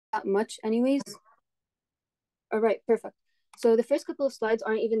that much anyways. All right, perfect. So the first couple of slides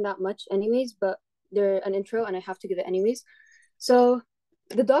aren't even that much anyways, but they're an intro and I have to give it anyways. So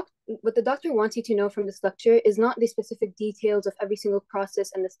what the doctor wants you to know from this lecture is not the specific details of every single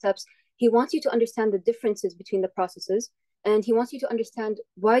process and the steps. He wants you to understand the differences between the processes, and he wants you to understand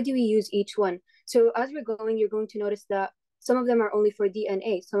why do we use each one. So as we're going, you're going to notice that some of them are only for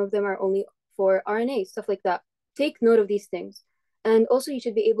DNA, some of them are only for RNA, stuff like that. Take note of these things. And also you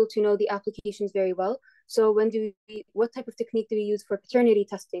should be able to know the applications very well. So what type of technique do we use for paternity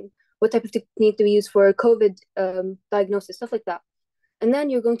testing? What type of technique do we use for COVID diagnosis, stuff like that. And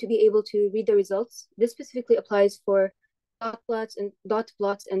then you're going to be able to read the results. This specifically applies for dot plots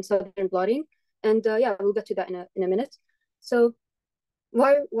and southern blotting. And yeah, we'll get to that in a minute. So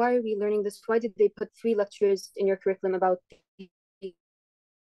why are we learning this? Why did they put 3 lectures in your curriculum about these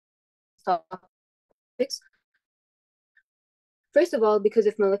topics? First of all, because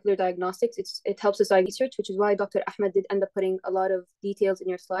of molecular diagnostics, it helps us research, which is why Dr. Ahmed did end up putting a lot of details in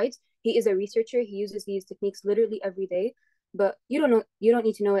your slides. He is a researcher. He uses these techniques literally every day, but you don't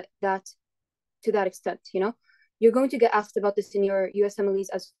need to know it to that extent, you know? You're going to get asked about this in your USMLEs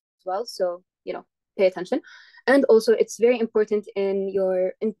as well, so, pay attention. And also, it's very important in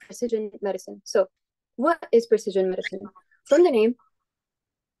precision medicine. So, what is precision medicine? From the name,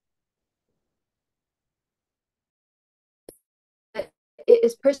 it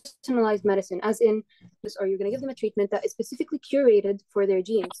is personalized medicine, as in, or you're going to give them a treatment that is specifically curated for their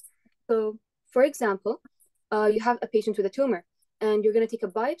genes. So, for example, you have a patient with a tumor, and you're going to take a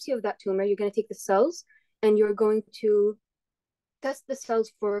biopsy of that tumor. You're going to take the cells, and you're going to test the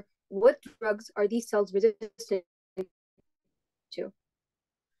cells for what drugs are these cells resistant to.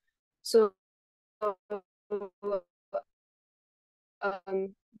 So,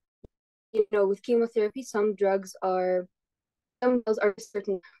 with chemotherapy, some cells are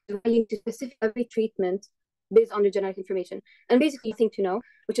certain. You need to specify every treatment based on the genetic information. And basically, you think to know,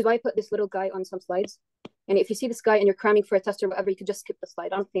 which is why I put this little guy on some slides. And if you see this guy and you're cramming for a test or whatever, you could just skip the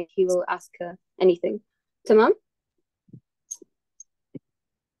slide. I don't think he will ask anything. Tamam?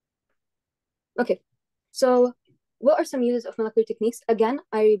 Okay. So what are some uses of molecular techniques? Again,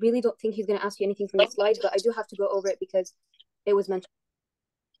 I really don't think he's going to ask you anything from the slide, but I do have to go over it because it was mentioned.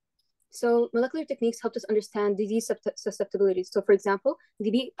 So molecular techniques helped us understand disease susceptibilities. So for example,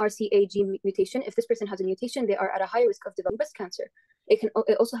 the BRCA gene mutation, if this person has a mutation, they are at a higher risk of developing breast cancer. It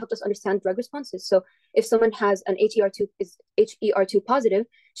also helped us understand drug responses. So if someone has an HER2 positive,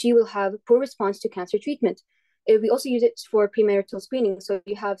 she will have poor response to cancer treatment. We also use it for premarital screening. So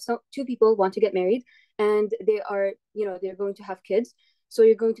you have 2 people want to get married and they're going to have kids. So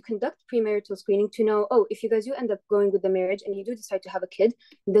you're going to conduct premarital screening to know, if you guys do end up going with the marriage and you do decide to have a kid,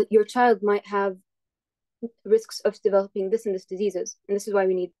 that your child might have risks of developing this and this diseases. And this is why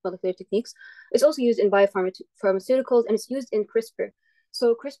we need molecular techniques. It's also used in biopharmaceuticals, and it's used in CRISPR.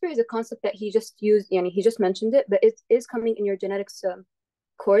 So CRISPR is a concept that he just mentioned it, but it is coming in your genetics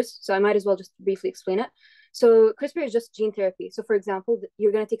course. So I might as well just briefly explain it. So CRISPR is just gene therapy. So for example,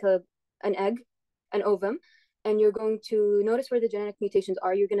 you're going to take an egg, an ovum, and you're going to notice where the genetic mutations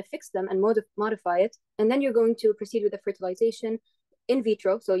are. You're going to fix them and modify it. And then you're going to proceed with the fertilization in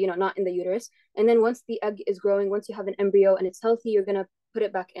vitro, so, not in the uterus. And then once the egg is growing, once you have an embryo and it's healthy, you're going to put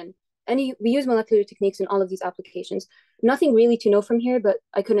it back in. And we use molecular techniques in all of these applications. Nothing really to know from here, but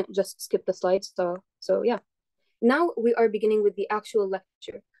I couldn't just skip the slides. So yeah. Now we are beginning with the actual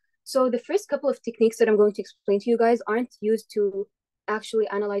lecture. So the first couple of techniques that I'm going to explain to you guys aren't used to actually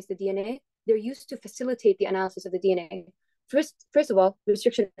analyze the DNA. They're used to facilitate the analysis of the DNA. First of all,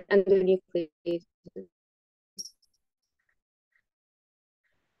 restriction endonuclease.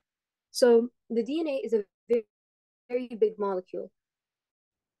 So the DNA is a very, very big molecule.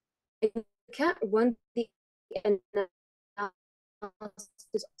 And you can't run the analysis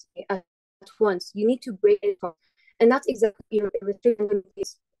at once. You need to break it apart. And that's exactly your restriction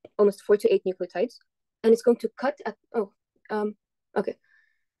is almost 4 to 8 nucleotides. And it's going to cut at, okay.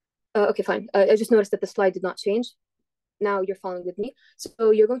 Okay, fine. I just noticed that the slide did not change. Now you're following with me.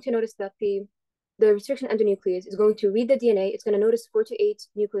 So you're going to notice that the restriction endonuclease is going to read the DNA. It's going to notice 4 to 8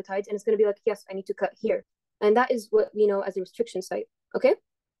 nucleotides, and it's going to be like, yes, I need to cut here. And that is what we know as a restriction site, okay?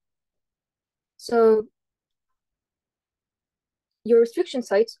 So your restriction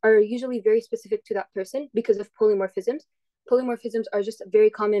sites are usually very specific to that person because of polymorphisms. Polymorphisms are just very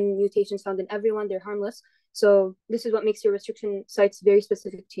common mutations found in everyone. They're harmless. So this is what makes your restriction sites very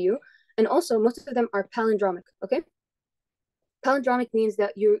specific to you. And also, most of them are palindromic, okay? Palindromic means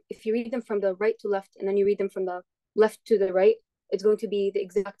that if you read them from the right to left, and then you read them from the left to the right, it's going to be the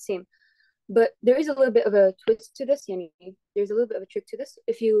exact same. But there is a little bit of a twist to this. There's a little bit of a trick to this.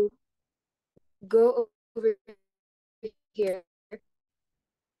 If you go over here,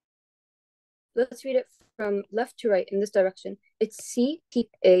 let's read it from left to right in this direction. It's C, T,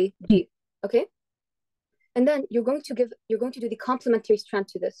 A, G. Okay? And then you're going to do the complementary strand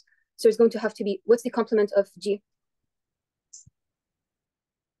to this. So it's going to have to be, what's the complement of G?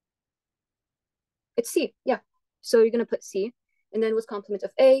 It's C, yeah. So you're gonna put C, and then what's complement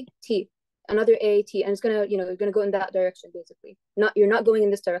of A, T, another A, T, and it's gonna, you're gonna go in that direction basically. You're not going in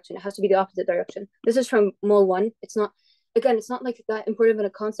this direction. It has to be the opposite direction. This is from MOL 1. It's not like that important of a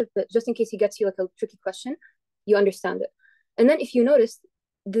concept, but just in case he gets you like a tricky question, you understand it. And then if you notice,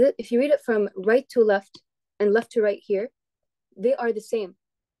 if you read it from right to left and left to right here, they are the same.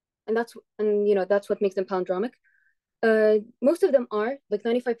 And that's what makes them palindromic. Most of them are, like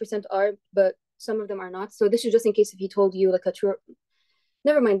 95% are, but some of them are not. So this is just in case if he told you like a true,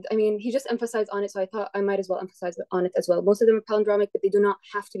 never mind. I mean, he just emphasized on it, so I thought I might as well emphasize on it as well. Most of them are palindromic, but they do not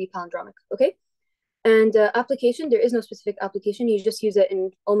have to be palindromic, okay? And application, there is no specific application. You just use it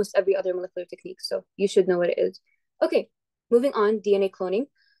in almost every other molecular technique, so you should know what it is. Okay, moving on, DNA cloning.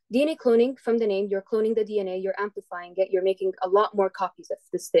 DNA cloning, from the name, you're cloning the DNA, you're amplifying it, you're making a lot more copies of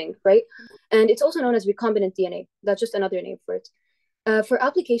this thing, right? And it's also known as recombinant DNA. That's just another name for it. For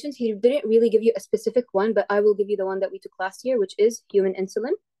applications, he didn't really give you a specific one, but I will give you the one that we took last year, which is human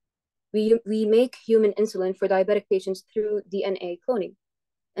insulin. We make human insulin for diabetic patients through DNA cloning.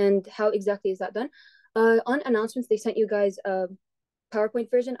 And how exactly is that done? On announcements, they sent you guys a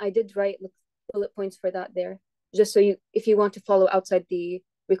PowerPoint version. I did write bullet points for that there, just so if you want to follow outside the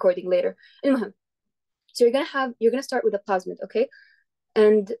recording later. So you're gonna start with a plasmid, okay?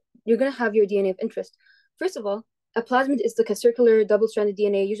 And you're gonna have your DNA of interest. First of all, a plasmid is like a circular double-stranded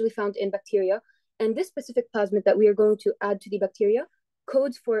DNA usually found in bacteria. And this specific plasmid that we are going to add to the bacteria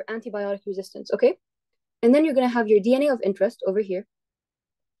codes for antibiotic resistance, okay? And then you're gonna have your DNA of interest over here.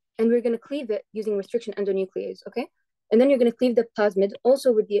 And we're gonna cleave it using restriction endonuclease, okay? And then you're gonna cleave the plasmid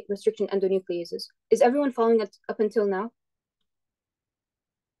also with the restriction endonucleases. Is everyone following it up until now?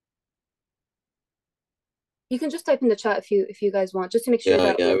 You can just type in the chat if you guys want, just to make sure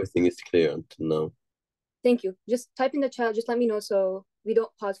that everything is clear until now. Thank you. Just type in the chat, just let me know so we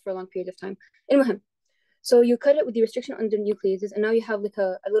don't pause for a long period of time. So you cut it with the restriction endonucleases, and now you have like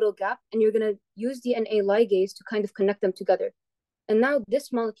a little gap, and you're gonna use DNA ligase to kind of connect them together. And now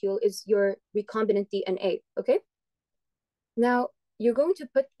this molecule is your recombinant DNA, okay? Now you're going to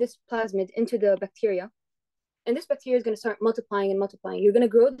put this plasmid into the bacteria, and this bacteria is going to start multiplying and multiplying. You're going to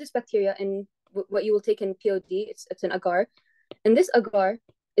grow this bacteria in what you will take in POD. It's an agar, and this agar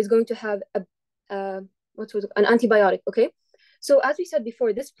is going to have an antibiotic. Okay, so as we said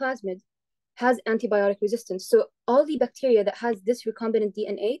before, this plasmid has antibiotic resistance. So all the bacteria that has this recombinant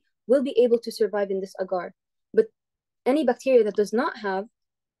DNA will be able to survive in this agar, but any bacteria that does not have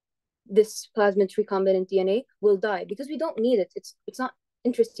this plasmid recombinant DNA will die because we don't need it. It's not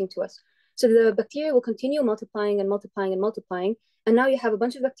interesting to us. So the bacteria will continue multiplying and multiplying and multiplying. And now you have a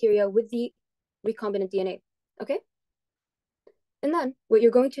bunch of bacteria with the recombinant DNA, okay? And then what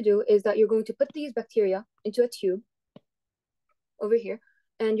you're going to do is that you're going to put these bacteria into a tube over here,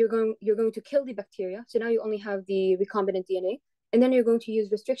 and you're going to kill the bacteria. So now you only have the recombinant DNA. And then you're going to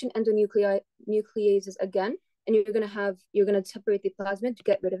use restriction endonucleases again, and you're gonna separate the plasmid to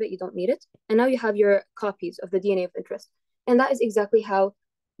get rid of it. You don't need it. And now you have your copies of the DNA of interest. And that is exactly how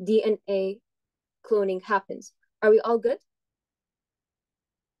DNA cloning happens. Are we all good?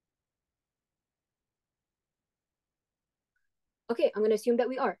 Okay, I'm gonna assume that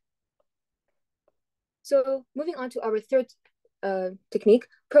we are. So moving on to our third technique,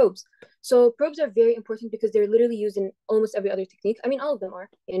 probes. So probes are very important because they're literally used in almost every other technique. I mean, all of them are.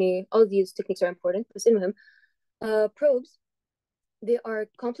 All of these techniques are important. بس المهم, probes, they are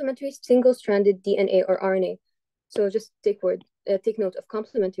complementary single-stranded DNA or RNA. So just take note of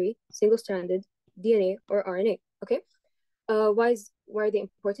complementary single-stranded DNA or RNA, okay? Why are they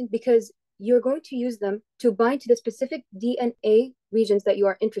important? Because you're going to use them to bind to the specific DNA regions that you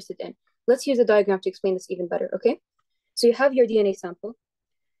are interested in. Let's use a diagram to explain this even better, okay? So you have your DNA sample,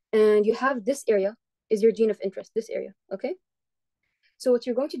 and you have this area is your gene of interest, this area, okay? So what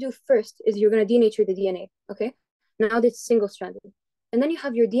you're going to do first is you're going to denature the DNA, okay? Now that's single-stranded. And then you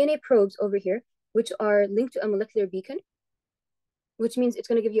have your DNA probes over here, which are linked to a molecular beacon, which means it's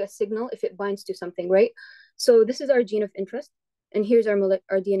going to give you a signal if it binds to something, right? So this is our gene of interest, and here's our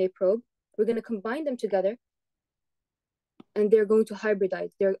DNA probe. We're going to combine them together, and they're going to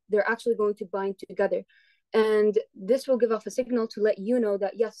hybridize. They're actually going to bind together. And this will give off a signal to let you know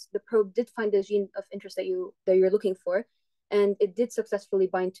that, yes, the probe did find the gene of interest that you're looking for, and it did successfully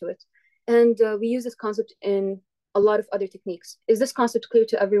bind to it. And we use this concept in a lot of other techniques. Is this concept clear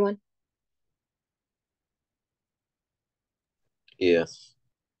to everyone? Yes.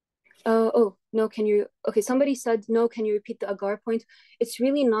 Oh, no, okay, somebody said, no, can you repeat the agar point? It's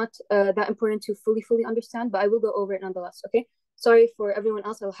really not that important to fully understand, but I will go over it nonetheless, okay? Sorry for everyone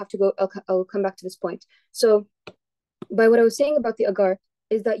else, I'll come back to this point. So by what I was saying about the agar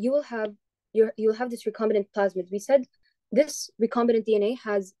is that you'll have this recombinant plasmid. We said this recombinant DNA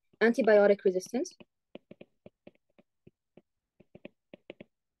has antibiotic resistance,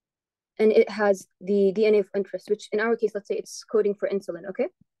 and it has the DNA of interest, which in our case, let's say it's coding for insulin, okay?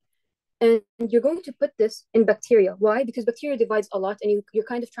 And you're going to put this in bacteria. Why? Because bacteria divides a lot, and you're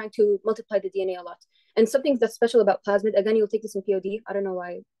kind of trying to multiply the DNA a lot. And something that's special about plasmid, again, you'll take this in POD. I don't know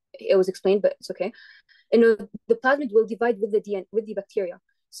why it was explained, but it's okay. And the plasmid will divide with the DNA, with the bacteria.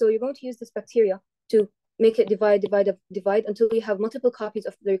 So you're going to use this bacteria to make it divide until you have multiple copies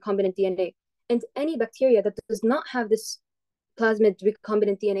of the recombinant DNA. And any bacteria that does not have this plasmid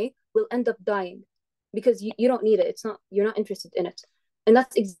recombinant DNA will end up dying because you don't need it. You're not interested in it. And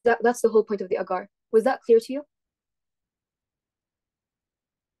that's the whole point of the agar. Was that clear to you?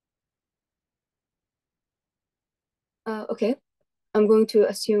 Okay. I'm going to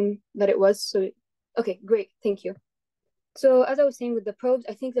assume that it was. So, okay, great. Thank you. So as I was saying with the probes,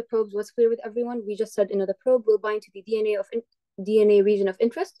 I think the probes was clear with everyone. We just said, the probe will bind to the DNA region of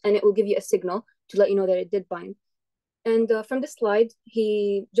interest, and it will give you a signal to let you know that it did bind. And from this slide,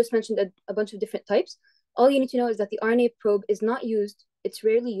 he just mentioned a bunch of different types. All you need to know is that the RNA probe is not used. It's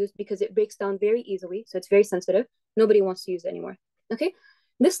rarely used because it breaks down very easily. So it's very sensitive. Nobody wants to use it anymore. Okay.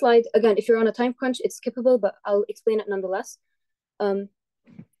 This slide, again, if you're on a time crunch, it's skippable, but I'll explain it nonetheless.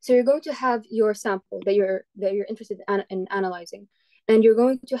 So you're going to have your sample that you're interested in analyzing, and you're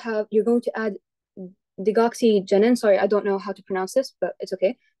going to add deoxygenin. Sorry, I don't know how to pronounce this, but it's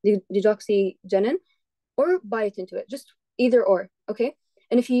okay. Deoxygenin or biotin to it, just either or, okay?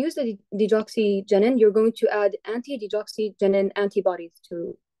 And if you use the deoxygenin, you're going to add anti-deoxygenin antibodies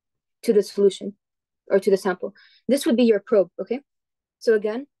to the solution or to the sample. This would be your probe, okay? So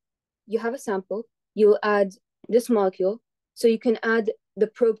again, you have a sample, you'll add this molecule, so you can add the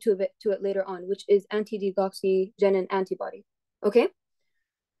probe to it later on, which is anti-deoxygenin antibody, okay?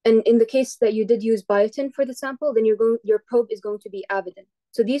 And in the case that you did use biotin for the sample, then your probe is going to be avidin.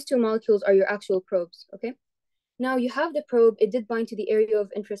 So these two molecules are your actual probes, okay? Now you have the probe, it did bind to the area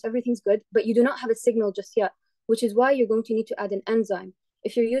of interest, everything's good, but you do not have a signal just yet, which is why you're going to need to add an enzyme.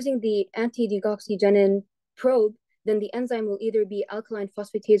 If you're using the anti-deoxygenin probe, then the enzyme will either be alkaline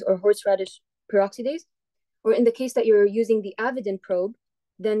phosphatase or horseradish peroxidase, or in the case that you're using the avidin probe,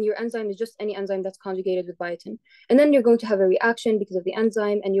 then your enzyme is just any enzyme that's conjugated with biotin. And then you're going to have a reaction because of the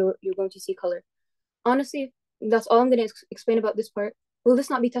enzyme, and you're going to see color. Honestly, that's all I'm going to explain about this part. Will this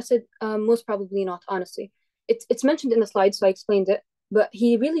not be tested? Most probably not, honestly. It's mentioned in the slide, so I explained it, but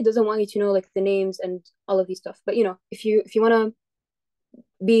he really doesn't want you to know like the names and all of these stuff. But if you want to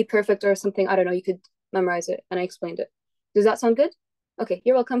be perfect or something, I don't know, you could memorize it, and I explained it. Does that sound good? Okay,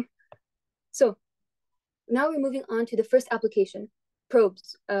 you're welcome. So now we're moving on to the first application,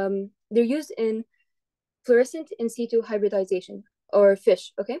 probes. They're used in fluorescent in situ hybridization, or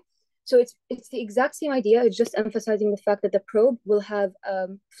FISH, okay? So it's the exact same idea, it's just emphasizing the fact that the probe will have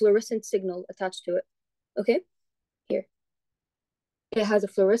fluorescent signal attached to it, okay? Here. It has a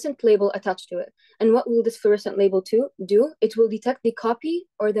fluorescent label attached to it. And what will this fluorescent label do? It will detect the copy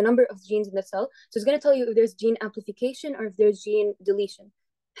or the number of genes in the cell. So it's going to tell you if there's gene amplification or if there's gene deletion.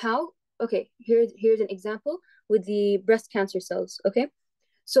 How? Okay, here's an example with the breast cancer cells, okay?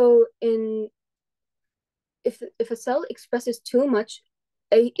 So if a cell expresses too much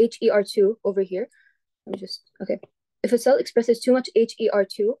HER2 over here, okay. If a cell expresses too much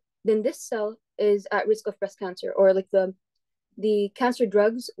HER2, then this cell is at risk of breast cancer, or like the cancer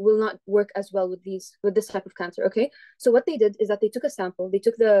drugs will not work as well with this type of cancer, okay? So what they did is that they took a sample, they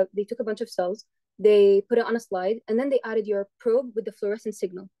took a bunch of cells, they put it on a slide, and then they added your probe with the fluorescent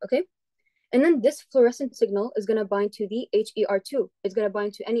signal, okay? And then this fluorescent signal is going to bind to the HER2. It's going to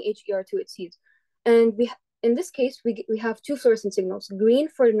bind to any HER2 it sees. And in this case, we have two fluorescent signals, green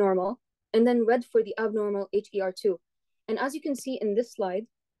for normal, and then red for the abnormal HER2. And as you can see in this slide,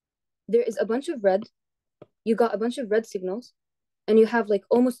 there is a bunch of red. You got a bunch of red signals, and you have like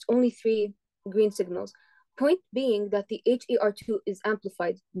almost only 3 green signals. Point being that the HER2 is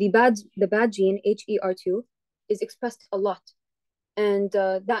amplified. The bad gene, HER2, is expressed a lot. And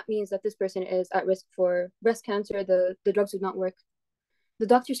that means that this person is at risk for breast cancer. The drugs would not work. The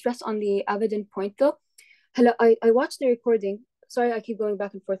doctor stressed on the avidin point though. Hello, I watched the recording. Sorry, I keep going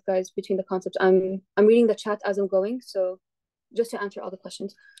back and forth, guys, between the concepts. I'm reading the chat as I'm going, so just to answer all the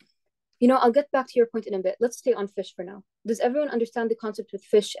questions. I'll get back to your point in a bit. Let's stay on fish for now. Does everyone understand the concept with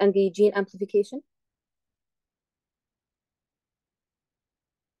fish and the gene amplification?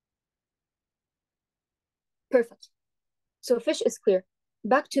 Perfect. So fish is clear.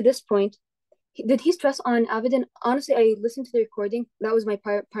 Back to this point, did he stress on avidin? Honestly, I listened to the recording. That was my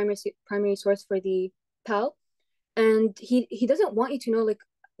primary source for the PAL, and he doesn't want you to know like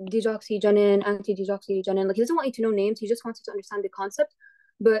deoxygenin, anti-deoxygenin. Like he doesn't want you to know names. He just wants you to understand the concept.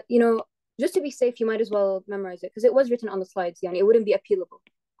 But just to be safe, you might as well memorize it because it was written on the slides. Yeah, and it wouldn't be appealable.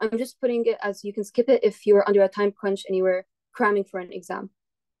 I'm just putting it as you can skip it if you were under a time crunch and you were cramming for an exam.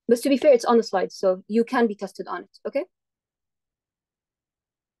 But to be fair, it's on the slides, so you can be tested on it. Okay.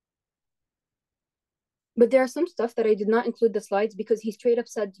 But there are some stuff that I did not include the slides because he straight up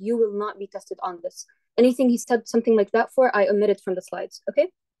said you will not be tested on this. Anything he said something like that for, I omitted from the slides. Okay.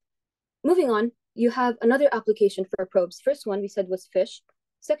 Moving on, you have another application for probes. First one we said was fish.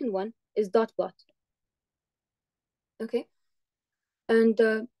 Second one is dot plot. Okay. And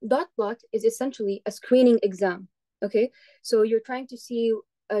dot plot is essentially a screening exam. Okay. So you're trying to see,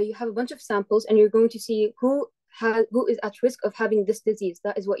 you have a bunch of samples and you're going to see who is at risk of having this disease.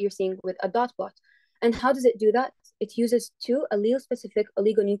 That is what you're seeing with a dot plot. And how does it do that? It uses two allele-specific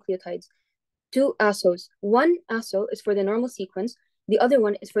oligonucleotides, two ASOs. One ASO is for the normal sequence. The other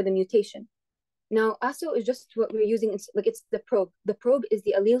one is for the mutation. Now, ASO is just what we're using, like it's the probe. The probe is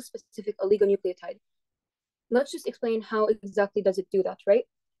the allele-specific oligonucleotide. Let's just explain how exactly does it do that, right?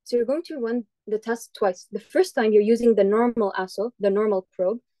 So you're going to run the test twice. The first time you're using the normal ASO, the normal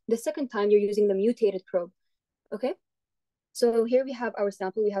probe. The second time you're using the mutated probe, okay? So here we have our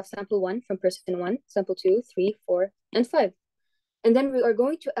sample. We have sample 1 from person 1, sample 2, 3, 4, and 5. And then we are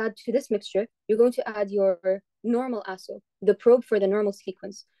going to add to this mixture, you're going to add your normal ASO, the probe for the normal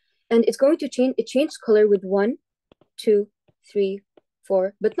sequence. And it's going to change color with 1, 2, 3,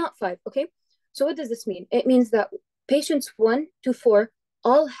 4, but not 5, okay? So what does this mean? It means that patients 1 to 4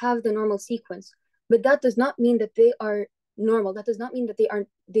 all have the normal sequence, but that does not mean that they are normal. That does not mean that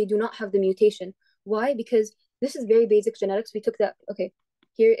they do not have the mutation. Why? Because this is very basic genetics. We took that, okay,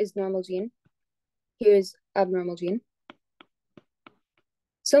 here is normal gene. Here is abnormal gene.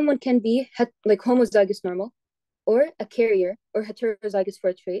 Someone can be like homozygous normal, or a carrier, or heterozygous for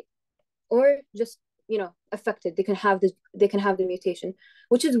a trait, or just, affected. They can have the mutation,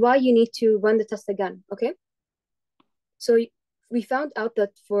 which is why you need to run the test again, okay? So we found out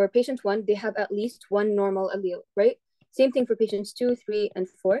that for patient 1, they have at least one normal allele, right? Same thing for patients 2, 3, and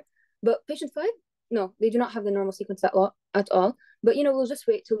 4. But patient 5, no, they do not have the normal sequence at all. But we'll just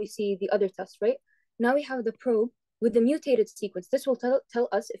wait till we see the other test, right? Now we have the probe with the mutated sequence. This will tell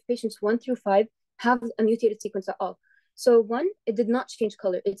us if patients 1 through 5 have a mutated sequence at all. So 1, it did not change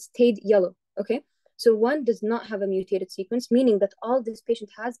color. It stayed yellow, okay? So 1 does not have a mutated sequence, meaning that all this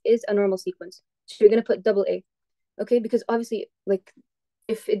patient has is a normal sequence. So you're going to put double A, okay? Because obviously, like,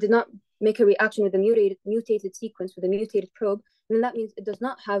 if it did not make a reaction with the mutated sequence, with the mutated probe, then that means it does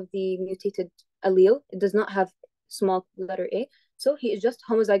not have the mutated allele. It does not have small letter A. So he is just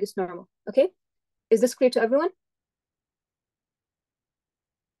homozygous normal, okay? Is this clear to everyone?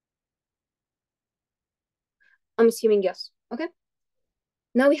 I'm assuming yes, okay?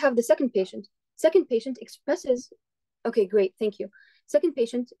 Now we have the second patient. Second patient expresses, okay, great, thank you. Second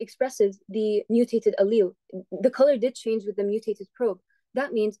patient expresses the mutated allele. The color did change with the mutated probe.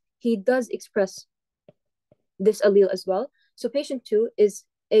 That means he does express this allele as well. So patient 2 is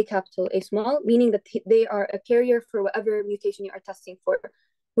A capital, A small, meaning that they are a carrier for whatever mutation you are testing for.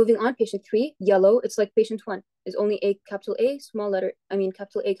 Moving on, patient 3, yellow, it's like patient 1 is only A capital A,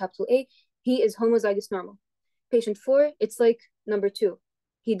 capital A, capital A. He is homozygous normal. Patient 4, it's like number 2.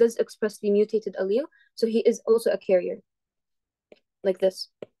 He does express the mutated allele, so he is also a carrier, like this.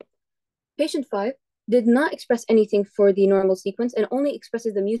 Patient 5 did not express anything for the normal sequence and only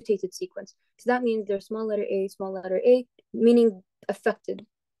expresses the mutated sequence. So that means they're small letter A, meaning affected.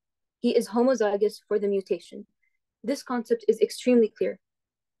 He is homozygous for the mutation. This concept is extremely clear.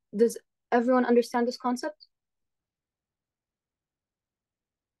 Does everyone understand this concept?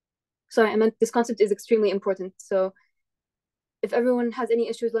 Sorry, I meant this concept is extremely important. So if everyone has any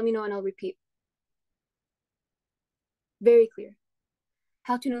issues, let me know and I'll repeat. Very clear.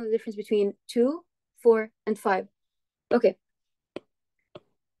 How to know the difference between 2, 4, and 5. Okay.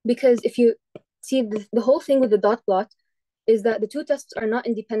 Because if you see the whole thing with the dot plot is that the two tests are not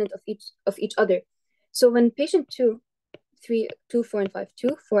independent of each other. So when patient 2, 4,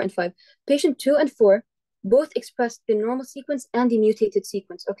 and 5, patient 2 and 4 both express the normal sequence and the mutated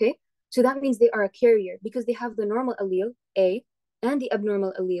sequence, okay? So that means they are a carrier because they have the normal allele, A, and the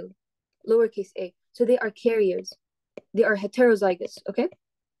abnormal allele, lowercase a. So they are carriers. They are heterozygous, okay?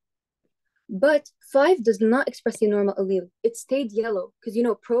 But 5 does not express the normal allele. It stayed yellow because you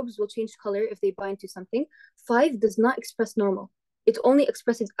know probes will change color if they bind to something. 5 does not express normal. It only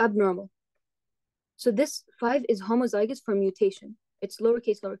expresses abnormal. So this 5 is homozygous for mutation. It's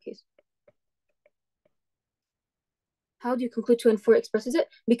lowercase, lowercase. How do you conclude 2 and 4 expresses it?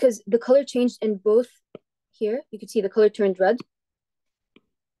 Because the color changed in both here. You can see the color turned red.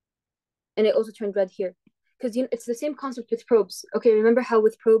 And it also turned red here. Because you know, it's the same concept with probes. Okay, remember how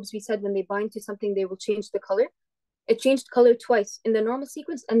with probes we said when they bind to something, they will change the color? It changed color twice, in the normal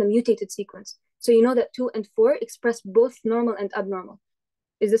sequence and the mutated sequence. So you know that 2 and 4 express both normal and abnormal.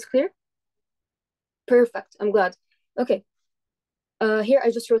 Is this clear? Perfect, I'm glad. Okay, here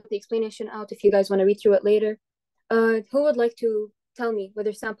I just wrote the explanation out if you guys want to read through it later. Who would like to tell me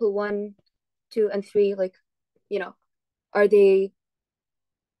whether sample 1, 2, and 3, like, you know, are they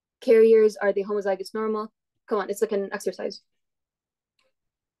carriers? Are they homozygous normal? Come on, it's like an exercise.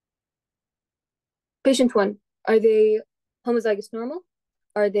 Patient 1, are they homozygous normal?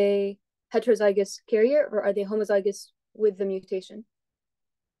 Are they heterozygous carrier, or are they homozygous with the mutation?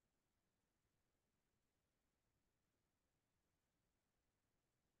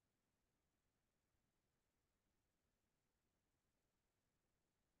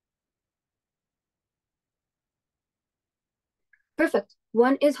 Perfect.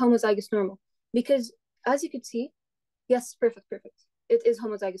 1 is homozygous normal because as you could see, yes, perfect, perfect. It is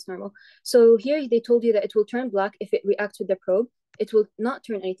homozygous normal. So here they told you that it will turn black if it reacts with the probe. It will not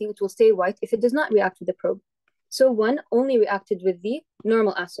turn anything. It will stay white if it does not react with the probe. So 1 only reacted with the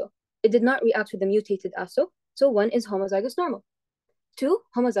normal ASO. It did not react with the mutated ASO. So 1 is homozygous normal. 2,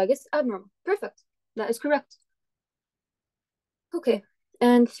 homozygous abnormal. Perfect. That is correct. Okay.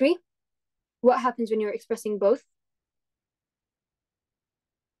 And 3, what happens when you're expressing both?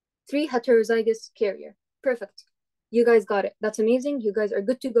 3, heterozygous carrier. Perfect. You guys got it. That's amazing. You guys are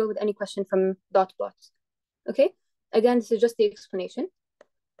good to go with any question from dot plots. Okay. Again, this is just the explanation.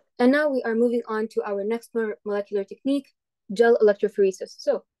 And now we are moving on to our next molecular technique, gel electrophoresis.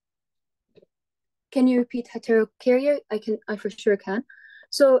 So can you repeat heterocarrier? I for sure can.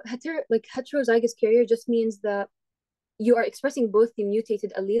 So heterozygous carrier just means that you are expressing both the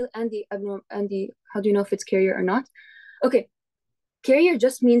mutated allele and the abnormal and the, how do you know if it's carrier or not? Okay. Carrier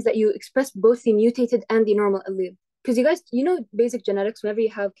just means that you express both the mutated and the normal allele. Because you guys, you know basic genetics, whenever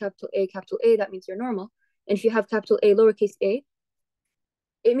you have capital A, that means you're normal. And if you have capital A, lowercase a,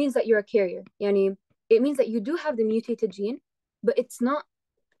 it means that you're a carrier. Yani, it means that you do have the mutated gene, but it's not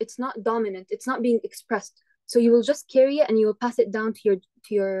dominant. It's not being expressed. So you will just carry it and you will pass it down to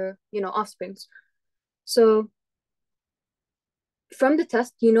your offsprings. So from the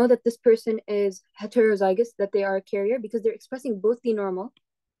test, you know that this person is heterozygous, that they are a carrier because they're expressing both the normal,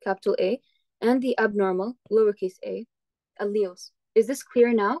 capital A, and the abnormal, lowercase a, alleles. Is this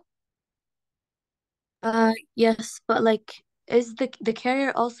clear now? Yes, but like, is the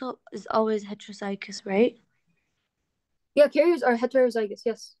carrier also is always heterozygous, right? Yeah, carriers are heterozygous,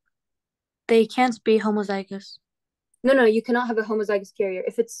 yes. They can't be homozygous. No, you cannot have a homozygous carrier.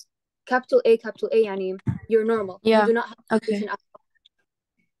 If it's capital A, yani, you're normal. Yeah. You do not have Okay. mutation.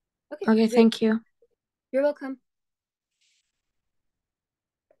 Okay, Okay, great. thank you. You're welcome.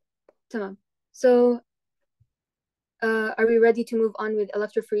 Tamam. So, are we ready to move on with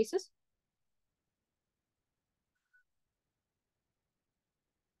electrophoresis?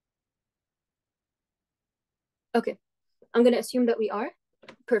 Okay, I'm going to assume that we are.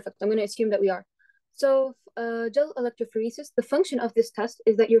 Perfect, I'm going to assume that we are. So, gel electrophoresis, the function of this test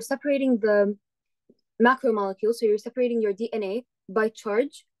is that you're separating the macromolecules, so you're separating your DNA by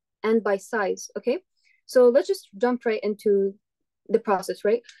charge and by size, okay? So let's just jump right into the process,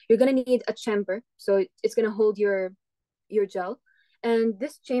 right? You're going to need a chamber, so it's going to hold your gel. And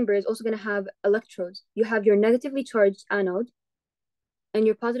this chamber is also going to have electrodes. You have your negatively charged anode and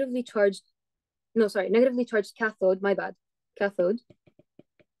your negatively charged cathode, my bad, cathode,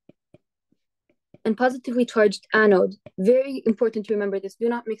 and positively charged anode. Very important to remember this. Do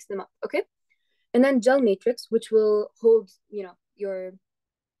not mix them up, okay? And then gel matrix, which will hold, your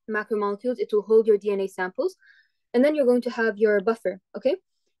macromolecules. It will hold your DNA samples. And then you're going to have your buffer, okay?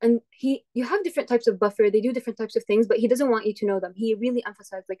 And you have different types of buffer. They do different types of things, but he doesn't want you to know them. He really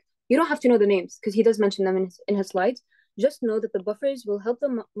emphasized, like, you don't have to know the names because he does mention them in his slides. Just know that the buffers will help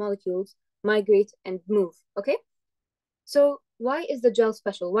the molecules migrate and move, okay? So why is the gel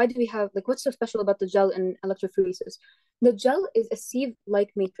special? Why do we have, like, what's so special about the gel and electrophoresis? The gel is a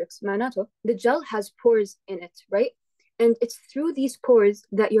sieve-like matrix. معناته, the gel has pores in it, right? And it's through these pores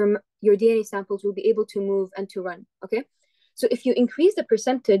that your DNA samples will be able to move and to run, okay? So if you increase the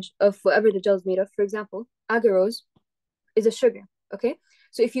percentage of whatever the gel is made of, for example, agarose is a sugar, okay?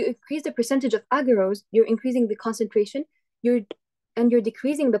 So if you increase the percentage of agarose, you're increasing the concentration, you're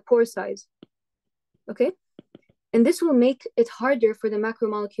decreasing the pore size. Okay? And this will make it harder for the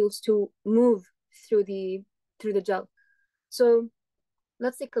macromolecules to move through the gel. So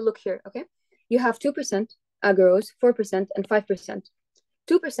let's take a look here, okay? You have 2% agarose, 4%, and 5%.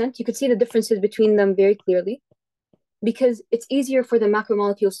 2%, you could see the differences between them very clearly because it's easier for the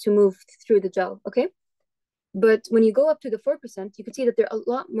macromolecules to move through the gel, okay? But when you go up to the 4%, you can see that they're a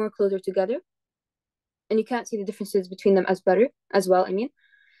lot more closer together and you can't see the differences between them as well, I mean.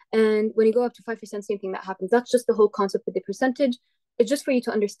 And when you go up to 5%, same thing that happens. That's just the whole concept with the percentage. It's just for you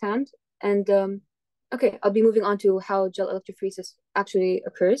to understand. And okay, I'll be moving on to how gel electrophoresis actually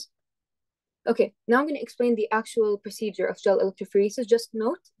occurs. Okay, now I'm going to explain the actual procedure of gel electrophoresis. Just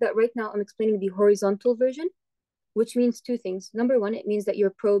note that right now I'm explaining the horizontal version, which means two things. Number one, it means that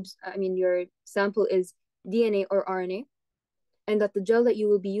your your sample is DNA or RNA, and that the gel that you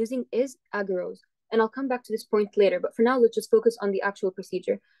will be using is agarose. And I'll come back to this point later, but for now, let's just focus on the actual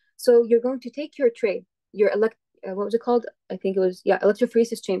procedure. So you're going to take your tray, your what was it called? I think it was, yeah,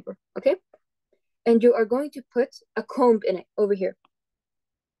 electrophoresis chamber, okay? And you are going to put a comb in it over here,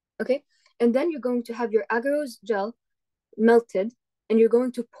 okay? And then you're going to have your agarose gel melted, and you're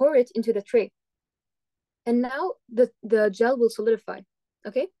going to pour it into the tray. And now the gel will solidify,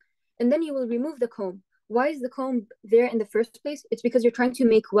 okay? And then you will remove the comb. Why is the comb there in the first place? It's because you're trying to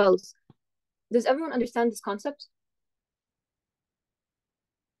make wells. Does everyone understand this concept?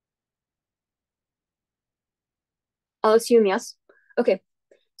 I'll assume yes. Okay,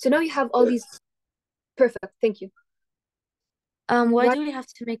 so now you have all these. Perfect, thank you. Why do we have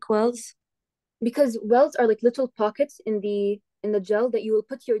to make wells? Because wells are like little pockets in the gel that you will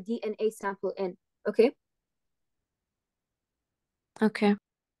put your DNA sample in, okay? Okay.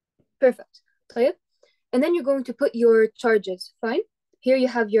 Perfect. طيب. And then you're going to put your charges, fine? Here you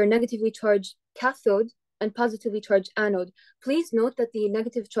have your negatively charged cathode and positively charged anode. Please note that the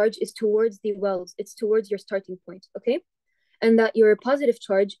negative charge is towards the wells. It's towards your starting point, okay? And that your positive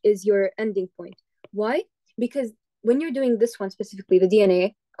charge is your ending point. Why? Because when you're doing this one specifically, the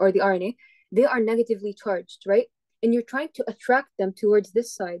DNA or the RNA, they are negatively charged, right? And you're trying to attract them towards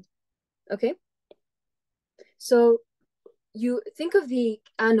this side, okay? So you think of the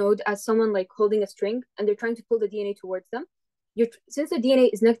anode as someone like holding a string and they're trying to pull the DNA towards them. Since the DNA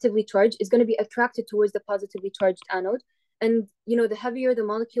is negatively charged, it's going to be attracted towards the positively charged anode. And the heavier the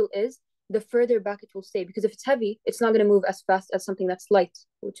molecule is, the further back it will stay. Because if it's heavy, it's not going to move as fast as something that's light,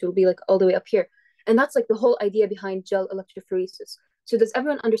 which will be like all the way up here. And that's like the whole idea behind gel electrophoresis. So does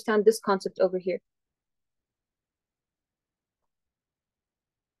everyone understand this concept over here?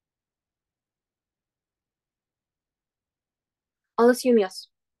 I'll assume yes.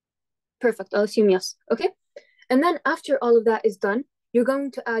 Perfect. I'll assume yes. Okay. And then after all of that is done, you're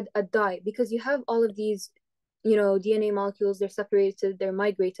going to add a dye because you have all of these, DNA molecules, they're separated, they're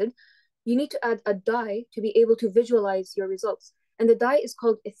migrated. You need to add a dye to be able to visualize your results. And the dye is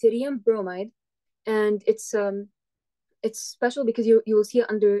called Ethereum bromide. And it's special because you will see it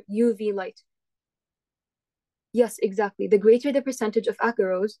under UV light. Yes, exactly. The greater the percentage of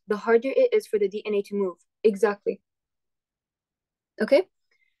agarose, the harder it is for the DNA to move. Exactly. Okay.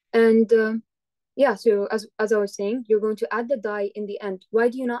 And yeah, so as I was saying, you're going to add the dye in the end. Why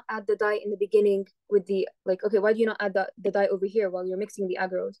do you not add the dye in the beginning with okay, why do you not add the dye over here while you're mixing the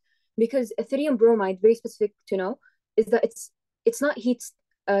agarose? Because Ethereum bromide, very specific to know, is that it's not heat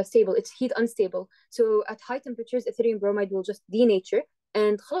stable, it's heat unstable. So at high temperatures, Ethereum bromide will just denature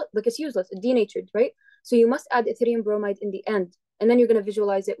and like it's useless, it's denatured, right? So you must add Ethereum bromide in the end, and then you're going to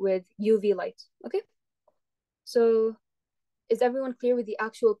visualize it with UV light, okay? So is everyone clear with the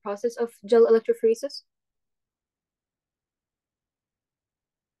actual process of gel electrophoresis?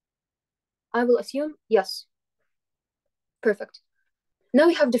 I will assume yes. Perfect. Now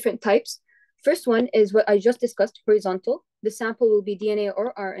we have different types. First one is what I just discussed, horizontal. The sample will be DNA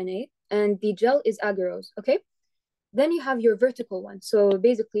or RNA, and the gel is agarose, okay? Then you have your vertical one. So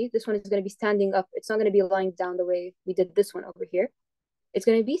basically, this one is going to be standing up. It's not going to be lying down the way we did this one over here. It's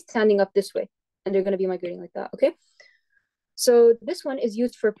going to be standing up this way, and they're going to be migrating like that, okay? So this one is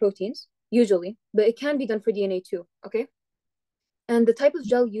used for proteins, usually, but it can be done for DNA too, okay? And the type of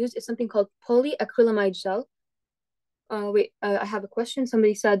gel used is something called polyacrylamide gel. Wait, I have a question.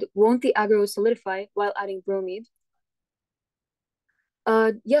 Somebody said, won't the agarose solidify while adding bromide?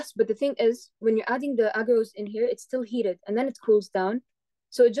 Yes, but the thing is, when you're adding the agarose in here, it's still heated and then it cools down.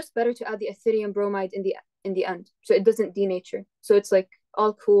 So it's just better to add the Ethereum bromide in the end, so it doesn't denature. So it's like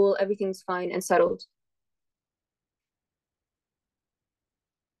all cool, everything's fine and settled.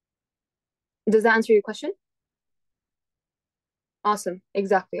 Does that answer your question? Awesome.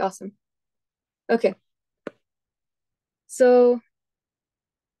 Exactly. Awesome. Okay. So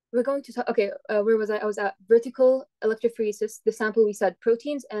we're going to talk, okay, where was I? I was at vertical electrophoresis. The sample we said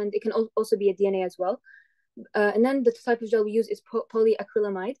proteins, and it can also be a DNA as well. And then the type of gel we use is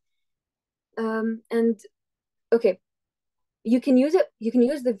polyacrylamide. And okay, you can use it. You can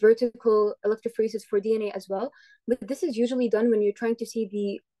use the vertical electrophoresis for DNA as well, but this is usually done when you're trying to see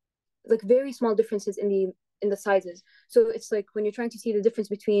the like very small differences in the sizes. So it's like when you're trying to see the difference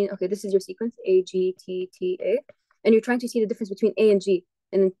between, okay, this is your sequence A G T T A, and you're trying to see the difference between A and G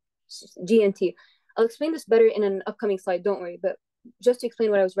and G and T. I'll explain this better in an upcoming slide, don't worry, but just to explain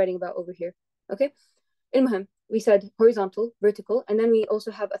what I was writing about over here. Okay. المهم, we said horizontal, vertical, and then we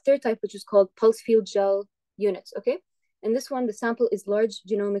also have a third type, which is called pulse field gel units, okay? And this one, the sample is large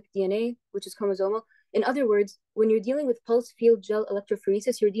genomic DNA, which is chromosomal. In other words, when you're dealing with pulse field gel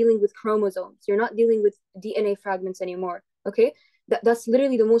electrophoresis, you're dealing with chromosomes. You're not dealing with DNA fragments anymore, okay? That's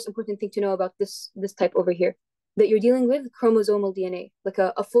literally the most important thing to know about this type over here, that you're dealing with chromosomal DNA, like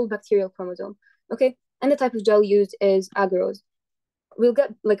a full bacterial chromosome, okay? And the type of gel used is agarose. We'll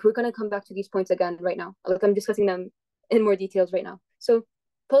get like we're gonna come back to these points again right now. Like I'm discussing them in more details right now. So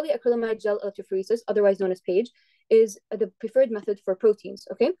polyacrylamide gel electrophoresis, otherwise known as PAGE, is the preferred method for proteins,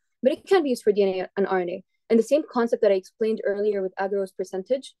 okay? But it can be used for DNA and RNA. And the same concept that I explained earlier with agarose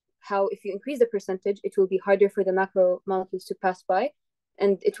percentage, how if you increase the percentage, it will be harder for the macromolecules to pass by,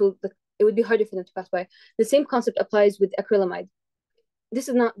 and it would be harder for them to pass by. The same concept applies with acrylamide. This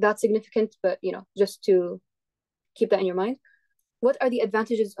is not that significant, but just to keep that in your mind. What are the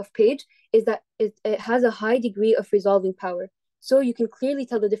advantages of PAGE is that it has a high degree of resolving power. So you can clearly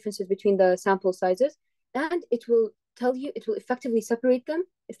tell the differences between the sample sizes, and it will effectively separate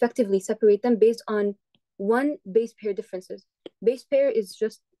them based on one base pair differences. Base pair is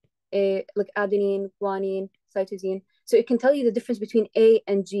just like adenine, guanine, cytosine. So it can tell you the difference between A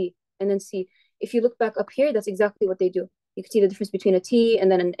and G and then C. If you look back up here, that's exactly what they do. You can see the difference between a T and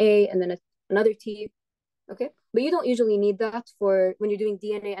then an A and then another T. Okay, but you don't usually need that for when you're doing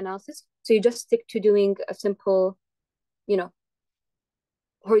DNA analysis. So you just stick to doing a simple,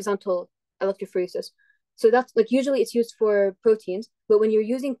 horizontal electrophoresis. So that's like usually it's used for proteins, but when you're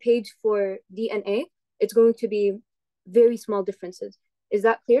using PAGE for DNA, it's going to be very small differences. Is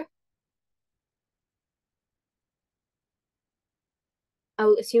that clear? I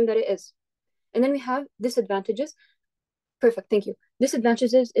will assume that it is. And then we have disadvantages. Perfect, thank you.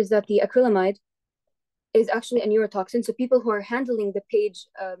 Disadvantages is that the acrylamide is actually a neurotoxin. So people who are handling the PAGE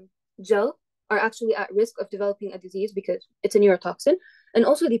gel are actually at risk of developing a disease because it's a neurotoxin. And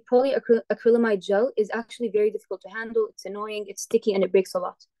also the polyacrylamide gel is actually very difficult to handle. It's annoying, it's sticky, and it breaks a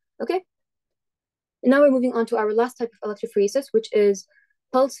lot. Okay. And now we're moving on to our last type of electrophoresis, which is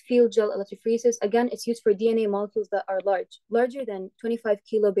pulse field gel electrophoresis. Again, it's used for DNA molecules that are larger than 25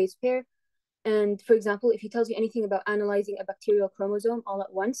 kilo base pair. And for example, if he tells you anything about analyzing a bacterial chromosome all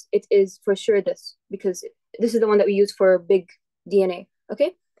at once, it is for sure this, because this is the one that we use for big DNA,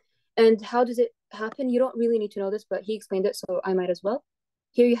 okay? And how does it happen? You don't really need to know this, but he explained it, so I might as well.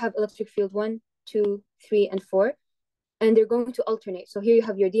 Here you have electric field 1, 2, 3, and 4, and they're going to alternate. So here you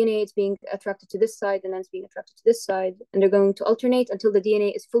have your DNA, it's being attracted to this side, and then it's being attracted to this side, and they're going to alternate until the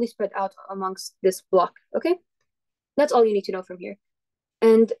DNA is fully spread out amongst this block, okay? That's all you need to know from here.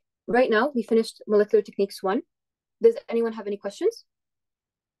 And right now, we finished molecular techniques 1. Does anyone have any questions?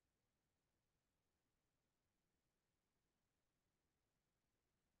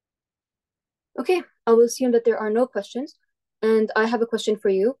 Okay, I will assume that there are no questions. And I have a question for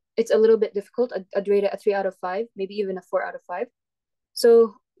you. It's a little bit difficult. I'd rate it a 3 out of 5, maybe even a 4 out of 5.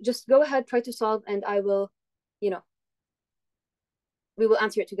 So just go ahead, try to solve, and I will, we will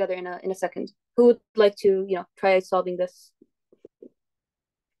answer it together in a second. Who would like to, try solving this?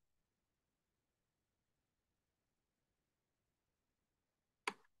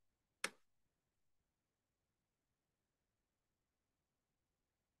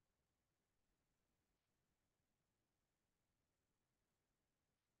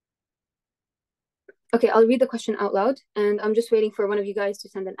 Okay, I'll read the question out loud, and I'm just waiting for one of you guys to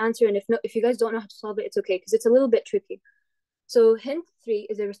send an answer. And if you guys don't know how to solve it, it's okay, because it's a little bit tricky. So hint 3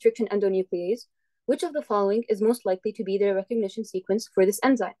 is a restriction endonuclease. Which of the following is most likely to be the recognition sequence for this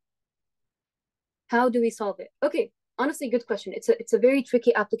enzyme? How do we solve it? Okay, honestly, good question. It's a very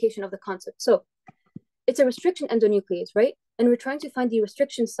tricky application of the concept. So it's a restriction endonuclease, right? And we're trying to find the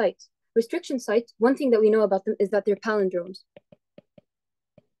restriction site. Restriction sites, one thing that we know about them is that they're palindromes.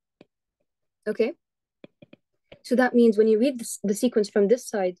 Okay? So that means when you read the sequence from this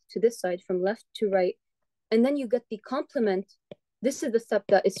side to this side, from left to right, and then you get the complement, this is the step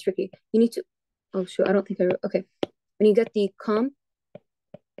that is tricky. You need to, oh, sure, I don't think okay. when you get the complement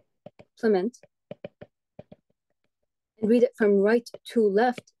and read it from right to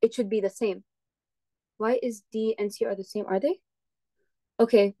left, it should be the same. Why is D and C are the same? Are they?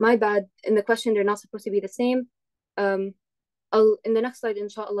 Okay, my bad. In the question, they're not supposed to be the same. I'll in the next slide,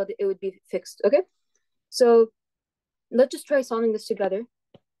 inshallah, it would be fixed. Okay, so let's just try solving this together.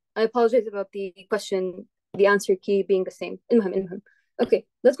 I apologize about the question, the answer key being the same. Ilham. Okay,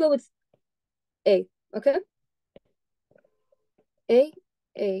 let's go with A. Okay, A,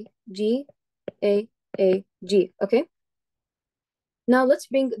 G, A, G. Okay. Now let's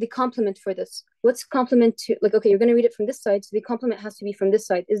bring the complement for this. What's complement to, like, okay, you're going to read it from this side, so the complement has to be from this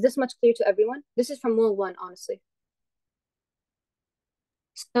side. Is this much clear to everyone? This is from MOL 1, honestly.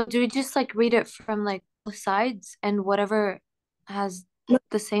 So do we just like read it from like both sides and whatever has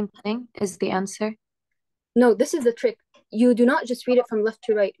the same thing is the answer? No, this is the trick. You do not just read it from left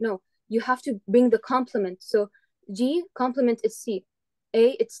to right. No, you have to bring the complement. So G, complement is C.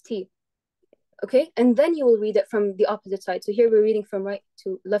 A, it's T. Okay, and then you will read it from the opposite side. So here we're reading from right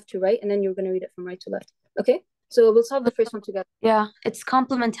to left to right, and then you're going to read it from right to left. Okay, so we'll solve the first one together. Yeah, its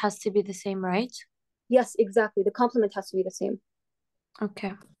complement has to be the same, right? Yes, exactly. The complement has to be the same.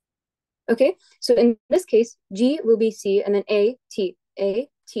 Okay. Okay, so in this case, G will be C, and then A, T. G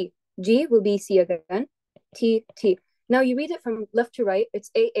will be C again, T, T. Now you read it from left to right,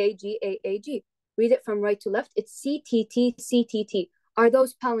 it's A, G, A, G. Read it from right to left, it's C, T, T, C, T, T. Are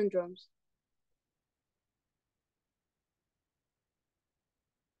those palindromes?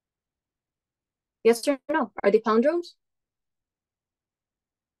 Yes or no? Are they palindromes?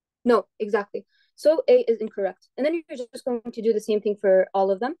 No, exactly. So A is incorrect. And then you're just going to do the same thing for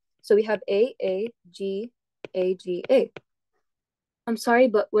all of them. So we have A, G, A. I'm sorry,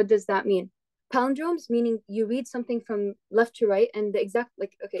 but what does that mean? Palindromes meaning you read something from left to right and the exact,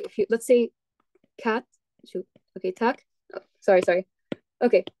 like, okay, if you, let's say cat, shoot, okay, tack. Oh, sorry.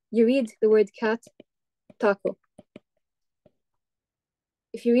 Okay, you read the word cat, taco.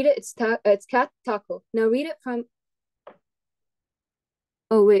 If you read it, it's cat, taco. Now read it from,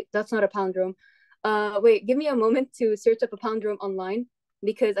 oh wait, that's not a palindrome. Wait, give me a moment to search up a palindrome online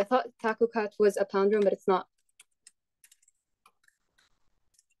because I thought taco cat was a palindrome, but it's not.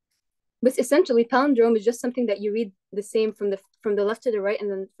 But essentially, palindrome is just something that you read the same from the left to the right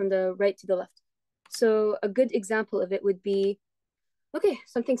and then from the right to the left. So a good example of it would be, okay,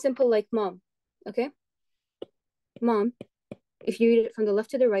 something simple like mom. Okay, mom. If you read it from the left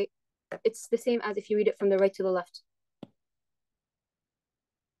to the right, it's the same as if you read it from the right to the left.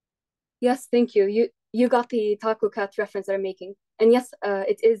 Yes, thank you. You got the taco cat reference that I'm making. And yes,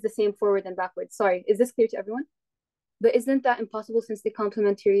 it is the same forward and backwards. Sorry, is this clear to everyone? But isn't that impossible since the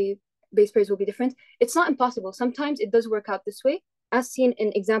complementary base pairs will be different? It's not impossible. Sometimes it does work out this way, as seen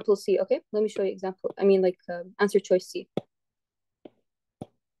in example C. Okay, let me show you example. I mean, like answer choice C.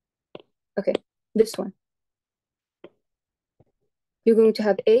 Okay, this one. You're going to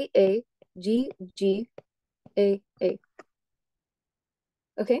have A, G, A.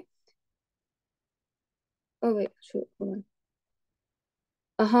 Okay. Oh wait, shoot, hold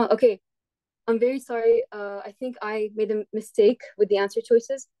on. Okay. I'm very sorry. I think I made a mistake with the answer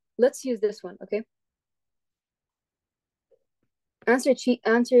choices. Let's use this one, okay? Answer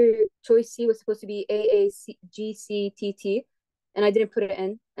choice C was supposed to be AAGCTT, and I didn't put it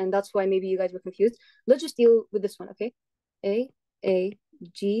in, and that's why maybe you guys were confused. Let's just deal with this one, okay?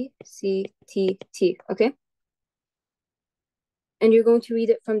 AAGCTT, okay? And you're going to read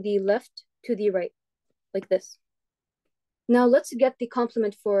it from the left to the right, like this. Now let's get the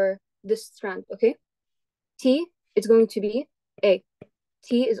complement for this strand, okay? T is going to be A.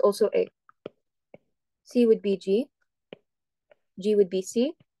 T is also A. C would be G. G would be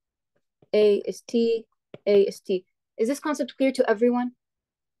C. A is T. A is T. Is this concept clear to everyone?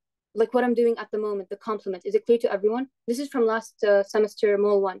 Like what I'm doing at the moment, the complement. Is it clear to everyone? This is from last semester,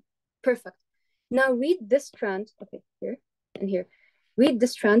 MOL 1. Perfect. Now read this strand. Okay, here and here. Read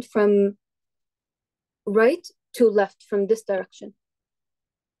this strand from right to left from this direction.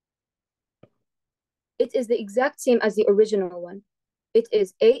 It is the exact same as the original one. It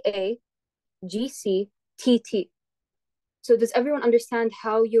is AAGCTT. So does everyone understand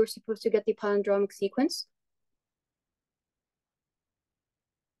how you're supposed to get the palindromic sequence?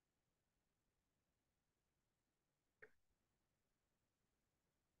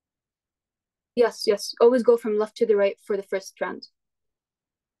 Yes. Always go from left to the right for the first strand.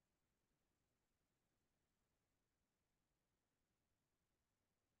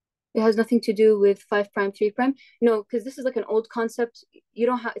 It has nothing to do with 5 prime, 3 prime. No, because this is like an old concept. You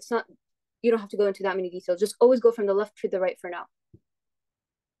don't have to go into that many details. Just always go from the left to the right for now.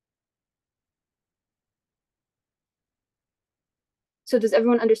 So does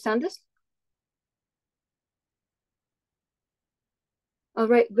everyone understand this? All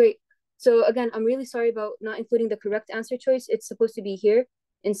right, great. So again, I'm really sorry about not including the correct answer choice. It's supposed to be here.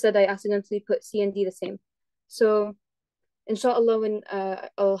 Instead, I accidentally put C and D the same. So inshallah, when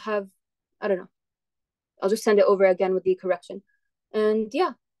I'll have, I don't know, I'll just send it over again with the correction. And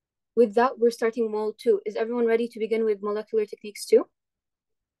yeah, with that, we're starting MOL 2. Is everyone ready to begin with molecular techniques 2?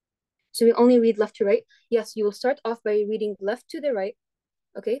 So we only read left to right. Yes, you will start off by reading left to the right.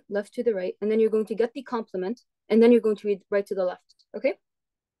 Okay, left to the right. And then you're going to get the complement. And then you're going to read right to the left. Okay?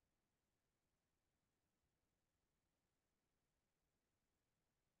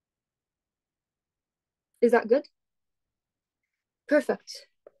 Is that good? Perfect.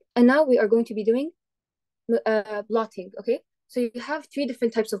 And now we are going to be doing blotting, okay? So you have three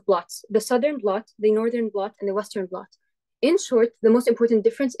different types of blots: the southern blot, the northern blot, and the western blot. In short, the most important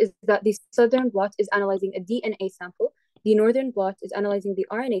difference is that the southern blot is analyzing a DNA sample, the northern blot is analyzing the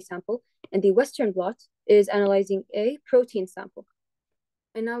RNA sample, and the western blot is analyzing a protein sample.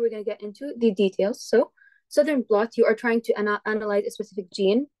 And now we're going to get into the details. So southern blot, you are trying to analyze a specific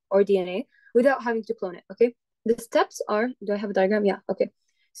gene or DNA without having to clone it, okay? The steps are, do I have a diagram? Yeah, okay.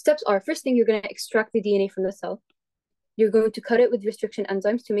 Steps are, first thing, you're going to extract the DNA from the cell. You're going to cut it with restriction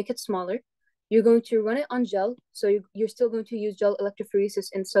enzymes to make it smaller. You're going to run it on gel. So you're still going to use gel electrophoresis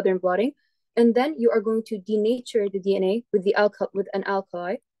in southern blotting. And then you are going to denature the DNA with an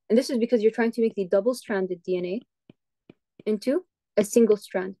alkali. And this is because you're trying to make the double-stranded DNA into a single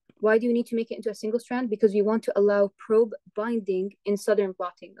strand. Why do you need to make it into a single strand? Because we want to allow probe binding in southern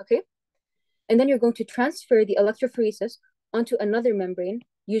blotting, okay? And then you're going to transfer the electrophoresis onto another membrane,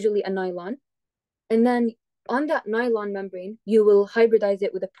 usually a nylon. And then on that nylon membrane, you will hybridize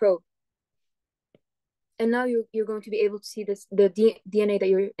it with a probe. And now you're going to be able to see the DNA that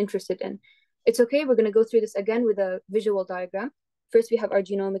you're interested in. It's okay, we're going to go through this again with a visual diagram. First, we have our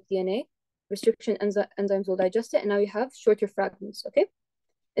genomic DNA. Restriction enzymes will digest it, and now you have shorter fragments, okay?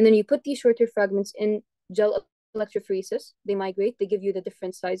 And then you put these shorter fragments in gel electrophoresis. They migrate, they give you the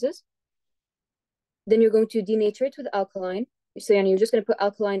different sizes. Then you're going to denature it with alkaline. So you're just going to put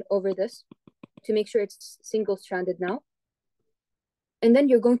alkaline over this to make sure it's single-stranded now. And then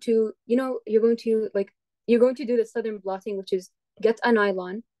you're going to do the southern blotting, which is get a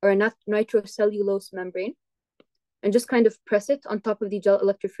nylon or a nitrocellulose membrane and just kind of press it on top of the gel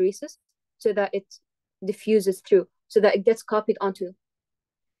electrophoresis so that it diffuses through, so that it gets copied onto.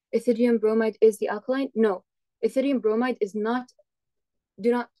 Ethidium bromide is the alkaline? No. Ethidium bromide is not,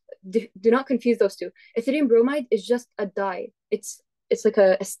 do not confuse those two. Ethidium bromide is just a dye. It's like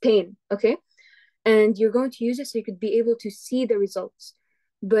a stain, okay? And you're going to use it so you could be able to see the results.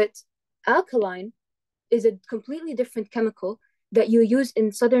 But alkaline is a completely different chemical that you use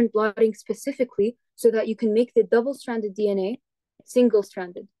in southern blotting specifically so that you can make the double-stranded DNA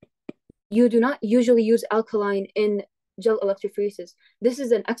single-stranded. You do not usually use alkaline in gel electrophoresis. This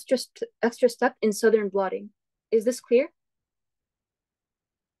is an extra step in southern blotting. Is this clear?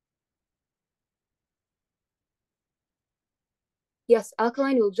 Yes,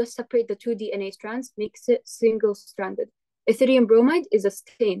 alkaline will just separate the two DNA strands, makes it single-stranded. Ethidium bromide is a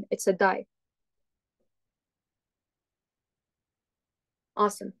stain, it's a dye.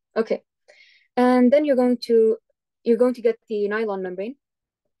 Awesome, okay. And then you're going to get the nylon membrane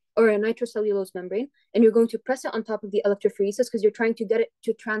or a nitrocellulose membrane, and you're going to press it on top of the electrophoresis because you're trying to get it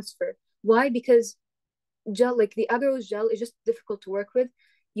to transfer. Why? Because gel, like the agarose gel, is just difficult to work with.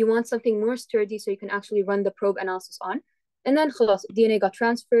 You want something more sturdy so you can actually run the probe analysis on. And then khalas, DNA got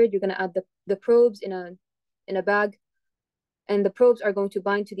transferred. You're going to add the probes in a bag, and the probes are going to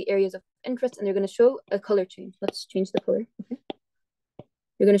bind to the areas of interest, and they're going to show a color change. Let's change the color. Okay.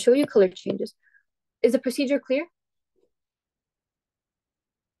 They're going to show you color changes. Is the procedure clear?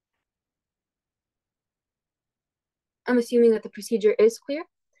 I'm assuming that the procedure is clear.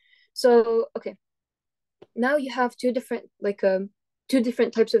 So, okay. Now you have two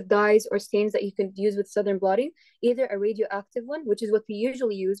different types of dyes or stains that you can use with southern blotting, either a radioactive one, which is what we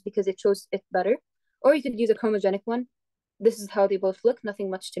usually use because it shows it better, or you could use a chromogenic one. This is how they both look, nothing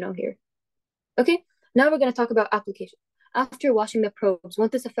much to know here. Okay, now we're going to talk about application. After washing the probes,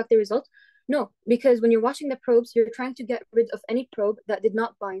 won't this affect the result? No, because when you're washing the probes, you're trying to get rid of any probe that did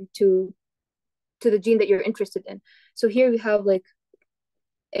not bind to the gene that you're interested in. So here we have like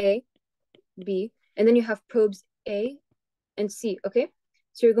A, B, and then you have probes A and C, okay?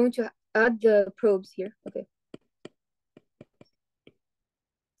 So you're going to add the probes here, okay?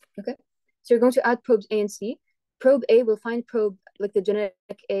 Okay, so you're going to add probes A and C. Probe A will find probe, like the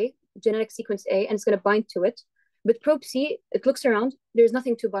genetic sequence A, and it's going to bind to it. But probe C, it looks around, there's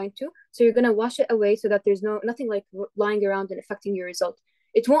nothing to bind to, so you're gonna wash it away so that there's nothing like lying around and affecting your result.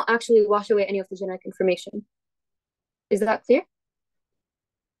 It won't actually wash away any of the genetic information. Is that clear?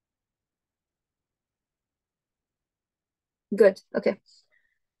 Good, okay.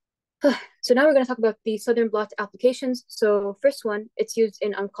 So now we're going to talk about the Southern blot applications. So first one, it's used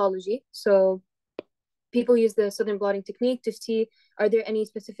in oncology. So people use the Southern blotting technique to see, are there any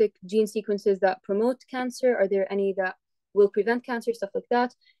specific gene sequences that promote cancer? Are there any that will prevent cancer, stuff like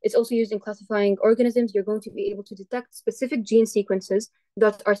that. It's also used in classifying organisms. You're going to be able to detect specific gene sequences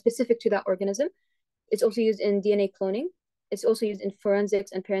that are specific to that organism. It's also used in DNA cloning. It's also used in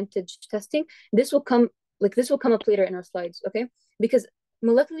forensics and parentage testing. This will come up later in our slides, okay? Because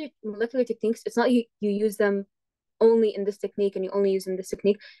molecular techniques, it's not you use them only in this technique and you only use in this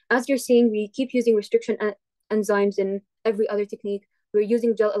technique. As you're seeing, we keep using restriction enzymes in every other technique. We're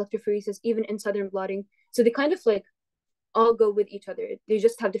using gel electrophoresis even in Southern blotting. So they kind of like all go with each other. They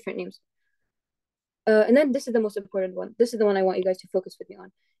just have different names. And then this is the most important one. This is the one I want you guys to focus with me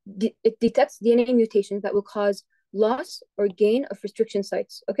on. It detects DNA mutations that will cause loss or gain of restriction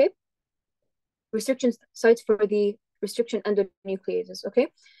sites, okay? Restriction sites for the restriction endonucleases, okay?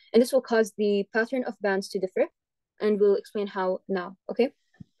 And this will cause the pattern of bands to differ, and we'll explain how now, okay?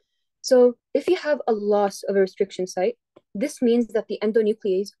 So if you have a loss of a restriction site, this means that the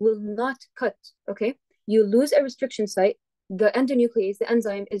endonuclease will not cut, okay? You lose a restriction site, the endonuclease, the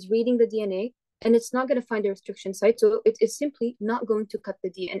enzyme, is reading the DNA, and it's not going to find a restriction site, so it is simply not going to cut the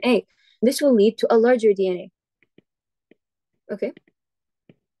DNA. This will lead to a larger DNA, okay?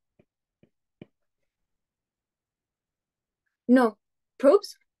 No,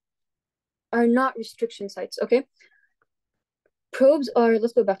 probes are not restriction sites, okay? Probes are,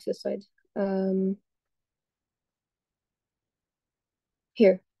 let's go back to the slide.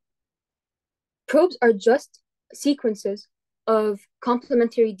 Here. Probes are just sequences of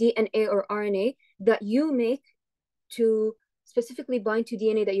complementary DNA or RNA that you make to specifically bind to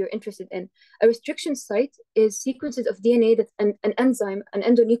DNA that you're interested in. A restriction site is sequences of DNA that an enzyme, an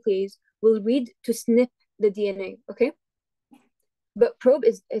endonuclease, will read to snip the DNA, okay? But probe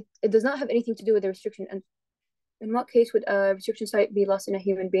it does not have anything to do with the restriction. And in what case would a restriction site be lost in a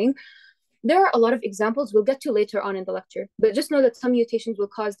human being? There are a lot of examples we'll get to later on in the lecture, but just know that some mutations will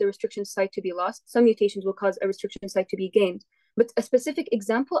cause the restriction site to be lost. Some mutations will cause a restriction site to be gained. But a specific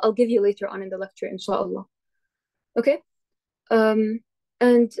example I'll give you later on in the lecture, inshallah. Okay?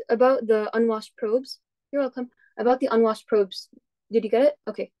 And about the unwashed probes, you're welcome. About the unwashed probes, did you get it?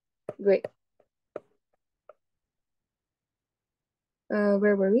 Okay, great.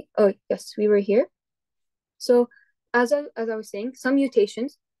 Where were we? Oh, yes, we were here. So as I was saying, some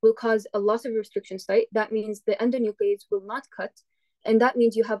mutations will cause a loss of restriction site. That means the endonuclease will not cut, and that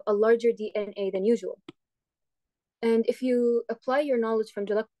means you have a larger DNA than usual. And if you apply your knowledge from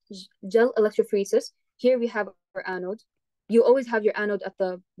gel electrophoresis, here we have our anode. You always have your anode at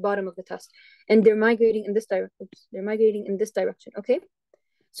the bottom of the test, and they're migrating in this direction. They're migrating in this direction, okay?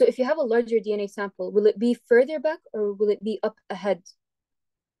 So if you have a larger DNA sample, will it be further back or will it be up ahead?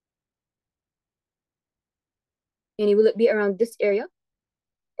 And will it be around this area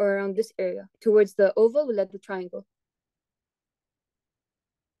or around this area? Towards the oval, will it the triangle?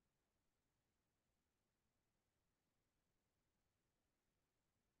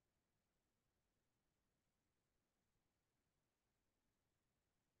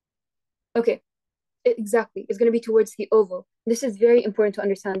 Okay, exactly. It's going to be towards the oval. This is very important to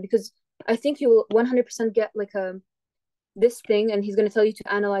understand because I think you will 100% get like this thing and he's going to tell you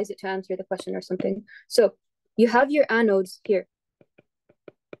to analyze it to answer the question or something. So you have your anodes here.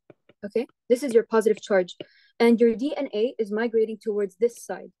 Okay, this is your positive charge. And your DNA is migrating towards this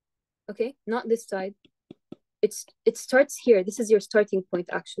side. Okay, not this side. It starts here. This is your starting point,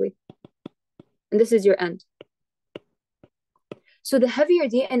 actually. And this is your end. So the heavier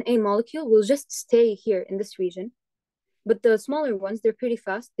DNA molecule will just stay here in this region. But the smaller ones, they're pretty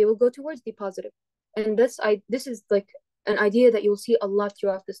fast. They will go towards the positive. And this is like an idea that you'll see a lot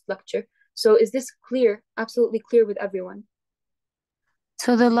throughout this lecture. So is this clear? Absolutely clear with everyone?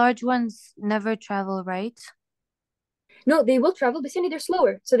 So the large ones never travel, right? No, they will travel, but they're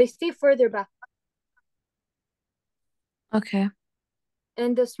slower. So they stay further back. Okay.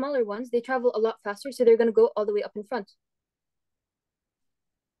 And the smaller ones, they travel a lot faster. So they're going to go all the way up in front.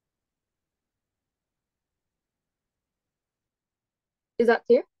 Is that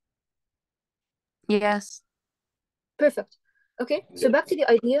clear? Yes. Perfect. Okay, so back to the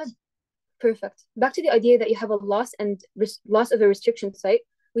idea. Perfect. Back to the idea that you have a loss and loss of a restriction site.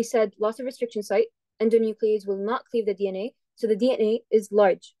 We said loss of restriction site, endonuclease will not cleave the DNA. So the DNA is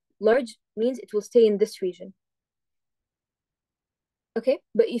large. Large means it will stay in this region. Okay,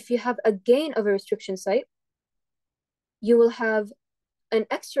 but if you have a gain of a restriction site, you will have an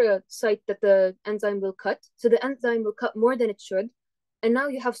extra site that the enzyme will cut. So the enzyme will cut more than it should. And now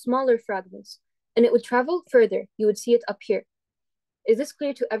you have smaller fragments and it would travel further. You would see it up here. Is this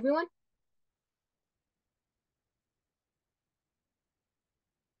clear to everyone?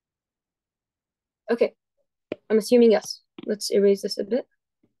 Okay, I'm assuming yes. Let's erase this a bit.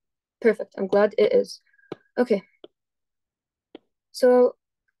 Perfect, I'm glad it is. Okay, so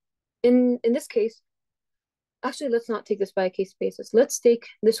in this case, actually, let's not take this by a case basis. Let's take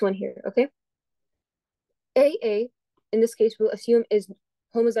this one here, okay? AA, in this case, we'll assume is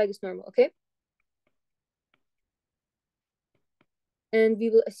homozygous normal, okay? And we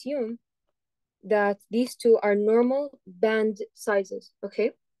will assume that these two are normal band sizes,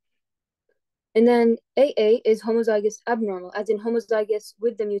 okay? And then AA is homozygous abnormal, as in homozygous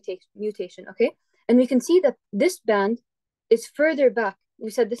with the mutation, okay? And we can see that this band is further back.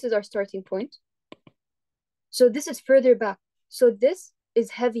 We said this is our starting point. So this is further back. So this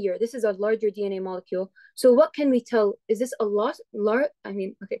is heavier. This is a larger DNA molecule. So what can we tell? Is this a loss?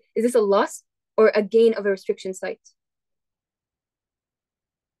 Is this a loss or a gain of a restriction site?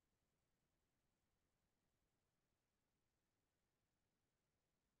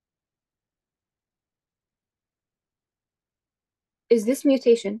 Is this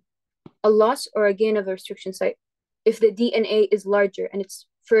mutation a loss or a gain of a restriction site if the DNA is larger and it's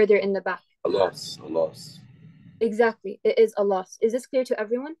further in the back? A loss, a loss. Exactly, it is a loss. Is this clear to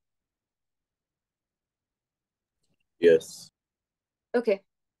everyone? Yes. Okay.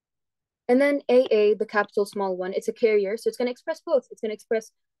 And then AA, the capital small one, it's a carrier, so it's going to express both. It's going to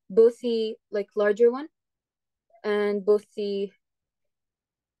express both the larger one and both the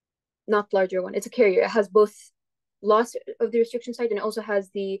not larger one. It's a carrier. It has both loss of the restriction site and it also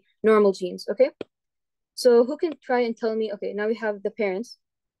has the normal genes, okay? So who can try and tell me, okay, now we have the parents,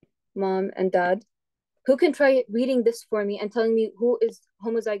 mom and dad. Who can try reading this for me and telling me who is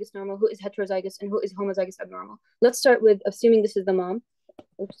homozygous normal, who is heterozygous, and who is homozygous abnormal? Let's start with assuming this is the mom.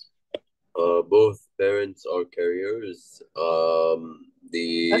 Oops. Both parents are carriers.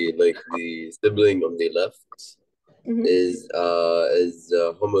 The sibling on the left is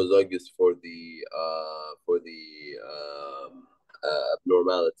homozygous for the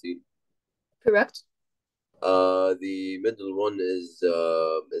abnormality. Correct. The middle one is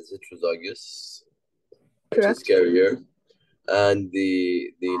heterozygous, which is Correct. carrier, and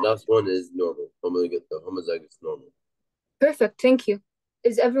the last one is normal, homozygous normal. Perfect. Thank you.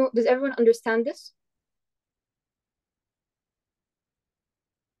 Does everyone understand this?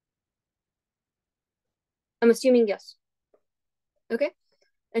 I'm assuming yes. Okay.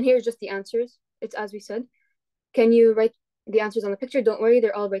 And here's just the answers. It's as we said. Can you write the answers on the picture? Don't worry,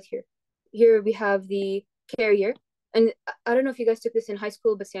 they're all right here. Here we have the carrier. And I don't know if you guys took this in high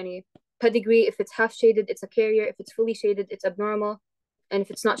school, but yani, pedigree, if it's half shaded, it's a carrier. If it's fully shaded, it's abnormal. And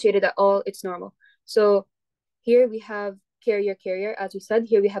if it's not shaded at all, it's normal. So here we have carrier, as we said.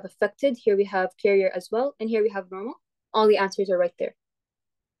 Here we have affected. Here we have carrier as well. And here we have normal. All the answers are right there.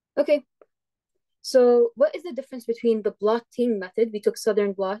 Okay. So what is the difference between the blotting method? We took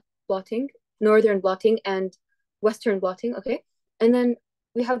southern blotting, northern blotting, and western blotting, okay? And then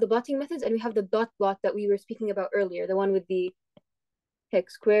we have the blotting methods and we have the dot blot that we were speaking about earlier, the one with the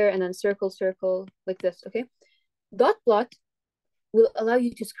hex square and then circle, like this, okay? Dot blot will allow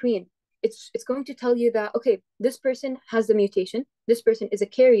you to screen. It's going to tell you that, okay, this person has the mutation, this person is a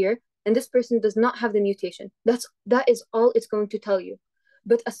carrier, and this person does not have the mutation. That is all it's going to tell you.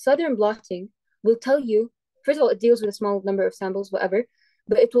 But a southern blotting will tell you, first of all, it deals with a small number of samples, whatever,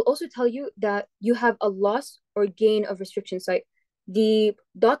 but it will also tell you that you have a loss or gain of restriction site. The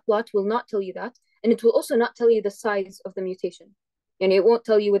dot blot will not tell you that, and it will also not tell you the size of the mutation. And it won't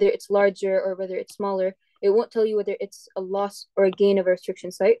tell you whether it's larger or whether it's smaller. It won't tell you whether it's a loss or a gain of a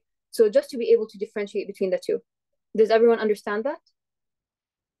restriction site. So just to be able to differentiate between the two. Does everyone understand that?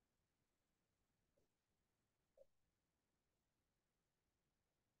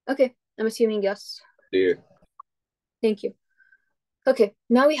 Okay, I'm assuming yes. Clear. Thank you. Okay,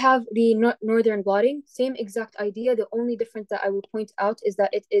 now we have the northern blotting. Same exact idea. The only difference that I will point out is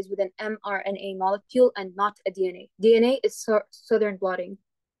that it is with an mRNA molecule and not a DNA. DNA is southern blotting.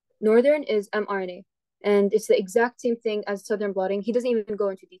 Northern is mRNA. And it's the exact same thing as southern blotting. He doesn't even go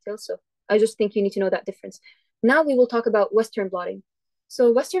into details, so I just think you need to know that difference. Now we will talk about western blotting.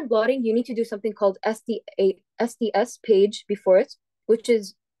 So western blotting, you need to do something called SDS page before it, which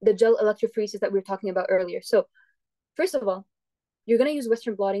is the gel electrophoresis that we were talking about earlier. So first of all, you're going to use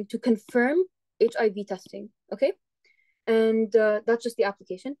western blotting to confirm HIV testing, okay? And that's just the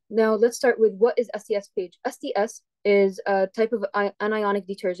application. Now let's start with what is STS page. STS is a type of anionic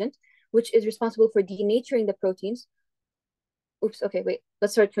detergent, which is responsible for denaturing the proteins. Oops, okay, wait.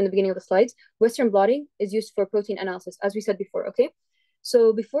 Let's start from the beginning of the slides. Western blotting is used for protein analysis, as we said before, okay?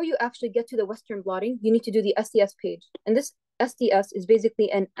 So before you actually get to the Western blotting, you need to do the STS page. And this STS is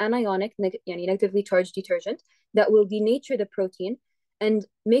basically an anionic, negatively charged detergent that will denature the protein and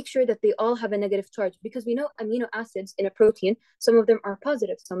make sure that they all have a negative charge, because we know amino acids in a protein, some of them are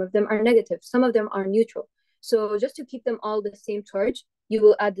positive, some of them are negative, some of them are neutral. So just to keep them all the same charge, you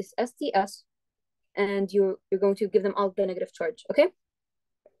will add this STS and you're going to give them all the negative charge, okay?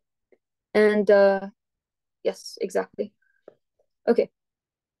 And yes, exactly. Okay.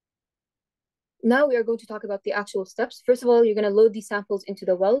 Now we are going to talk about the actual steps. First of all, you're going to load these samples into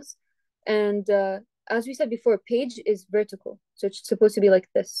the wells. And as we said before, page is vertical. So it's supposed to be like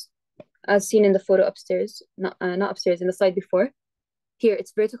this, as seen in the photo upstairs, not upstairs, in the slide before. Here,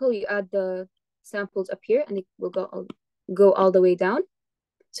 it's vertical. You add the samples up here and they will go all the way down.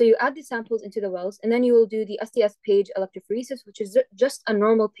 So you add the samples into the wells, and then you will do the STS page electrophoresis, which is just a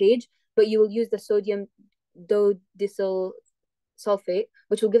normal page, but you will use the sodium dodecyl sulfate,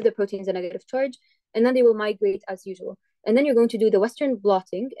 which will give the proteins a negative charge, and then they will migrate as usual. And then you're going to do the Western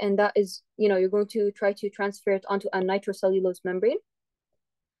blotting, and that is, you're going to try to transfer it onto a nitrocellulose membrane.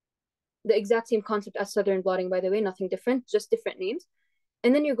 The exact same concept as Southern blotting, by the way, nothing different, just different names.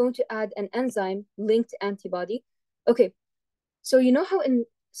 And then you're going to add an enzyme linked antibody. Okay, so you know how in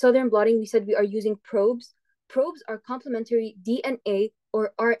Southern blotting we said we are using probes? Probes are complementary DNA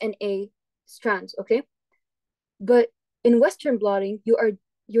or RNA strands, okay? But in Western blotting,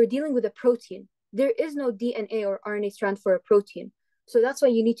 you're dealing with a protein. There is no DNA or RNA strand for a protein. So that's why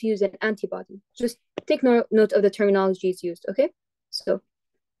you need to use an antibody. Just take note of the terminologies used, okay? So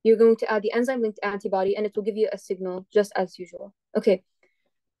you're going to add the enzyme-linked antibody, and it will give you a signal just as usual. Okay.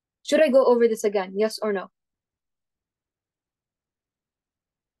 Should I go over this again? Yes or no?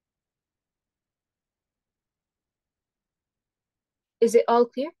 Is it all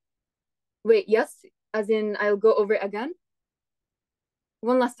clear? Wait, yes? As in, I'll go over it again?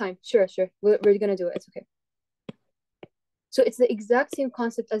 One last time. Sure. We're gonna do it. It's okay. So it's the exact same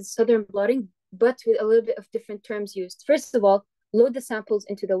concept as Southern blotting, but with a little bit of different terms used. First of all, load the samples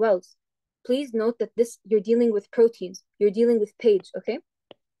into the wells. Please note that you're dealing with proteins. You're dealing with page, okay?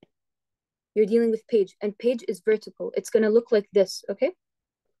 You're dealing with page, and page is vertical. It's gonna look like this, okay?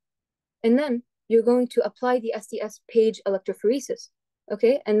 And then you're going to apply the STS page electrophoresis,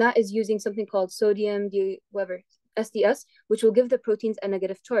 okay? And that is using something called sodium STS, which will give the proteins a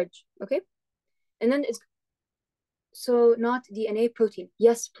negative charge, okay? And then so not DNA, protein.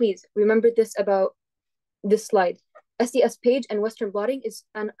 Yes, please remember this about this slide. STS page and Western blotting is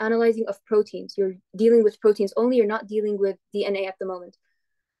an analyzing of proteins. You're dealing with proteins only. You're not dealing with DNA at the moment.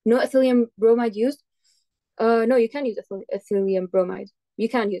 No ethylene bromide used. No, you can use ethylene bromide. You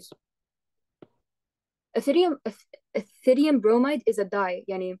can use. Ethidium bromide is a dye.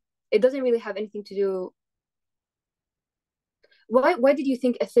 Yani, it doesn't really have anything to do. Why did you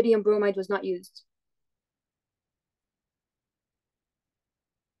think ethidium bromide was not used?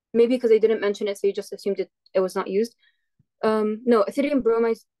 Maybe because they didn't mention it, so you just assumed it was not used. No, ethidium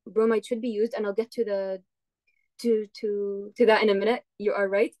bromide should be used, and I'll get to that in a minute. You are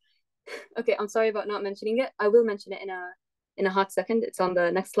right. Okay, I'm sorry about not mentioning it. I will mention it in a hot second. It's on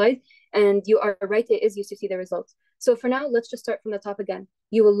the next slide. And you are right, it is used to see the results. So for now, let's just start from the top again.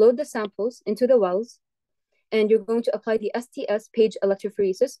 You will load the samples into the wells, and you're going to apply the STS page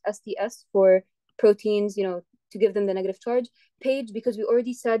electrophoresis, STS for proteins, to give them the negative charge. Page, because we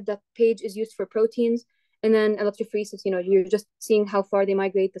already said that page is used for proteins, and then electrophoresis, you're just seeing how far they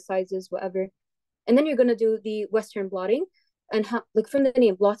migrate, the sizes, whatever. And then you're going to do the Western blotting. And from the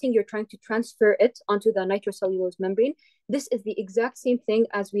name blotting, you're trying to transfer it onto the nitrocellulose membrane. This is the exact same thing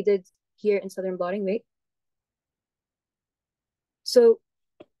as we did here in Southern blotting, right? So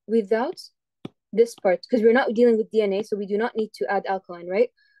without this part, because we're not dealing with DNA, so we do not need to add alkaline, right?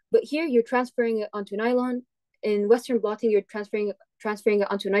 But here you're transferring it onto nylon. In Western blotting, you're transferring it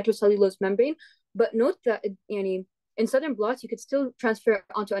onto nitrocellulose membrane. But note that in Southern blots, you could still transfer it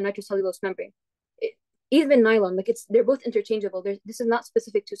onto a nitrocellulose membrane. Even nylon, they're both interchangeable. This is not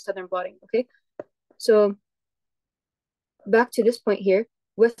specific to Southern blotting, okay? So back to this point here,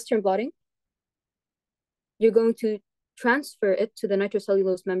 Western blotting, you're going to transfer it to the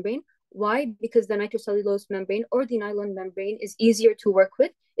nitrocellulose membrane. Why? Because the nitrocellulose membrane or the nylon membrane is easier to work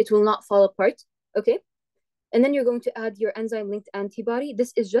with. It will not fall apart, okay? And then you're going to add your enzyme-linked antibody.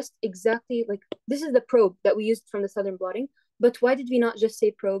 This is just exactly this is the probe that we used from the Southern blotting. But why did we not just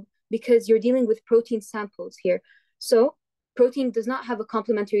say probe? Because you're dealing with protein samples here. So protein does not have a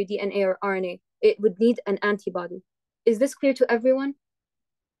complementary DNA or RNA. It would need an antibody. Is this clear to everyone?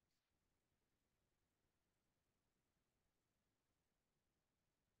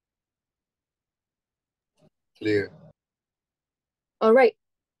 Clear. All right.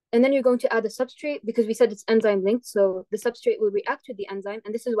 And then you're going to add a substrate because we said it's enzyme linked. So the substrate will react with the enzyme.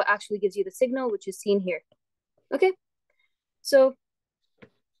 And this is what actually gives you the signal, which is seen here. Okay. So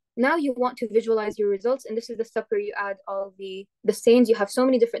now you want to visualize your results. And this is the step where you add all the stains. You have so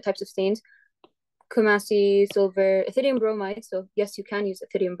many different types of stains. Kumasi, silver, ethidium bromide. So yes, you can use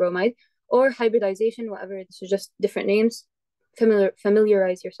ethidium bromide or hybridization, whatever. This is just different names.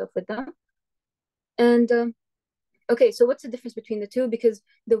 Familiarize yourself with them. And okay, so what's the difference between the two? Because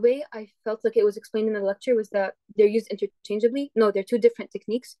the way I felt like it was explained in the lecture was that they're used interchangeably. No, they're two different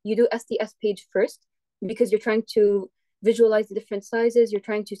techniques. You do SDS page first because you're trying to visualize the different sizes. You're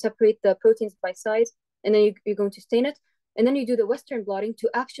trying to separate the proteins by size, and then you're going to stain it. And then you do the Western blotting to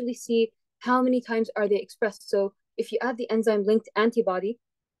actually see how many times are they expressed. So if you add the enzyme-linked antibody,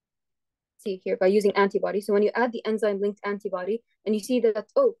 see here, by using antibody. So when you add the enzyme-linked antibody and you see that,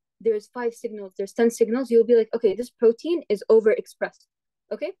 oh, there's 5 signals, there's 10 signals, you'll be like, okay, this protein is overexpressed.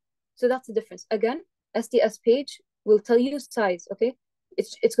 Okay, so that's the difference. Again, SDS page will tell you size. Okay,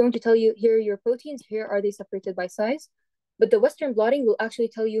 it's going to tell you here are your proteins, here are they separated by size. But the Western blotting will actually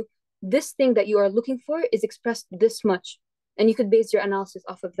tell you this thing that you are looking for is expressed this much, and you could base your analysis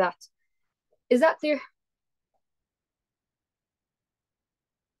off of that. Is that clear?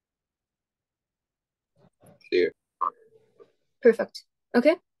 Clear. Perfect.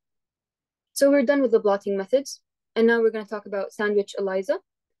 Okay. So we're done with the blotting methods, and now we're going to talk about sandwich ELISA.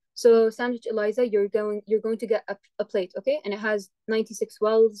 So sandwich ELISA, you're going to get a plate, okay? And it has 96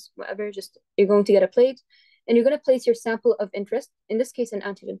 wells, whatever, just you're going to get a plate, and you're going to place your sample of interest, in this case, an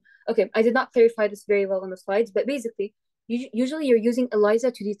antigen. Okay, I did not clarify this very well on the slides, but basically, usually you're using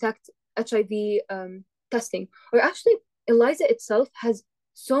ELISA to detect HIV testing, or actually, ELISA itself has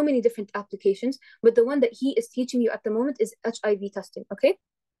so many different applications, but the one that he is teaching you at the moment is HIV testing, okay?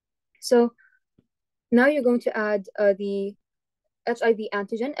 So now you're going to add the HIV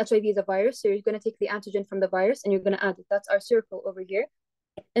antigen. HIV is a virus, so you're going to take the antigen from the virus and you're going to add it. That's our circle over here.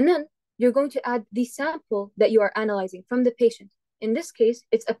 And then you're going to add the sample that you are analyzing from the patient. In this case,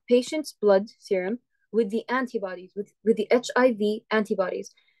 it's a patient's blood serum with the antibodies, with the HIV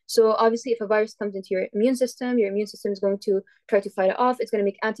antibodies. So obviously, if a virus comes into your immune system is going to try to fight it off. It's going to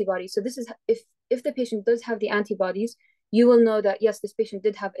make antibodies. So this is if the patient does have the antibodies, you will know that yes, this patient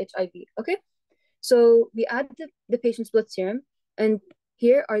did have HIV. Okay. So we add the patient's blood serum, and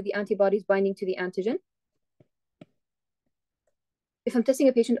here are the antibodies binding to the antigen. If I'm testing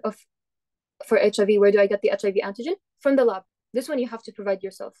a patient for HIV, where do I get the HIV antigen? From the lab. This one you have to provide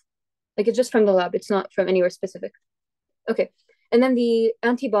yourself. Like it's just from the lab. It's not from anywhere specific. Okay. And then the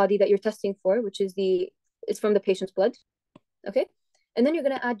antibody that you're testing for, which is it's from the patient's blood. Okay. And then you're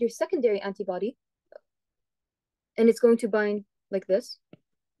going to add your secondary antibody, and it's going to bind like this.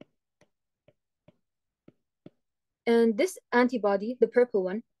 And this antibody, the purple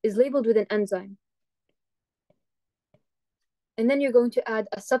one, is labeled with an enzyme. And then you're going to add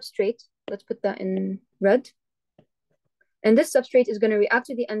a substrate. Let's put that in red. And this substrate is going to react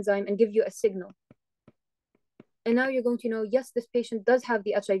to the enzyme and give you a signal. And now you're going to know, yes, this patient does have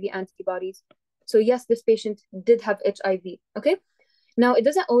the HIV antibodies. So yes, this patient did have HIV, okay? Now, it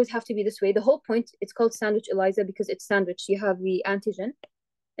doesn't always have to be this way. The whole point, it's called sandwich ELISA because it's sandwiched. You have the antigen,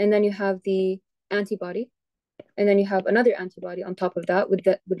 and then you have the antibody, and then you have another antibody on top of that with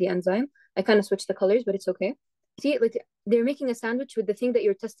the enzyme. I kind of switched the colors, but it's okay. See, like they're making a sandwich with the thing that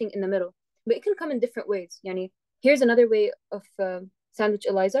you're testing in the middle, but it can come in different ways. Yani, here's another way of sandwich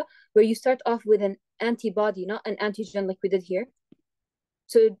ELISA, where you start off with an antibody, not an antigen like we did here.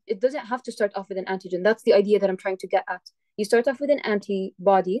 So it doesn't have to start off with an antigen. That's the idea that I'm trying to get at. You start off with an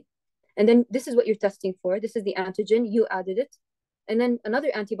antibody, and then this is what you're testing for. This is the antigen, you added it. And then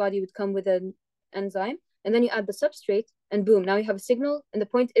another antibody would come with an enzyme, and then you add the substrate, and boom, now you have a signal. And the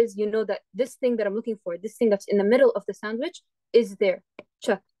point is, you know that this thing that I'm looking for, this thing that's in the middle of the sandwich, is there.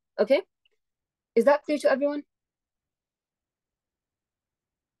 Check. Okay? Is that clear to everyone?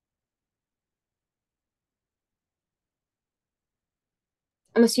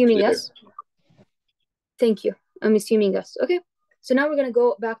 I'm assuming Clear. yes. Thank you. I'm assuming yes. Okay. So now we're gonna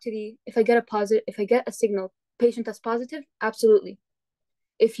go back to if I get a signal, patient that's positive, absolutely.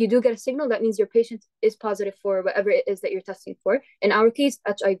 If you do get a signal, that means your patient is positive for whatever it is that you're testing for. In our case,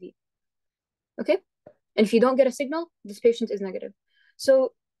 HIV. Okay? And if you don't get a signal, this patient is negative.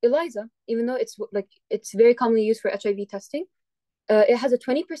 So ELISA, even though it's very commonly used for HIV testing, it has a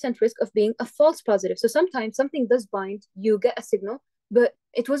 20% risk of being a false positive. So sometimes something does bind, you get a signal, but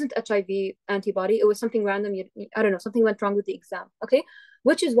it wasn't HIV antibody. It was something random. I don't know, something went wrong with the exam. Okay.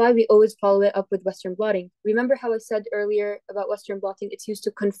 Which is why we always follow it up with Western blotting. Remember how I said earlier about Western blotting? It's used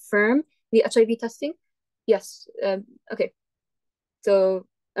to confirm the HIV testing. Yes. Okay. So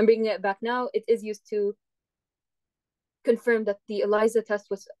I'm bringing it back now. It is used to confirm that the ELISA test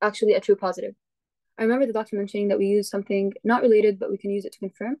was actually a true positive. I remember the doctor mentioning that we use something not related, but we can use it to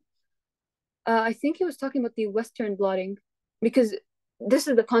confirm. I think he was talking about the Western blotting because this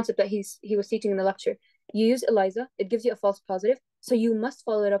is the concept that he was teaching in the lecture. You use ELISA, it gives you a false positive, so you must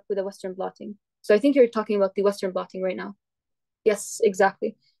follow it up with a Western blotting. So I think you're talking about the Western blotting right now. Yes,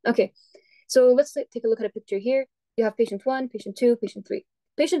 exactly. Okay, so let's take a look at a picture here. You have patient 1, patient 2, patient 3.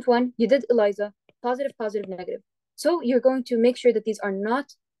 Patient 1, you did ELISA, positive, positive, negative. So you're going to make sure that these are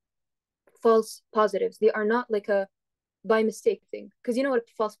not false positives. They are not like a by mistake thing. Because you know what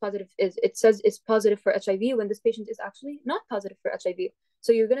false positive is? It says it's positive for HIV when this patient is actually not positive for HIV.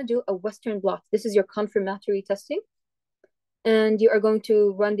 So you're going to do a Western blot. This is your confirmatory testing. And you are going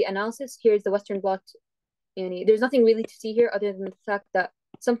to run the analysis. Here's the Western blot. And there's nothing really to see here other than the fact that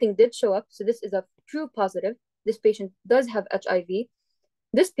something did show up. So this is a true positive. This patient does have HIV.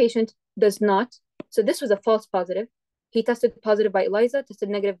 This patient does not. So this was a false positive. He tested positive by ELISA, tested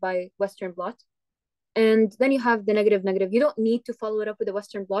negative by Western blot. And then you have the negative, negative. You don't need to follow it up with a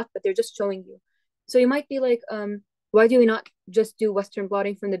Western blot, but they're just showing you. So you might be like, why do we not just do Western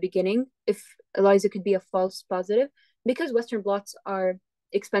blotting from the beginning if ELISA could be a false positive? Because Western blots are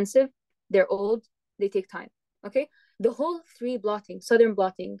expensive, they're old, they take time. Okay. The whole 3 blotting, Southern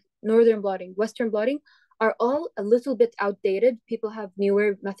blotting, Northern blotting, Western blotting, are all a little bit outdated. People have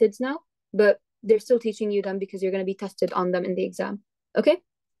newer methods now, but they're still teaching you them because you're going to be tested on them in the exam. Okay.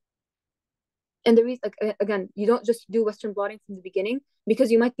 And the reason, like, again, you don't just do Western blotting from the beginning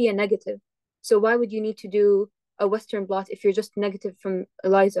because you might be a negative. So why would you need to do a Western blot if you're just negative from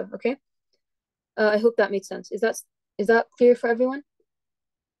ELISA? Okay. I hope that made sense. Is that clear for everyone?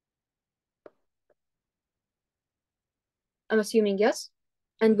 I'm assuming yes.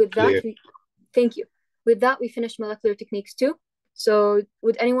 And with that, thank you. With that, we finished molecular techniques 2. So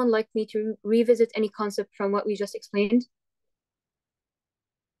would anyone like me to revisit any concept from what we just explained?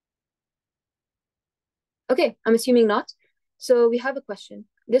 Okay, I'm assuming not. So we have a question.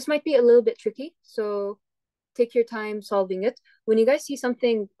 This might be a little bit tricky, so take your time solving it. When you guys see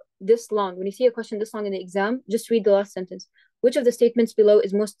something this long, when you see a question this long in the exam, just read the last sentence. Which of the statements below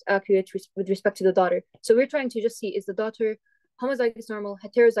is most accurate with respect to the daughter? So we're trying to just see, is the daughter homozygous normal,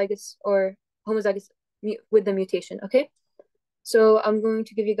 heterozygous, or homozygous with the mutation, okay? So I'm going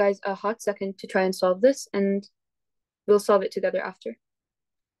to give you guys a hot second to try and solve this, and we'll solve it together after.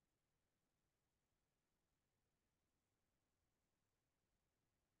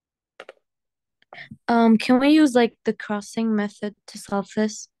 Can we use like the crossing method to solve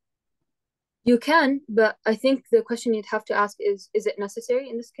this? You can, but I think the question you'd have to ask is it necessary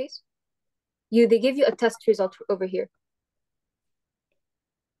in this case? They give you a test result over here.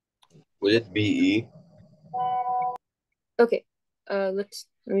 Would it be E? Okay. Let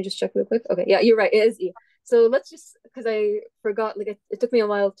me just check real quick. Okay, yeah, you're right. It is E. So let's just, because I forgot, like it took me a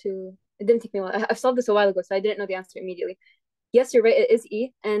while to, it didn't take me a while. I've solved this a while ago, so I didn't know the answer immediately. Yes, you're right. It is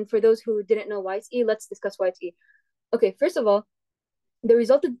E. And for those who didn't know why it's E, let's discuss why it's E. Okay, first of all, the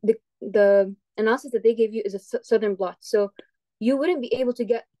result of the analysis that they gave you is a Southern blot. So you wouldn't be able to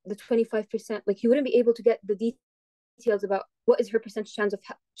get the 25%, like you wouldn't be able to get the details about what is her percentage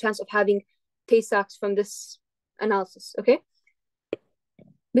chance of having Tay-Sachs from this analysis, okay?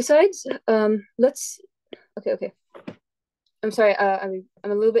 Besides, okay. I'm sorry, I'm a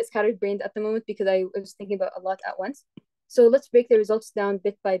little bit scattered brained at the moment because I was thinking about a lot at once. So let's break the results down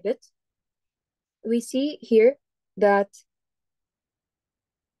bit by bit. We see here that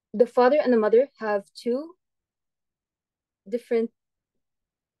the father and the mother have 2 different,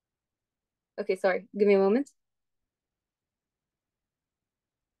 okay, sorry, give me a moment.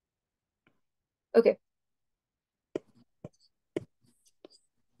 Okay.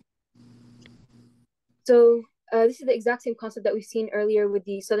 So this is the exact same concept that we've seen earlier with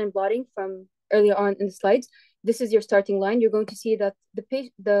the Southern blotting from earlier on in the slides. This is your starting line. You're going to see that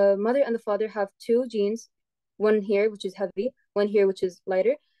the mother and the father have 2 genes, one here, which is heavy, one here, which is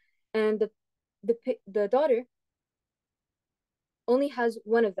lighter. And the daughter only has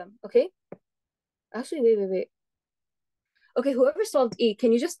one of them, okay? Actually, wait. Okay, whoever solved E,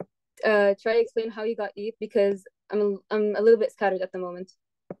 can you just try to explain how you got E? Because I'm a little bit scattered at the moment.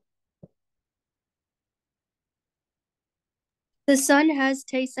 The son has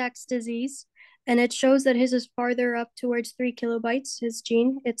Tay-Sachs disease, and it shows that his is farther up towards 3 kilobytes, his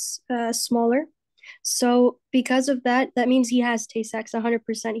gene. It's smaller. So because of that, that means he has Tay-Sachs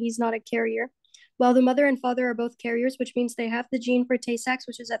 100%. He's not a carrier. While the mother and father are both carriers, which means they have the gene for Tay-Sachs,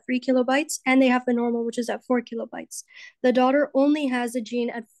 which is at 3 kilobytes, and they have the normal, which is at 4 kilobytes. The daughter only has a gene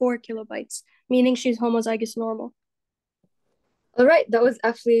at 4 kilobytes, meaning she's homozygous normal. All right, that was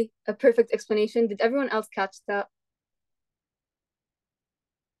actually a perfect explanation. Did everyone else catch that?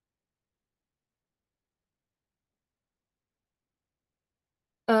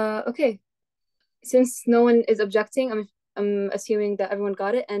 Okay. Since no one is objecting, I'm assuming that everyone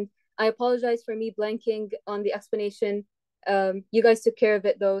got it, and I apologize for me blanking on the explanation. You guys took care of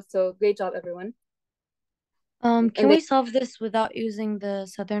it though, so great job, everyone. Can And we solve this without using the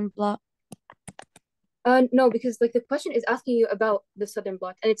southern blot? no, because like the question is asking you about the southern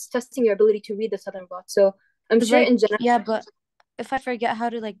blot, and it's testing your ability to read the southern blot. So I'm sure Like, in general, yeah, but if I forget how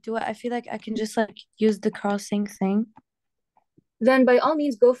to like do it, I feel like I can just like use the crossing thing. then by all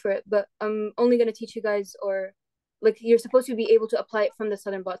means go for it. But I'm only gonna teach you guys, or like you're supposed to be able to apply it from the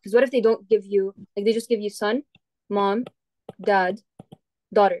southern blot. Because what if they don't give you, like they just give you son, mom, dad,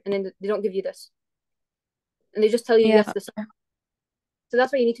 daughter, and then they don't give you this, and they just tell you Yeah. yes, the son. So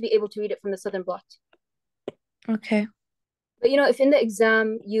that's why you need to be able to read it from the southern blot. Okay. But you know, if in the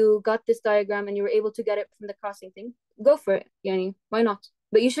exam you got this diagram and you were able to get it from the crossing thing, go for it. Yani, why not?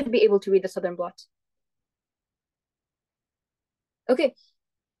 But you should be able to read the southern blot. Okay,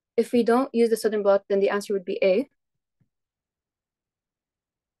 if we don't use the southern blot, then the answer would be A.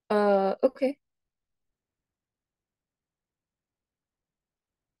 Okay.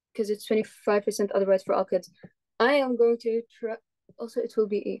 Because it's 25% otherwise for all kids. I am going to try, also it will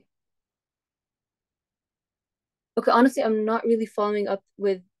be A. Okay, honestly, I'm not really following up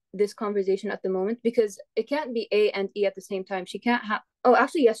with this conversation at the moment because it can't be A and E at the same time. She can't have, oh,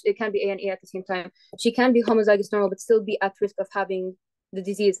 actually, yes, it can be A and E at the same time. She can be homozygous normal, but still be at risk of having the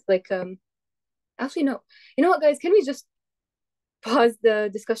disease. Like, actually, no. You know what, guys? Can we just pause the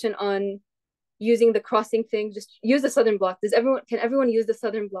discussion on using the crossing thing? Just use the southern blot. Can everyone use the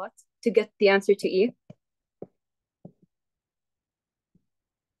southern blot to get the answer to E?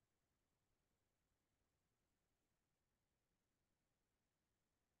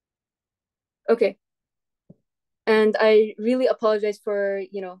 Okay. And I really apologize for,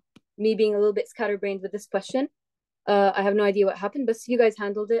 me being a little bit scatterbrained with this question. I have no idea what happened, but you guys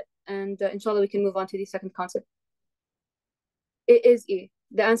handled it. And inshallah, we can move on to the second concept. It is E.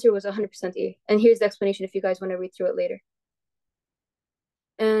 The answer was 100% E. And here's the explanation if you guys want to read through it later.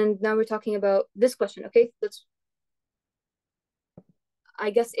 And now we're talking about this question, okay? I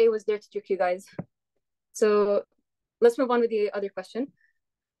guess A was there to trick you guys. So let's move on with the other question.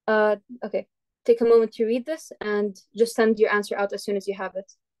 Okay. Take a moment to read this and just send your answer out as soon as you have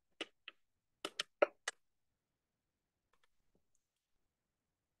it.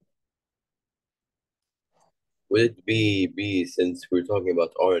 Would it be B since we're talking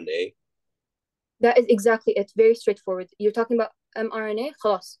about RNA? That is exactly it. Very straightforward. You're talking about mRNA,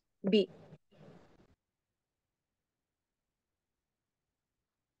 خلاص, B.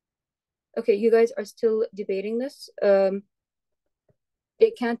 Okay, you guys are still debating this.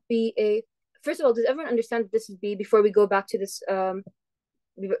 It can't be A. First of all, does everyone understand that this is B before we go back to this, go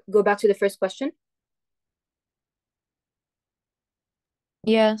back to the first question?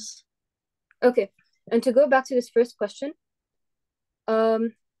 Yes. Okay, and to go back to this first question,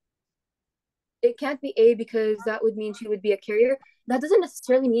 it can't be A because that would mean she would be a carrier. That doesn't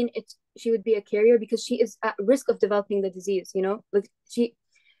necessarily mean she would be a carrier because she is at risk of developing the disease, Like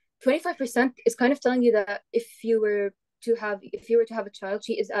 25% is kind of telling you that if you were to have a child,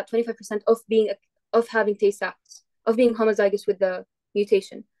 she is at 25% of having Tay-Sachs, of being homozygous with the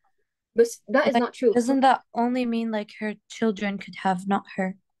mutation. But that is Like, not true. doesn't that only mean like her children could have, not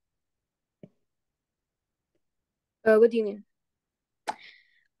her? What do you mean?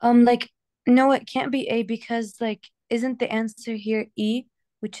 Like, no, it can't be A because like, isn't the answer here E,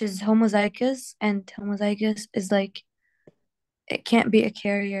 which is homozygous, and homozygous is like, it can't be a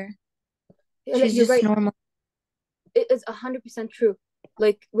carrier. She's You're just right. normal. It is 100% true.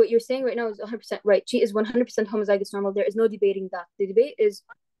 Like what you're saying right now is 100% right. She is 100% homozygous normal. There is no debating that. The debate is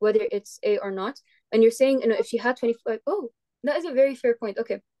whether it's A or not. And you're saying, if she had 25, oh, that is a very fair point.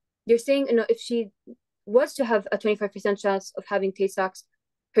 Okay. You're saying, if she was to have a 25% chance of having Tay-Sachs,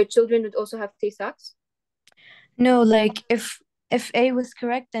 her children would also have Tay-Sachs? No, like if A was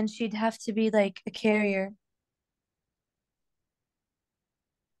correct, then she'd have to be like a carrier.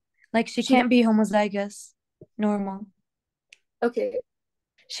 Like she She, can't be homozygous, normal. okay.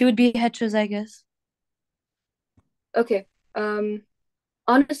 She would be heterozygous. Okay.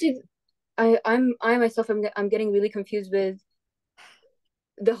 Honestly, I myself I'm getting really confused with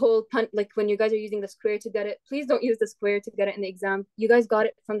the whole punt, like when you guys are using the square to get it, please don't use the square to get it in the exam. You guys got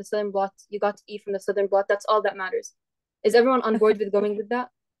it from the southern blot. You got to E from the southern blot. That's all that matters. Is everyone on board with going with that?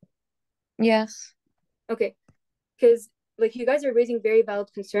 Yes. Okay. Because like you guys are raising very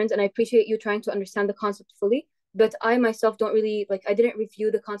valid concerns, and I appreciate you trying to understand the concept fully. But I myself don't really like. I didn't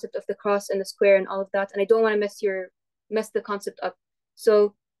review the concept of the cross and the square and all of that, and I don't want to mess the concept up.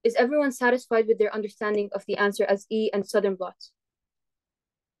 So is everyone satisfied with their understanding of the answer as E and southern blot?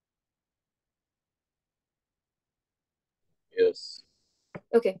 Yes.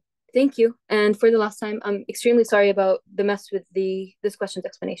 Okay, thank you. And for the last time, I'm extremely sorry about the mess with this question's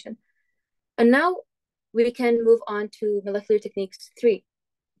explanation. And now we can move on to molecular techniques 3.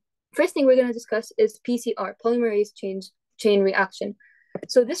 First thing we're going to discuss is PCR, polymerase chain reaction.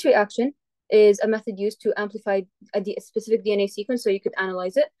 So this reaction is a method used to amplify a specific DNA sequence so you could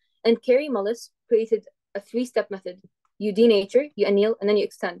analyze it. And Carey Mullis created a 3-step method. You denature, you anneal, and then you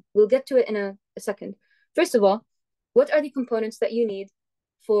extend. We'll get to it in a second. First of all, what are the components that you need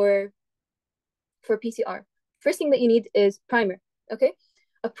for PCR? First thing that you need is primer, okay?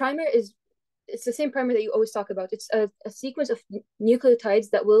 A primer it's the same primer that you always talk about. It's a sequence of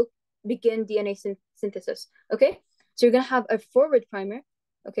nucleotides that will begin DNA synthesis, okay? So you're gonna have a forward primer,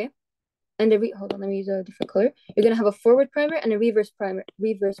 okay? And hold on, let me use a different color. You're gonna have a forward primer and a reverse primer.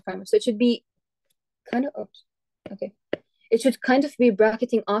 So it should be kind of, oops, okay. It should kind of be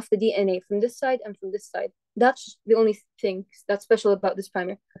bracketing off the DNA from this side and from this side. That's the only thing that's special about this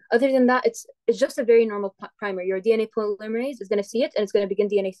primer. Other than that, it's just a very normal primer. Your DNA polymerase is going to see it and it's going to begin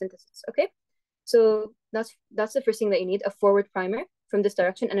DNA synthesis, okay? So that's the first thing that you need, a forward primer from this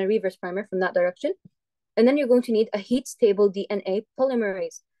direction and a reverse primer from that direction. And then you're going to need a heat-stable DNA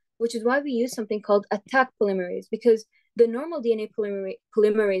polymerase, which is why we use something called a Taq polymerase, because the normal DNA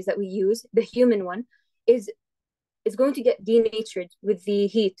polymerase that we use, the human one, is going to get denatured with the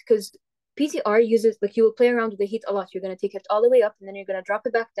heat, because PCR uses, like, you will play around with the heat a lot. You're going to take it all the way up and then you're going to drop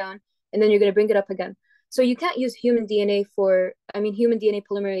it back down and then you're going to bring it up again. So you can't use human DNA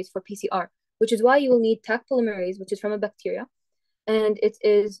polymerase for PCR, which is why you will need Taq polymerase, which is from a bacteria. And it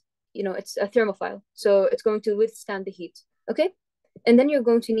is, it's a thermophile. So it's going to withstand the heat, okay? And then you're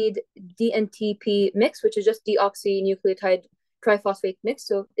going to need DNTP mix, which is just deoxynucleotide triphosphate mix.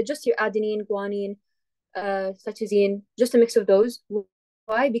 So it's just your adenine, guanine, cytosine, just a mix of those.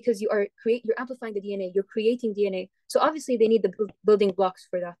 Why? Because you're amplifying the DNA, you're creating DNA. So obviously they need the building blocks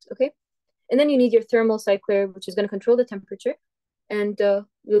for that, okay? And then you need your thermal cycler, which is going to control the temperature. And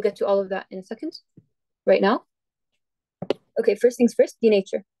we'll get to all of that in a second. Right now. Okay, first things first,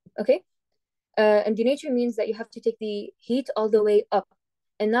 denature, okay? And denature means that you have to take the heat all the way up.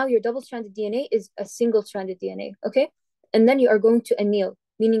 And now your double-stranded DNA is a single-stranded DNA, okay? And then you are going to anneal,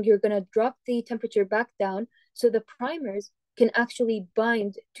 meaning you're going to drop the temperature back down so the primers can actually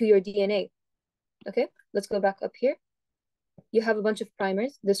bind to your DNA. Okay, let's go back up here. You have a bunch of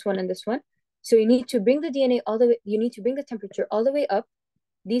primers, this one and this one. So you need to bring the DNA all the way, you need to bring the temperature all the way up.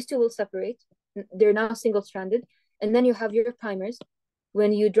 These two will separate. They're now single-stranded. And then you have your primers.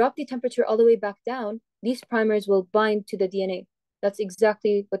 When you drop the temperature all the way back down, these primers will bind to the DNA. That's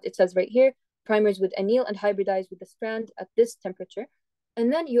exactly what it says right here. Primers would anneal and hybridize with the strand at this temperature.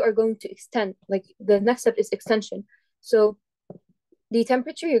 And then you are going to extend, like the next step is extension. So the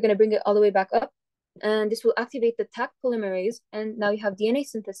temperature, you're going to bring it all the way back up, and this will activate the Taq polymerase, and now you have DNA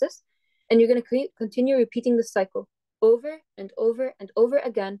synthesis, and you're going to continue repeating the cycle over and over and over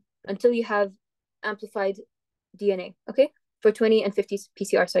again until you have amplified DNA, okay, for 20 and 50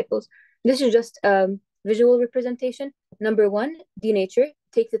 PCR cycles. This is just visual representation. Number 1, denature,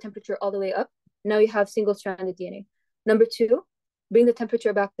 take the temperature all the way up. Now you have single-stranded DNA. Number 2, bring the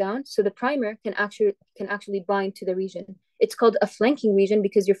temperature back down so the primer can actually bind to the region. It's called a flanking region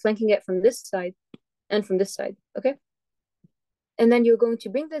because you're flanking it from this side and from this side, okay? And then you're going to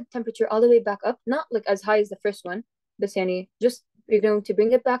bring the temperature all the way back up, not like as high as the first one, Basani, just you're going to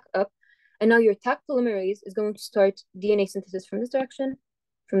bring it back up. And now your Taq polymerase is going to start DNA synthesis from this direction,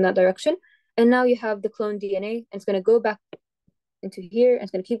 from that direction. And now you have the clone DNA, and it's going to go back into here, and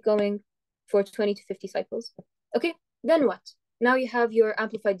it's going to keep going for 20 to 50 cycles. Okay, then what? Now you have your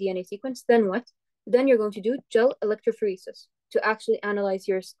amplified DNA sequence, then what? Then you're going to do gel electrophoresis to actually analyze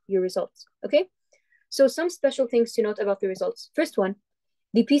your results, okay? So some special things to note about the results. First one,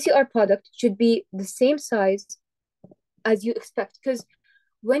 the PCR product should be the same size as you expect, because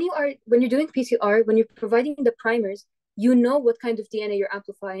when you're doing PCR, when you're providing the primers, you know what kind of DNA you're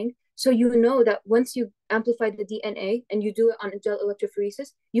amplifying. So you know that once you amplify the DNA and you do it on gel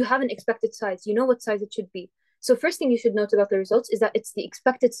electrophoresis, you have an expected size. You know what size it should be. So first thing you should note about the results is that it's the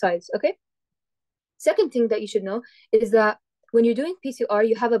expected size, okay? Second thing that you should know is that when you're doing PCR,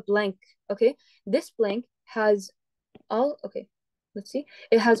 you have a blank, okay? This blank has all, okay, let's see.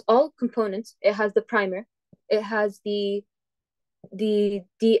 It has all components. It has the primer. It has the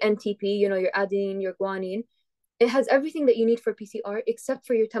DNTP, you know, your adenine, your guanine. It has everything that you need for PCR except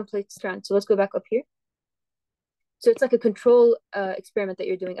for your template strand. So let's go back up here. So it's like a control experiment that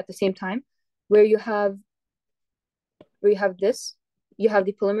you're doing at the same time, where you have this, you have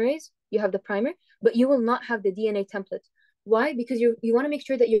the polymerase, you have the primer, but you will not have the DNA template. Why? Because you want to make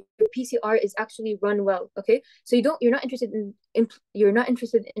sure that your PCR is actually run well. Okay, so you're not interested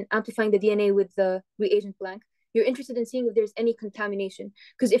in amplifying the DNA with the reagent blank. You're interested in seeing if there's any contamination.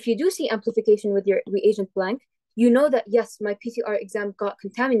 Because if you do see amplification with your reagent blank, you know that yes, my PCR exam got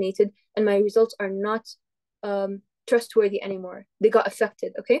contaminated and my results are not trustworthy anymore. They got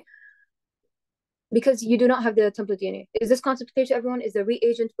affected. Okay, because you do not have the template DNA. Is this concept clear to everyone? Is the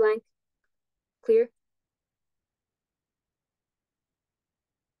reagent blank clear?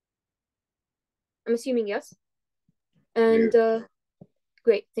 I'm assuming yes. And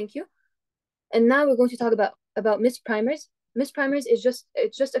great, thank you. And now we're going to talk about misprimers. Misprimers is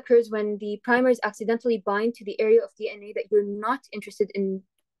it just occurs when the primers accidentally bind to the area of DNA that you're not interested in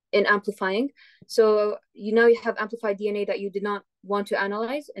amplifying. So now you have amplified DNA that you did not want to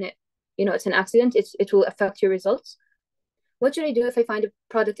analyze, and it's an accident. It will affect your results. What should I do if I find a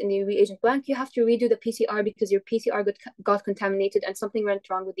product in the reagent blank? You have to redo the PCR because your PCR got contaminated and something went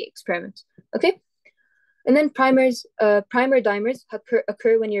wrong with the experiment. Okay. And then primer dimers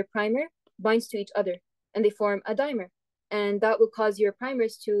occur when your primer binds to each other and they form a dimer. And that will cause your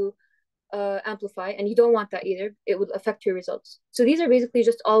primers to amplify, and you don't want that either. It will affect your results. So these are basically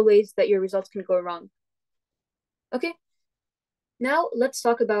just all ways that your results can go wrong. Okay. Now let's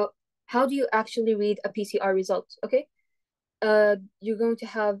talk about how do you actually read a PCR result, okay? You're going to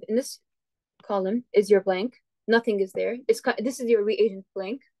have, in this column is your blank. Nothing is there. This is your reagent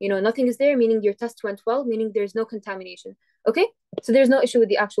blank. Nothing is there, meaning your test went well, meaning there's no contamination. Okay, so there's no issue with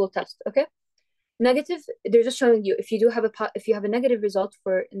the actual test. Okay, negative. They're just showing you if you have a negative result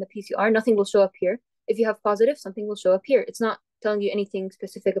in the PCR, nothing will show up here. If you have positive, something will show up here. It's not telling you anything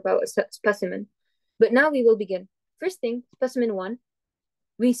specific about a specimen. But now we will begin. First thing, specimen 1,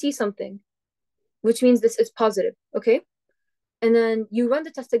 we see something, which means this is positive. Okay. And then you run the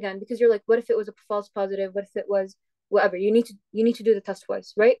test again because you're like, what if it was a false positive? What if it was whatever? You need to do the test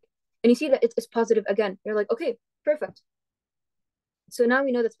twice, right? And you see that it's positive again. You're like, okay, perfect. So now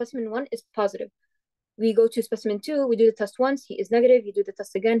we know that specimen 1 is positive. We go to specimen 2, we do the test once, he is negative. You do the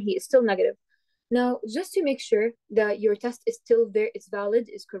test again, he is still negative. Now, just to make sure that your test is still there, it's valid,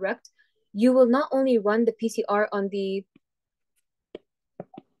 is correct, you will not only run the PCR on the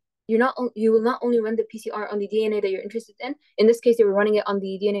you will not only run the PCR on the DNA that you're interested in. In this case, they were running it on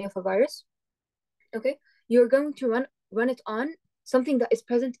the DNA of a virus. Okay, you're going to run it on something that is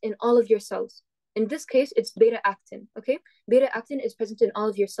present in all of your cells. In this case, it's beta-actin. Okay, beta-actin is present in all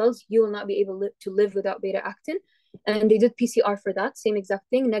of your cells. You will not be able to live without beta-actin. And they did PCR for that, same exact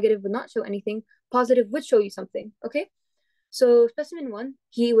thing. Negative would not show anything. Positive would show you something. Okay, so specimen 1,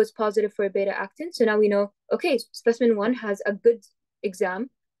 he was positive for beta-actin. So now we know, okay, specimen 1 has a good exam.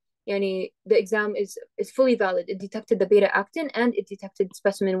 The exam is fully valid. It detected the beta-actin and it detected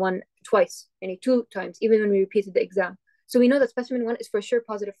specimen 1 twice, 2 times, even when we repeated the exam. So we know that specimen 1 is for sure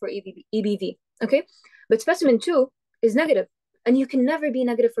positive for EBV, okay? But specimen 2 is negative, and you can never be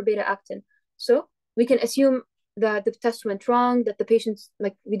negative for beta-actin. So we can assume that the test went wrong, that the patient,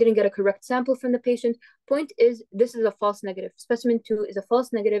 we didn't get a correct sample from the patient. Point is, this is a false negative. Specimen 2 is a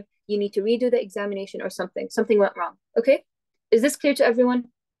false negative. You need to redo the examination or something. Something went wrong, okay? Is this clear to everyone?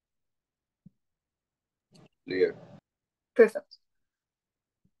 Clear. Perfect.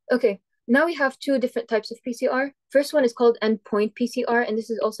 Okay, now we have 2 different types of PCR. First one is called endpoint PCR, and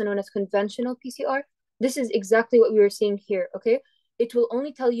this is also known as conventional PCR. This is exactly what we were seeing here, okay? It will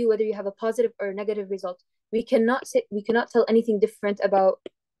only tell you whether you have a positive or negative result. We cannot tell anything different about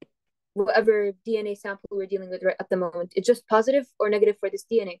whatever DNA sample we're dealing with right at the moment. It's just positive or negative for this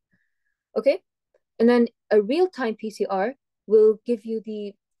DNA, okay? And then a real-time PCR will give you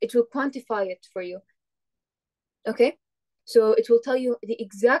it will quantify it for you. Okay, so it will tell you the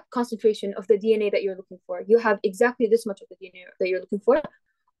exact concentration of the DNA that you're looking for. You have exactly this much of the DNA that you're looking for,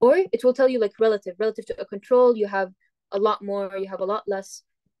 or it will tell you relative to a control. You have a lot more, you have a lot less.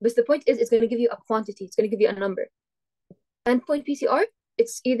 But the point is, it's going to give you a quantity. It's going to give you a number. Endpoint PCR,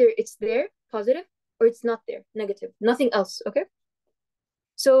 it's either it's there, positive, or it's not there, negative. Nothing else. Okay.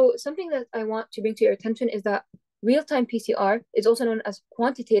 So something that I want to bring to your attention is that real-time PCR is also known as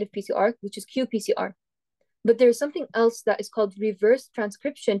quantitative PCR, which is qPCR. But there's something else that is called reverse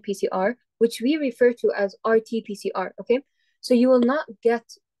transcription PCR, which we refer to as RT-PCR, okay? So you will not get,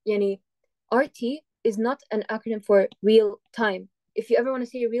 RT is not an acronym for real time. If you ever want to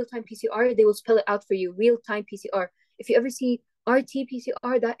say real-time PCR, they will spell it out for you, real-time PCR. If you ever see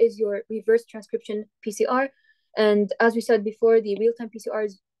RT-PCR, that is your reverse transcription PCR. And as we said before, the real-time PCR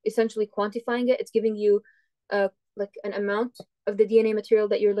is essentially quantifying it. It's giving you like an amount of the DNA material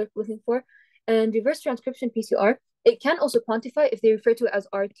that you're looking for. And reverse transcription PCR, it can also quantify if they refer to it as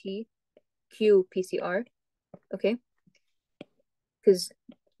RT-qPCR, okay? Because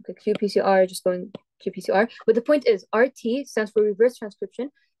qPCR, just going qPCR. But the point is, RT stands for reverse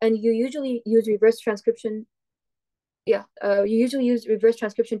transcription, and you usually use reverse transcription. You usually use reverse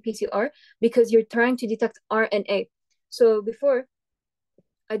transcription PCR because you're trying to detect RNA. So before,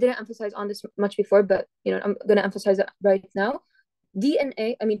 I didn't emphasize on this much before, but I'm gonna emphasize it right now.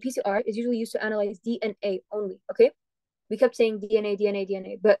 PCR is usually used to analyze DNA only, okay? We kept saying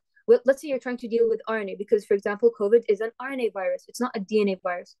DNA, but let's say you're trying to deal with RNA because, for example, COVID is an RNA virus. It's not a DNA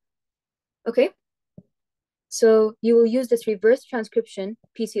virus, okay? So you will use this reverse transcription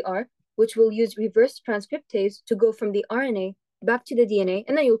PCR, which will use reverse transcriptase to go from the RNA back to the DNA,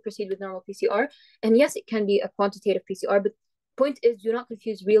 and then you'll proceed with normal PCR. And yes, it can be a quantitative PCR, but point is, do not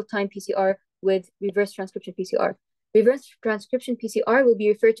confuse real-time PCR with reverse transcription PCR. Reverse transcription PCR will be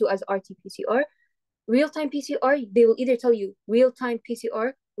referred to as RT-PCR. Real-time PCR, they will either tell you real-time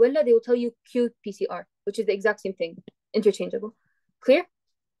PCR, or they will tell you qPCR, which is the exact same thing, interchangeable. Clear?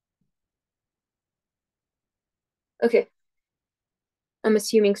 Okay, I'm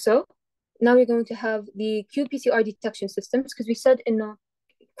assuming so. Now we're going to have the qPCR detection systems, because we said in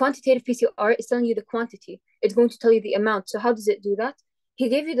quantitative PCR is telling you the quantity. It's going to tell you the amount. So how does it do that? He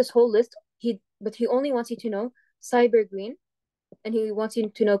gave you this whole list, but he only wants you to know cyber green, and he wants you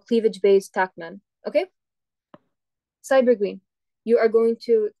to know cleavage-based TACMan, okay? Cyber green, you are going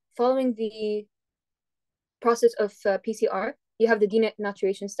to, following the process of PCR, you have the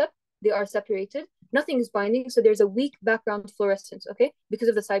denaturation step. They are separated. Nothing is binding, so there's a weak background fluorescence, okay? Because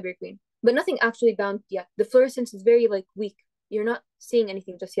of the cyber green. But nothing actually bound yet. The fluorescence is very weak. You're not seeing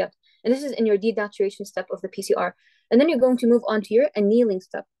anything just yet. And this is in your denaturation step of the PCR. And then you're going to move on to your annealing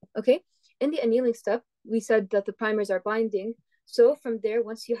step, okay? In the annealing step, we said that the primers are binding. So from there,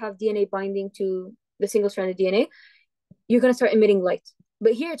 once you have DNA binding to the single-stranded DNA, you're going to start emitting light.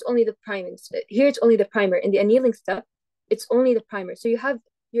 But here it's only the priming. Here it's only the primer. In the annealing step, it's only the primer. So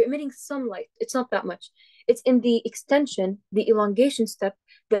you're emitting some light. It's not that much. It's in the extension, the elongation step,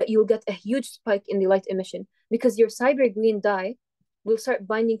 that you'll get a huge spike in the light emission, because your cyber green dye will start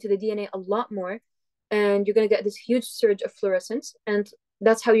binding to the DNA a lot more, and you're going to get this huge surge of fluorescence. And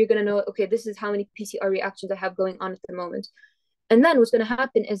that's how you're going to know, okay, this is how many PCR reactions I have going on at the moment. And then what's going to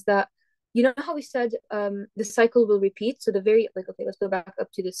happen is that, you know how we said the cycle will repeat? So okay, let's go back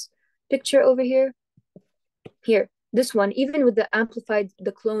up to this picture over here. Here, this one, even with the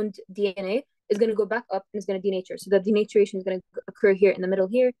cloned DNA, is going to go back up and it's going to denature. So the denaturation is going to occur here in the middle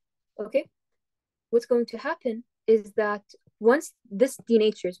here, okay? What's going to happen is that once this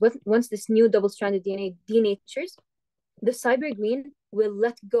denatures, once this new double-stranded DNA denatures, the cyber green will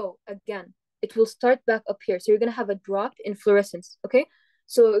let go again. It will start back up here. So you're going to have a drop in fluorescence, okay?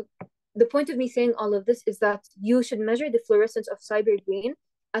 So the point of me saying all of this is that you should measure the fluorescence of cyber green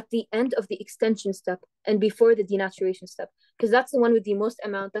at the end of the extension step and before the denaturation step, because that's the one with the most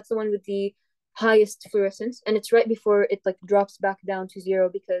amount, that's the one with the highest fluorescence, and it's right before it drops back down to 0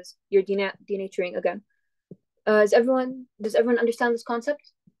 because you're denaturing again. Does everyone understand this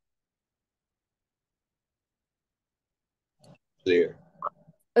concept? Clear.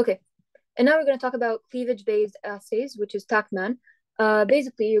 Okay, and now we're going to talk about cleavage-based assays, which is TACMan.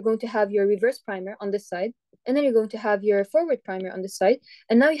 Basically, you're going to have your reverse primer on this side, and then you're going to have your forward primer on this side,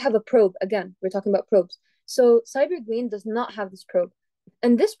 and now you have a probe. Again, we're talking about probes. So cyber green does not have this probe,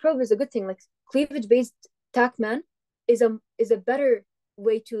 and this probe is a good thing. Cleavage-based TACMan is a better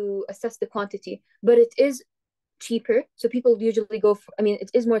way to assess the quantity, but it is cheaper. So people usually go for, it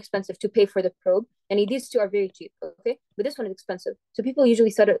is more expensive to pay for the probe, and these two are very cheap, okay? But this one is expensive. So people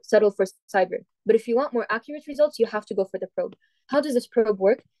usually settle for cyber. But if you want more accurate results, you have to go for the probe. How does this probe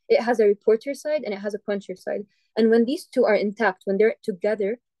work? It has a reporter side and it has a quencher side. And when these two are intact, when they're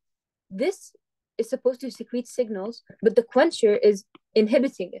together, this is supposed to secrete signals, but the quencher is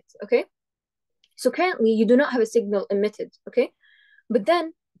inhibiting it, okay? So currently, you do not have a signal emitted, okay? But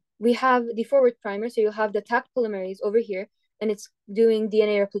then we have the forward primer, so you'll have the Taq polymerase over here, and it's doing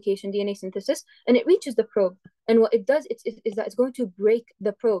DNA replication, DNA synthesis, and it reaches the probe. And what it does is that it's going to break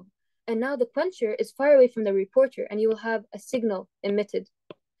the probe. And now the quencher is far away from the reporter, and you will have a signal emitted.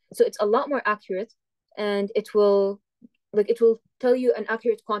 So it's a lot more accurate. and it will tell you an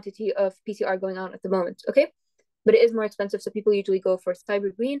accurate quantity of PCR going on at the moment, okay? But it is more expensive, so people usually go for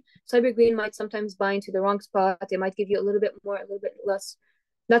cyber green. Cyber green might sometimes bind to the wrong spot. It might give you a little bit more, a little bit less.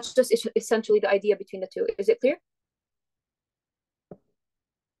 That's just essentially the idea between the two. Is it clear?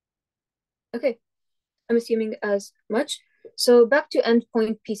 Okay, I'm assuming as much. So back to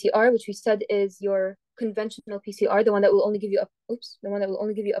endpoint PCR, which we said is your conventional PCR, the one that will only give you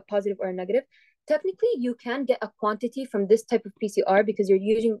a positive or a negative. Technically, you can get a quantity from this type of PCR because you're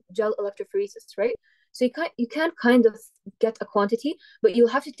using gel electrophoresis, right? So you can kind of get a quantity, but you'll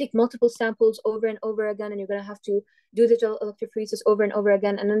have to take multiple samples over and over again, and you're gonna have to do the gel electrophoresis over and over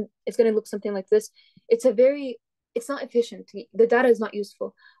again, and then it's gonna look something like this. It's not efficient. The data is not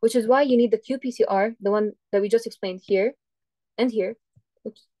useful, which is why you need the qPCR, the one that we just explained here and here.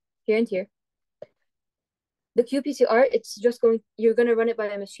 Oops, here and here. The qPCR, you're gonna run it by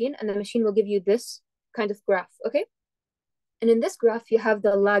a machine, and the machine will give you this kind of graph, okay? And in this graph, you have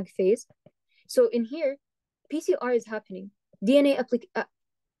the lag phase. So in here, PCR is happening. DNA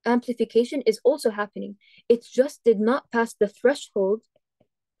amplification is also happening. It just did not pass the threshold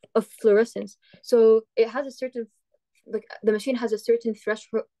of fluorescence. So it has a certain, the machine has a certain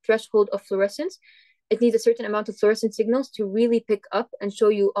threshold of fluorescence. It needs a certain amount of fluorescent signals to really pick up and show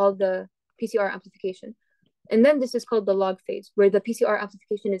you all the PCR amplification. And then this is called the log phase, where the PCR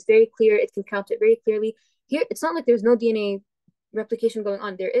amplification is very clear. It can count it very clearly. Here, it's not like there's no DNA replication going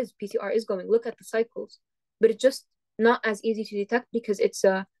on. There is, PCR is going. Look at the cycles. But it's just not as easy to detect because it's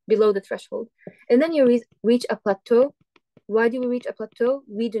below the threshold. And then you reach a plateau. Why do we reach a plateau?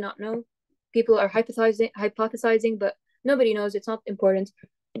 We do not know. People are hypothesizing, but nobody knows. It's not important.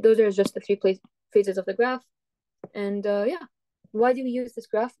 Those are just the three phases of the graph. And yeah, why do we use this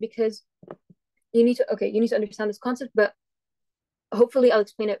graph? Because you need to understand this concept, but hopefully I'll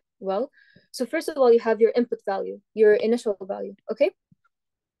explain it well. So first of all, you have your input value, your initial value, okay?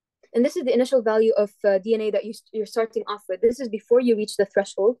 And this is the initial value of DNA that you're starting off with. This is before you reach the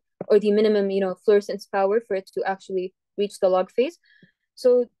threshold or the minimum, fluorescence power for it to actually reach the log phase.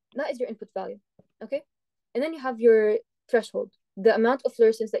 So that is your input value, okay? And then you have your threshold, the amount of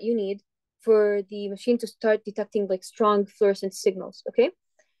fluorescence that you need for the machine to start detecting like strong fluorescence signals, okay?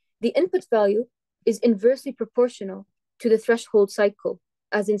 The input value is inversely proportional to the threshold cycle,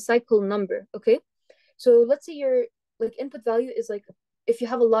 as in cycle number, okay? So let's say your like input value is like, if you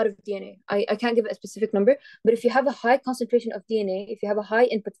have a lot of DNA, I can't give a specific number, but if you have a high concentration of DNA, if you have a high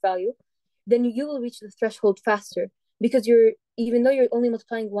input value, then you will reach the threshold faster because even though you're only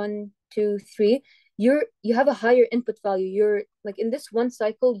multiplying 1, 2, 3, you have a higher input value. You're like in this one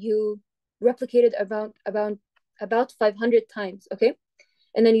cycle, you replicated about 500 times, okay?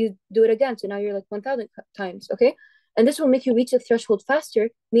 And then you do it again. So now you're like 1,000 times, okay? And this will make you reach the threshold faster,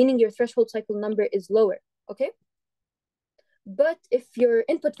 meaning your threshold cycle number is lower, okay? But if your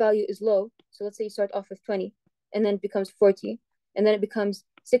input value is low, so let's say you start off with 20, and then it becomes 40, and then it becomes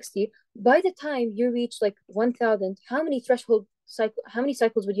 60, by the time you reach like 1,000, how many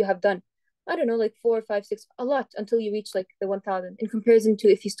cycles would you have done? I don't know, like 4, 5, 6, a lot until you reach like the 1,000 in comparison to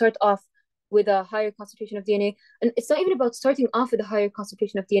if you start off with a higher concentration of DNA. And it's not even about starting off with a higher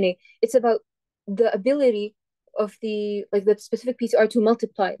concentration of DNA. It's about the ability of the specific PCR to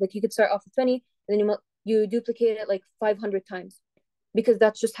multiply. Like you could start off with 20, and then you duplicate it like 500 times because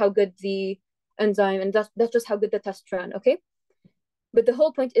that's just how good the enzyme and that's just how good the test ran, okay? But the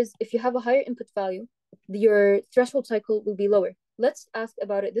whole point is if you have a higher input value, your threshold cycle will be lower. Let's ask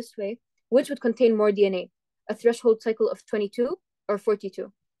about it this way. Which would contain more DNA? A threshold cycle of 22 or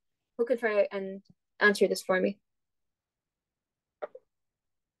 42? Who can try and answer this for me?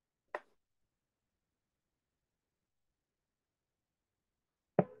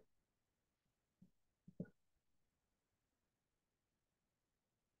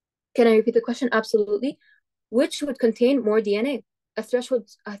 Can I repeat the question? Absolutely. Which would contain more DNA? A threshold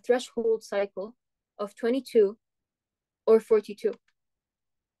cycle of 22 or 42?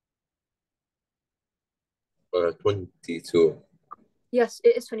 22. Yes,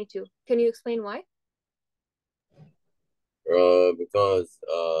 it is 22. Can you explain why? Because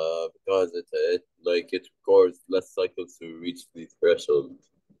it records less cycles to reach the threshold.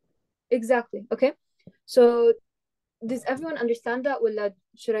 Exactly. Okay. So does everyone understand that? Well,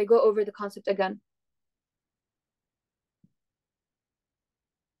 should I go over the concept again?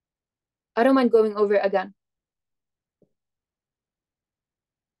 I don't mind going over it again.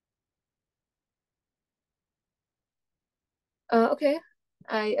 Okay.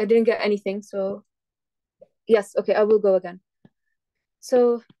 I didn't get anything, so yes, okay, I will go again.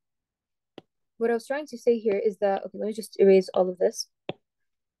 So what I was trying to say here is that, okay, let me just erase all of this.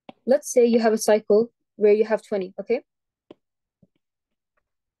 Let's say you have a cycle where you have 20, okay?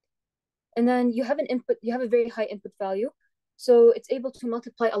 And then you have an input, you have a very high input value. So it's able to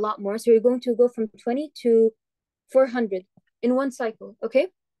multiply a lot more. So you're going to go from 20 to 400 in one cycle, okay?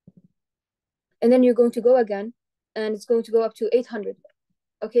 And then you're going to go again, and it's going to go up to 800.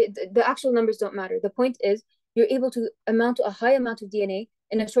 Okay, the actual numbers don't matter. The point is you're able to amount to a high amount of DNA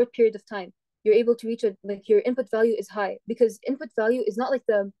in a short period of time. You're able to reach like your input value is high, because input value is not like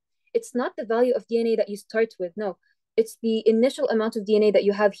it's not the value of DNA that you start with. No, it's the initial amount of DNA that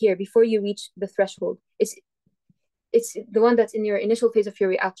you have here before you reach the threshold. It's the one that's in your initial phase of your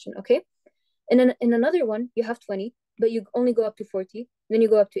reaction, okay? And then in another one, you have 20, but you only go up to 40, then you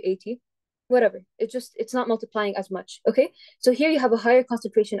go up to 80, whatever. It's not multiplying as much, okay? So here you have a higher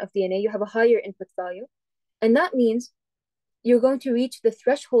concentration of DNA, you have a higher input value, and that means you're going to reach the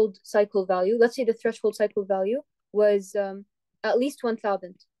threshold cycle value. Let's say the threshold cycle value was at least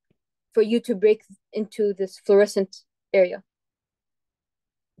 1,000 for you to break into this fluorescent area.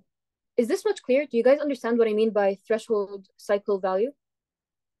 Is this much clear? Do you guys understand what I mean by threshold cycle value?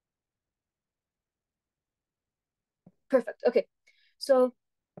 Perfect. Okay. So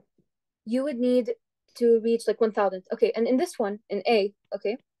you would need to reach like 1,000. Okay. And in this one, in A,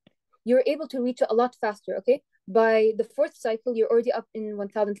 okay, you're able to reach it a lot faster. Okay. By the fourth cycle, you're already up in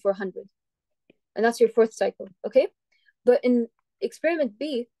 1,400. And that's your fourth cycle. Okay. But in experiment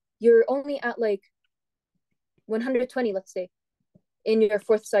B, you're only at like 120, let's say, in your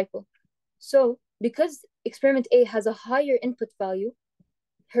fourth cycle. So because experiment A has a higher input value,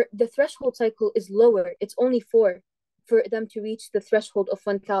 the threshold cycle is lower. It's only 4 for them to reach the threshold of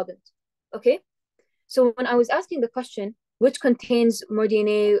 1,000. Okay? So when I was asking the question, which contains more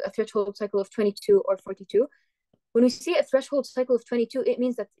DNA, a threshold cycle of 22 or 42, when we see a threshold cycle of 22, it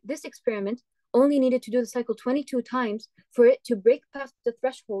means that this experiment only needed to do the cycle 22 times for it to break past the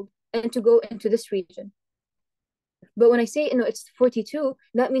threshold and to go into this region. But when I say, it's 42,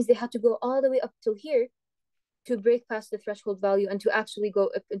 that means they had to go all the way up till here to break past the threshold value and to actually go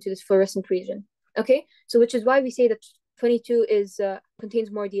up into this fluorescent region. Okay, so which is why we say that 22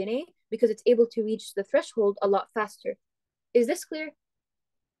 contains more DNA, because it's able to reach the threshold a lot faster. Is this clear?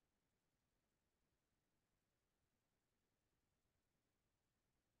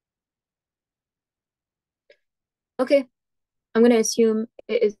 Okay, I'm gonna assume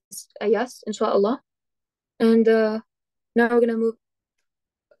it is a yes, inshallah. And now we're gonna move.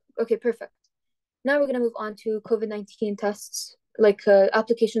 Okay, perfect. Now we're gonna move on to COVID-19 tests, like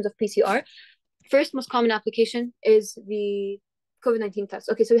applications of PCR. First most common application is the COVID-19 test.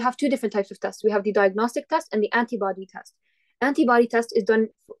 Okay, so we have two different types of tests. We have the diagnostic test and the antibody test. Antibody test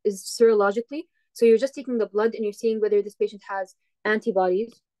is serologically. So you're just taking the blood and you're seeing whether this patient has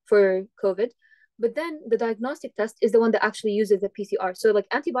antibodies for COVID. But then the diagnostic test is the one that actually uses the PCR. So like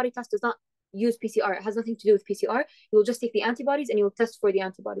antibody test does not use PCR. It has nothing to do with PCR. You will just take the antibodies and you will test for the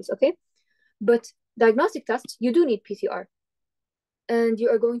antibodies, okay? But diagnostic tests, you do need PCR. And you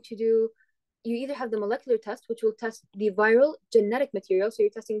either have the molecular test, which will test the viral genetic material. So you're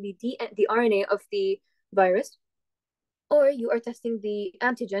testing the RNA of the virus, or you are testing the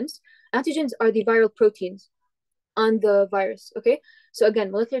antigens. Antigens are the viral proteins on the virus, okay? So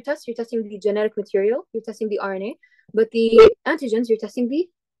again, molecular tests, you're testing the genetic material, you're testing the RNA, but the antigens, you're testing the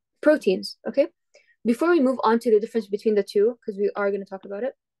proteins, okay? Before we move on to the difference between the two, because we are going to talk about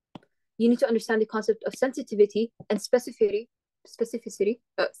it, you need to understand the concept of sensitivity and specificity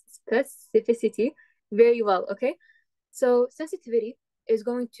very well, okay? So sensitivity is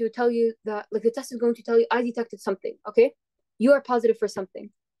going to tell you that, like, the test is going to tell you, I detected something, okay? You are positive for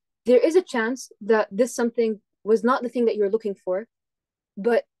something. There is a chance that this something was not the thing that you're looking for,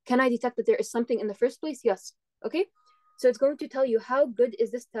 but can I detect that there is something in the first place? Yes, okay? So it's going to tell you how good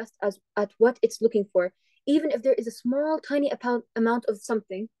is this test at what it's looking for. Even if there is a small, tiny amount of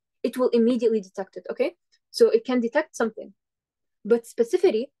something, it will immediately detect it, okay? So it can detect something. But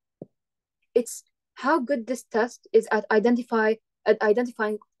specificity, it's how good this test is at identifying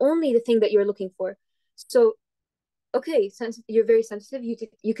only the thing that you're looking for. So, okay, since you're very sensitive,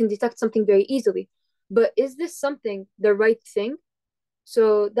 you can detect something very easily. But is this something the right thing?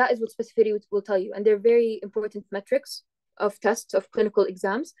 So that is what specificity will tell you. And they're very important metrics of tests, of clinical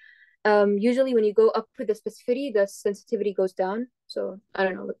exams. Usually when you go up with the specificity, the sensitivity goes down. So I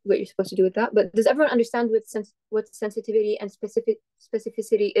don't know what you're supposed to do with that. But does everyone understand what sensitivity and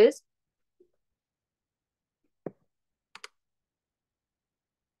specificity is?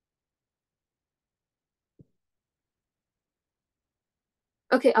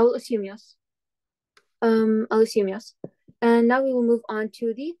 Okay, I will assume yes. I'll assume yes. And now we will move on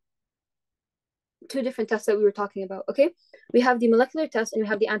to the two different tests that we were talking about, okay? We have the molecular test and we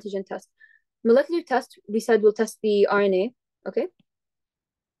have the antigen test. Molecular test, we said we'll test the RNA, okay?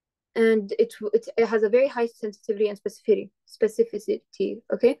 And it has a very high sensitivity and specificity,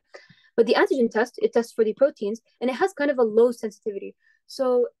 okay? But the antigen test, it tests for the proteins, and it has kind of a low sensitivity.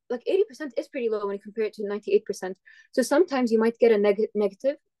 So like 80% is pretty low when you compare it to 98%. So sometimes you might get a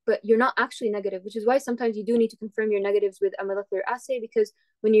negative, but you're not actually negative, which is why sometimes you do need to confirm your negatives with a molecular assay, because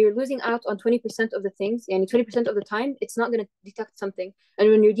when you're losing out on 20% of the things, yani 20% of the time, it's not going to detect something. And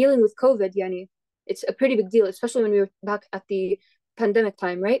when you're dealing with COVID, yani, it's a pretty big deal, especially when we were back at the pandemic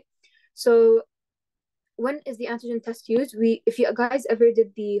time, right? So when is the antigen test used? If you guys ever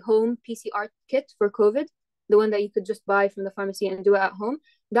did the home PCR kit for COVID, the one that you could just buy from the pharmacy and do it at home,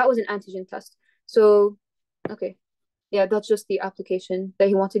 that was an antigen test. So, okay. Yeah, that's just the application that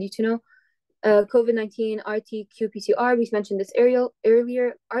he wanted you to know. COVID-19 RT-qPCR, we mentioned this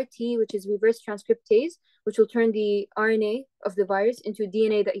earlier. RT, which is reverse transcriptase, which will turn the RNA of the virus into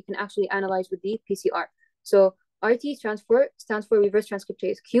DNA that you can actually analyze with the PCR. So RT stands for reverse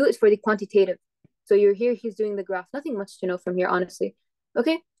transcriptase. Q is for the quantitative. So you're here, he's doing the graph. Nothing much to know from here, honestly.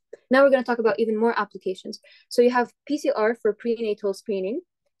 Okay, now we're going to talk about even more applications. So you have PCR for prenatal screening.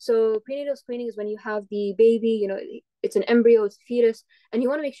 So prenatal screening is when you have the baby, you know, it's an embryo, it's a fetus, and you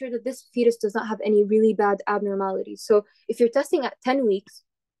want to make sure that this fetus does not have any really bad abnormalities. So if you're testing at 10 weeks,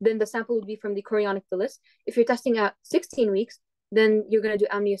 then the sample would be from the chorionic villus. If you're testing at 16 weeks, then you're going to do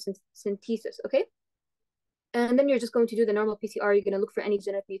amniocentesis, okay? And then you're just going to do the normal PCR. You're going to look for any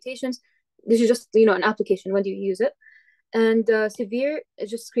genetic mutations. This is just, you know, an application. When do you use it? And severe, it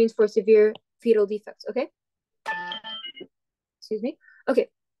just screens for severe fetal defects, okay? Excuse me. Okay.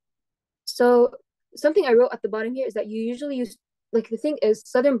 So something I wrote at the bottom here is that you usually use, like the thing is,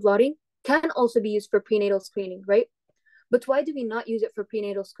 southern blotting can also be used for prenatal screening, right? But why do we not use it for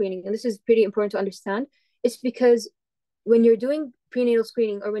prenatal screening? And this is pretty important to understand. It's because when you're doing prenatal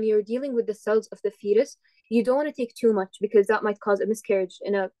screening or when you're dealing with the cells of the fetus, you don't want to take too much because that might cause a miscarriage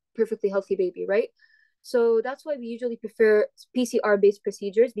in a perfectly healthy baby, right? So that's why we usually prefer PCR-based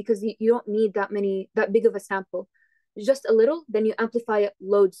procedures, because you don't need that big of a sample. Just a little, then you amplify it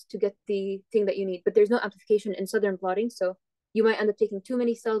loads to get the thing that you need. But there's no amplification in southern blotting, so you might end up taking too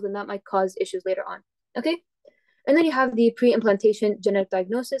many cells, and that might cause issues later on. Okay? And then you have the pre-implantation genetic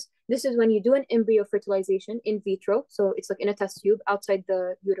diagnosis. This is when you do an embryo fertilization in vitro. So it's like in a test tube outside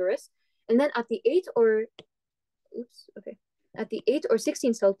the uterus. And then at the 8 or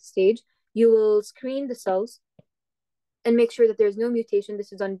 16 cell stage, you will screen the cells and make sure that there's no mutation.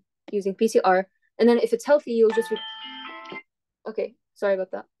 This is done using PCR. And then if it's healthy, you'll just, okay, sorry about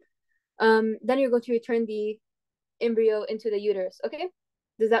that. Then you're going to return the embryo into the uterus. Okay,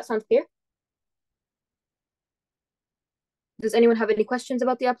 does that sound clear? Does anyone have any questions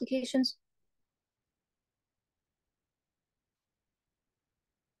about the applications?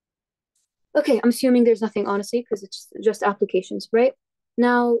 Okay, I'm assuming there's nothing, honestly, because it's just applications, right?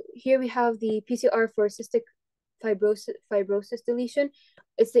 Now, here we have the PCR for cystic fibrosis deletion.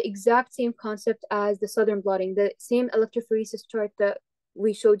 It's the exact same concept as the southern blotting, the same electrophoresis chart that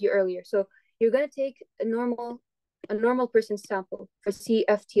we showed you earlier. So you're going to take a normal person's sample for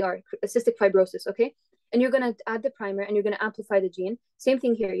CFTR, cystic fibrosis, okay? And you're going to add the primer and you're going to amplify the gene. Same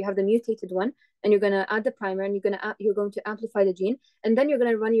thing here. You have the mutated one and you're going to add the primer and you're going to amplify the gene. And then you're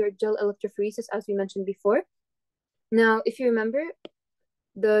going to run your gel electrophoresis, as we mentioned before. Now, if you remember,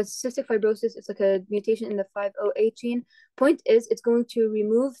 the cystic fibrosis is like a mutation in the 508 gene. Point is, it's going to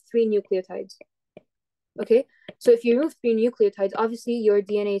remove 3 nucleotides. Okay, so if you remove 3 nucleotides, obviously your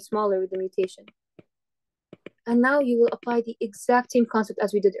DNA is smaller with the mutation. And now you will apply the exact same concept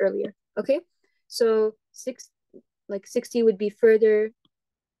as we did earlier. Okay, so 60 would be further.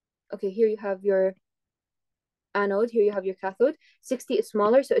 Okay, here you have your anode, here you have your cathode. 60 is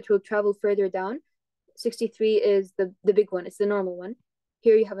smaller, so it will travel further down. 63 is the big one, it's the normal one.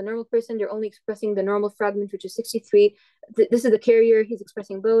 Here you have a normal person, they're only expressing the normal fragment, which is 63. This is the carrier, he's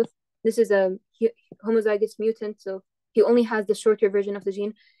expressing both. This is a homozygous mutant, so he only has the shorter version of the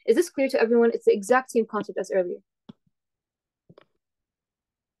gene. Is this clear to everyone? It's the exact same concept as earlier.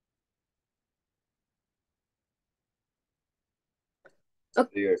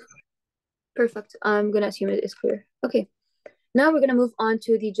 Okay. Perfect. I'm gonna assume it is clear. Okay. Now we're gonna move on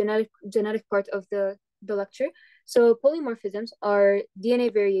to the genetic part of the lecture. So polymorphisms are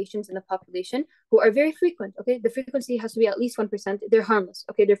DNA variations in the population who are very frequent, okay? The frequency has to be at least 1%. They're harmless,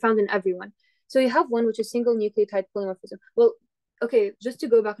 okay? They're found in everyone. So you have one, which is single nucleotide polymorphism. Well, okay, just to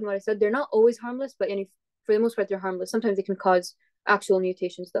go back on what I said, they're not always harmless, but for the most part, they're harmless. Sometimes they can cause actual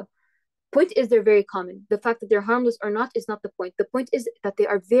mutations, though. Point is, they're very common. The fact that they're harmless or not is not the point. The point is that they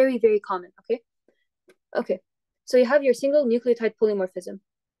are very, very common, okay? Okay, so you have your single nucleotide polymorphism.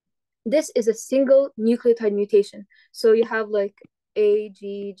 This is a single nucleotide mutation. So you have like A,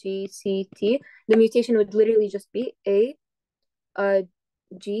 G, G, C, T. The mutation would literally just be A,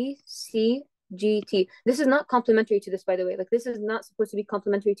 G, C, G, T. This is not complementary to this, by the way. Like, this is not supposed to be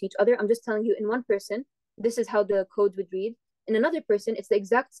complementary to each other. I'm just telling you, in one person, this is how the code would read. In another person, it's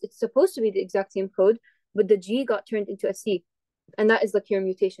supposed to be the exact same code, but the G got turned into a C. And that is like your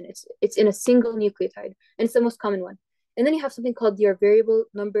mutation. It's in a single nucleotide, and it's the most common one. And then you have something called your variable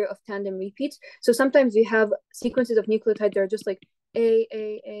number of tandem repeats. So sometimes you have sequences of nucleotides that are just like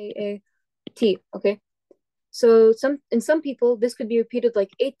A, T, okay? So in some people, this could be repeated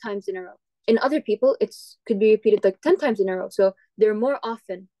like 8 times in a row. In other people, could be repeated like 10 times in a row. So they're more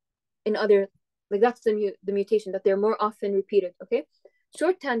often in other, like that's the mutation, that they're more often repeated, okay?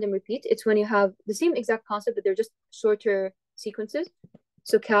 Short tandem repeat, it's when you have the same exact concept, but they're just shorter sequences.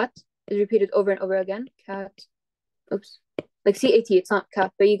 So cat is repeated over and over again. Cat, oops, like CAT, it's not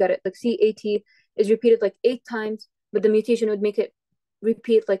cat, but you got it. Like CAT is repeated like 8 times, but the mutation would make it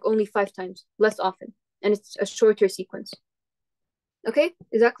repeat like only 5 times, less often. And it's a shorter sequence. Okay,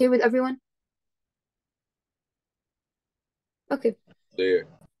 is that clear with everyone? Okay. Clear.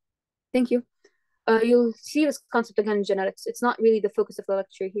 Thank you. You'll see this concept again in genetics. It's not really the focus of the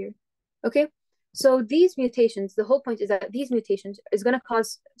lecture here. Okay, so these mutations, the whole point is that these mutations is going to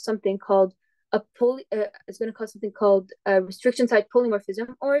cause something called restriction site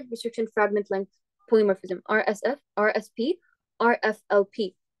polymorphism or restriction fragment length polymorphism, RSF, RSP,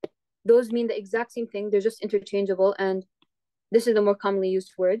 RFLP. Those mean the exact same thing. They're just interchangeable, and this is the more commonly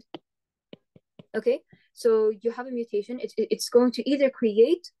used word. Okay, so you have a mutation. It's going to either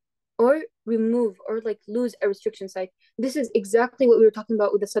create or remove or like lose a restriction site. This is exactly what we were talking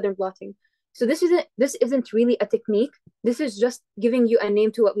about with the southern blotting. So this isn't really a technique. This is just giving you a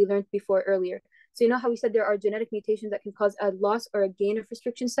name to what we learned before earlier. So you know how we said there are genetic mutations that can cause a loss or a gain of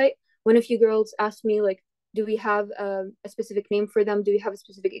restriction site? One of you girls asked me, like, do we have a specific name for them? Do we have a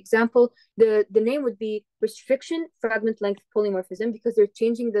specific example? The name would be restriction fragment length polymorphism, because they're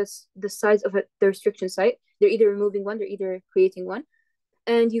changing the size of the restriction site. They're either removing one, they're either creating one.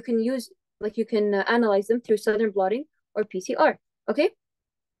 And you can analyze them through southern blotting or PCR. Okay.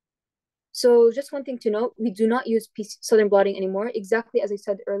 So just one thing to note, we do not use southern blotting anymore. Exactly as I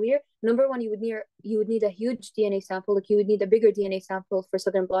said earlier. Number one, you would need a huge DNA sample. Like, you would need a bigger DNA sample for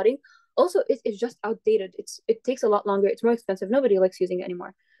southern blotting. Also, it's just outdated. It takes a lot longer. It's more expensive. Nobody likes using it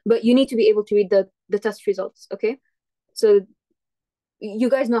anymore. But you need to be able to read the test results. Okay. So you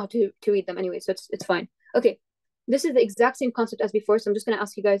guys know how to read them anyway, so it's fine. Okay. This is the exact same concept as before, so I'm just going to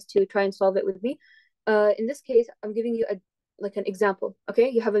ask you guys to try and solve it with me. In this case, I'm giving you an example. Okay,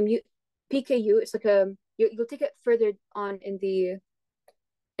 you have a PKU. It's like you'll take it further on in the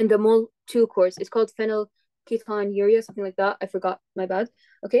MOL 2 course. It's called phenylketonuria, something like that. I forgot. My bad.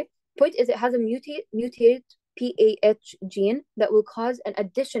 Okay. Point is, it has a mutated PAH gene that will cause an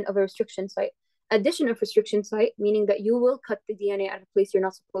addition of a restriction site. Addition of restriction site, meaning that you will cut the DNA at a place you're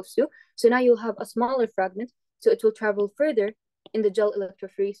not supposed to. So now you'll have a smaller fragment, so it will travel further in the gel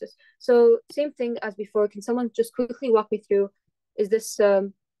electrophoresis. So same thing as before. Can someone just quickly walk me through? Is this a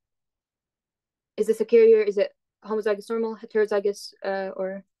carrier? Is it homozygous normal, heterozygous,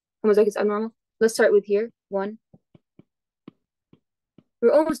 or homozygous abnormal? Let's start with here. 1.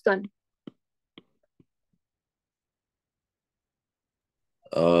 We're almost done.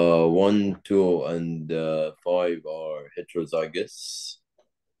 1, 2, and 5 are heterozygous.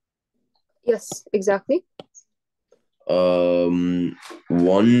 Yes, exactly. 1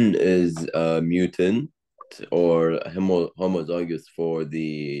 is a mutant or homozygous for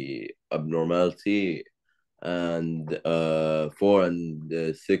the abnormality, and 4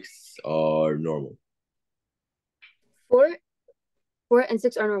 and 6 are normal. 4 and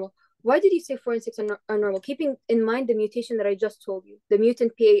 6 are normal. Why did you say 4 and 6 are normal? Keeping in mind the mutation that I just told you, the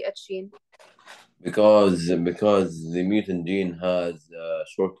mutant PAH gene. Because the mutant gene has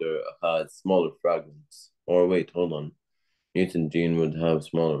smaller fragments. Or wait, hold on. Mutant gene would have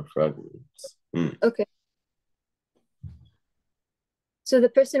smaller fragments. Okay. So the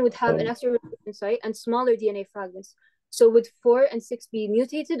person would have an extra restriction site and smaller DNA fragments. So would 4 and 6 be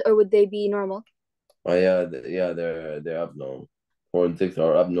mutated, or would they be normal? Oh yeah, they're abnormal. 4 and 6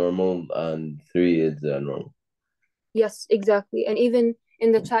 are abnormal, and 3 is normal. Yes, exactly. And even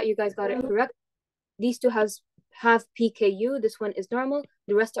in the chat, you guys got it correct. These two have PKU. This one is normal.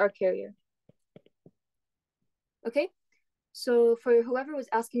 The rest are carrier. Okay. So for whoever was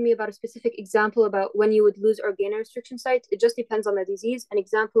asking me about a specific example about when you would lose or gain a restriction site, it just depends on the disease. An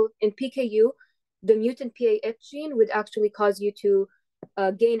example, in PKU, the mutant PAH gene would actually cause you to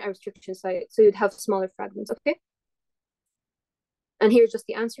gain a restriction site. So you'd have smaller fragments, okay? And here's just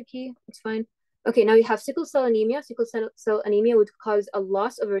the answer key. It's fine. Okay, now you have sickle cell anemia. Sickle cell anemia would cause a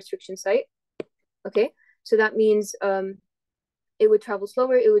loss of a restriction site. Okay, so that means it would travel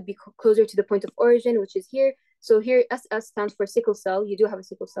slower. It would be closer to the point of origin, which is here. So here, SS stands for sickle cell. You do have a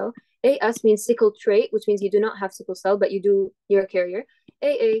sickle cell. AS means sickle trait, which means you do not have sickle cell, but you're a carrier.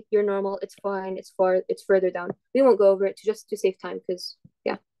 AA, you're normal. It's fine. It's further down. We won't go over it just to save time because,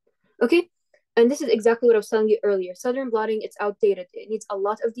 yeah. Okay. And this is exactly what I was telling you earlier. Southern blotting, it's outdated. It needs a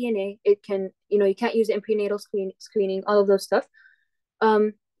lot of DNA. It can, you can't use it in prenatal screening, all of those stuff.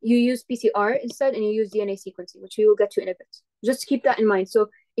 You use PCR instead, and you use DNA sequencing, which we will get to in a bit. Just keep that in mind. So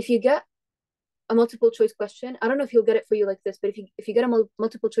if you get a multiple choice question, I don't know if he'll get it for you like this, but if you get a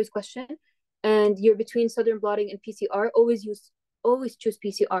multiple choice question and you're between Southern blotting and PCR, always choose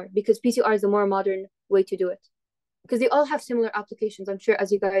PCR, because PCR is the more modern way to do it. Because they all have similar applications, I'm sure,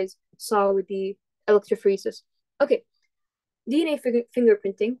 as you guys saw with the electrophoresis. Okay, DNA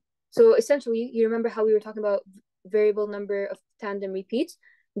fingerprinting. So essentially, you remember how we were talking about variable number of tandem repeats?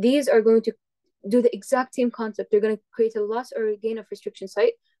 These are going to do the exact same concept. They're going to create a loss or a gain of restriction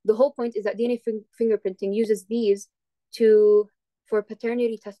site. The whole point is that DNA fingerprinting uses these for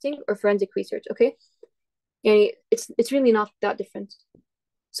paternity testing or forensic research, okay? And it's really not that different.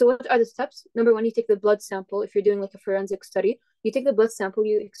 So what are the steps? Number one, you take the blood sample. If you're doing like a forensic study, you take the blood sample,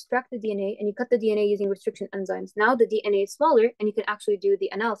 you extract the DNA, and you cut the DNA using restriction enzymes. Now the DNA is smaller, and you can actually do the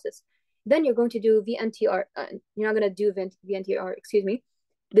analysis. Then you're going to do VNTR. You're not going to do VNTR, excuse me.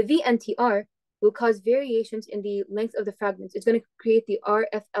 The VNTR will cause variations in the length of the fragments. It's going to create the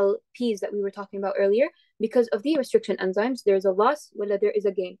RFLPs that we were talking about earlier. Because of the restriction enzymes, there's a loss, whether there is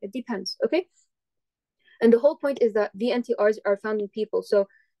a gain. It depends, okay? And the whole point is that VNTRs are found in people. So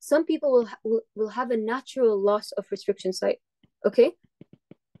some people will have a natural loss of restriction site, okay?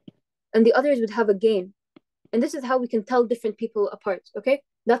 And the others would have a gain. And this is how we can tell different people apart, okay?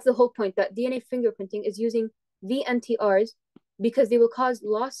 That's the whole point, that DNA fingerprinting is using VNTRs because they will cause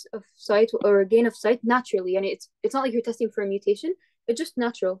loss of site or gain of site naturally. And it's not like you're testing for a mutation. It's just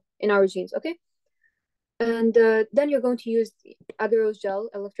natural in our genes, okay? And then you're going to use agarose gel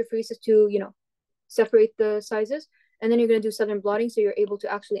electrophoresis to, separate the sizes. And then you're going to do Southern blotting, so you're able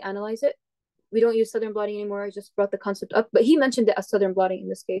to actually analyze it. We don't use Southern blotting anymore. I just brought the concept up, but he mentioned it as Southern blotting in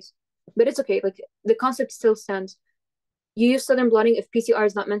this case. But it's okay. Like, the concept still stands. You use Southern blotting if PCR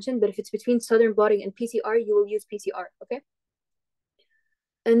is not mentioned, but if it's between Southern blotting and PCR, you will use PCR, okay?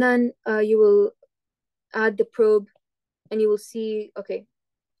 And then you will add the probe, and you will see, okay,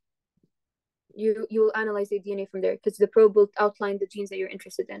 you will analyze the DNA from there, because the probe will outline the genes that you're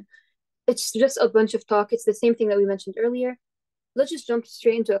interested in. It's just a bunch of talk. It's the same thing that we mentioned earlier. Let's just jump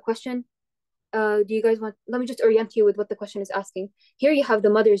straight into a question. Do you guys let me just orient you with what the question is asking. Here you have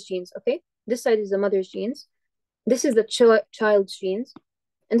the mother's genes, okay? This side is the mother's genes. This is the child's genes.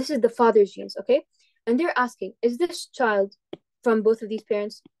 And this is the father's genes, okay? And they're asking, is this child from both of these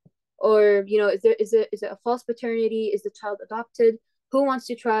parents? Or, is it a false paternity? Is the child adopted? Who wants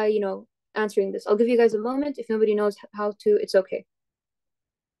to try, answering this? I'll give you guys a moment. If nobody knows how to, it's okay.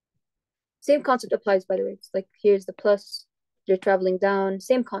 Same concept applies, by the way. It's like, here's the plus, you're traveling down,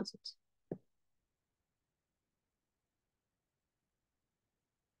 same concept.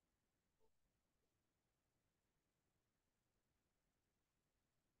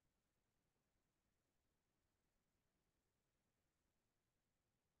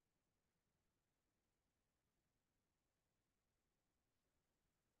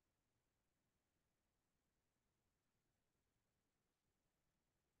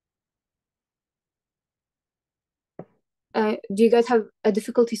 Do you guys have a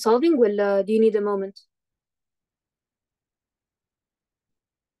difficulty solving? Well, do you need a moment?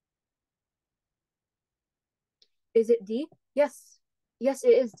 Is it D? Yes. Yes, it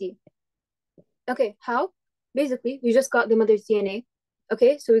is D. Okay, how? Basically, we just got the mother's DNA.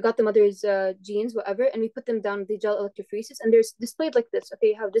 Okay, so we got the mother's genes, whatever, and we put them down the gel electrophoresis, and they're displayed like this. Okay,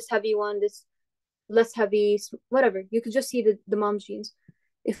 you have this heavy one, this less heavy, whatever. You could just see the mom's genes.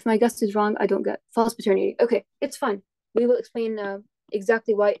 If my guess is wrong, I don't get false paternity. Okay, it's fine. We will explain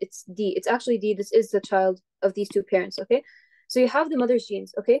exactly why it's D. It's actually D. This is the child of these two parents, okay? So you have the mother's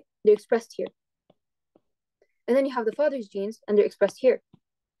genes, okay? They're expressed here. And then you have the father's genes, and they're expressed here.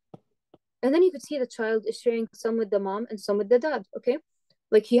 And then you could see the child is sharing some with the mom and some with the dad, okay?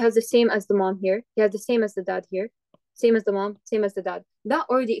 Like, he has the same as the mom here. He has the same as the dad here. Same as the mom, same as the dad. That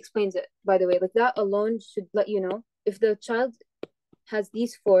already explains it, by the way. Like, that alone should let you know. If the child has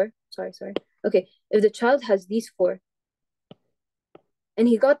these four, sorry. Okay, if the child has these four, and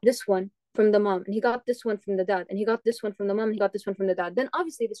he got this one from the mom, and he got this one from the dad, and he got this one from the mom, and he got this one from the dad, then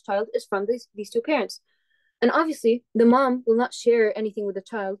obviously this child is from these two parents. And obviously, the mom will not share anything with the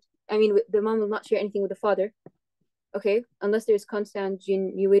child. I mean, the mom will not share anything with the father, okay, unless there's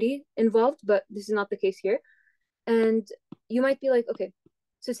consanguinity involved, but this is not the case here. And you might be like, okay,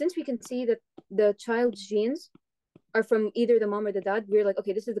 so since we can see that the child's genes are from either the mom or the dad, we're like,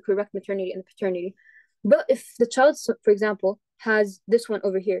 okay, this is the correct maternity and paternity. But if the child, for example, has this one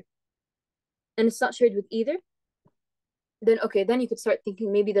over here, and it's not shared with either, then okay, then you could start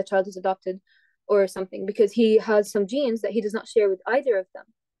thinking maybe the child is adopted or something because he has some genes that he does not share with either of them.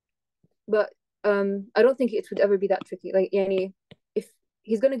 But I don't think it would ever be that tricky. Like, yani, if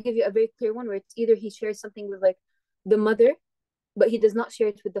he's gonna give you a very clear one where it's either he shares something with like the mother, but he does not share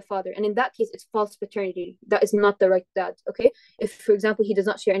it with the father, and in that case, it's false paternity. That is not the right dad. Okay, if for example he does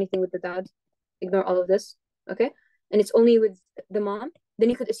not share anything with the dad, ignore all of this. Okay, and it's only with the mom, then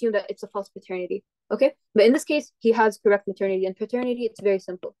you could assume that it's a false paternity. Okay, but in this case, he has correct maternity and paternity. It's very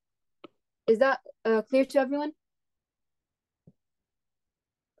simple. Is that clear to everyone?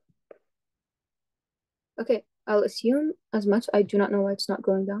 Okay, I'll assume as much. I do not know why it's not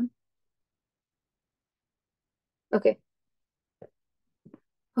going down. Okay.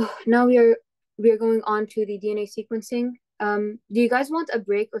 Oh, now we are going on to the DNA sequencing. Do you guys want a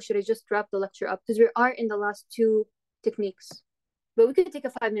break or should I just wrap the lecture up? Because we are in the last two techniques, but we could take a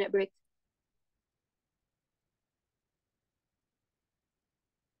 5-minute break.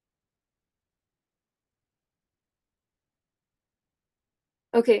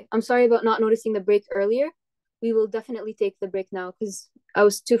 Okay, I'm sorry about not noticing the break earlier. We will definitely take the break now because I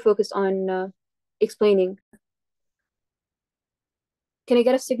was too focused on explaining. Can I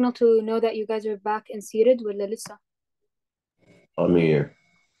get a signal to know that you guys are back and seated with Lisa? I'm here.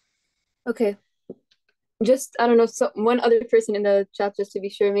 Okay. Just, I don't know, so one other person in the chat just to be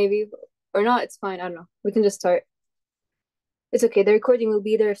sure, maybe, or not, it's fine. I don't know. We can just start. It's okay. The recording will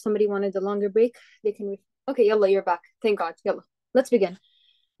be there. If somebody wanted a longer break, they can. Okay, yalla, you're back. Thank God. Yalla, let's begin.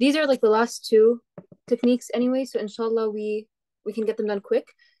 These are like the last two techniques anyway, so inshallah we can get them done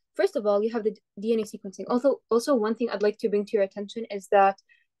quick. First of all, you have the DNA sequencing. Also one thing I'd like to bring to your attention is that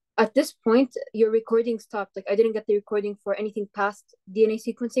at this point, your recording stopped. Like I didn't get the recording for anything past DNA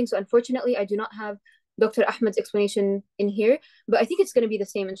sequencing. So unfortunately, I do not have Dr. Ahmed's explanation in here, but I think it's going to be the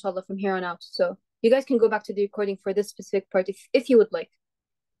same, inshallah, from here on out. So you guys can go back to the recording for this specific part if you would like.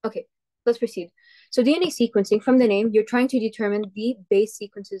 Okay, let's proceed. So DNA sequencing, from the name, you're trying to determine the base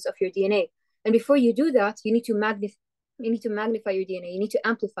sequences of your DNA. And before you do that, you need to magnify your DNA. You need to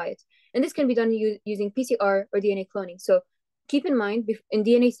amplify it. And this can be done using PCR or DNA cloning. So keep in mind, in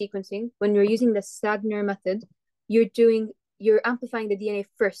DNA sequencing, when you're using the Sagner method, you're amplifying the DNA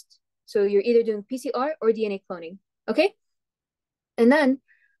first. So you're either doing PCR or DNA cloning, okay? And then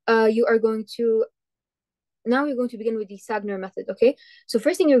now you're going to begin with the Sagner method, okay? So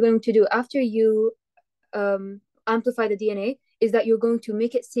first thing you're going to do after you amplify the DNA is that you're going to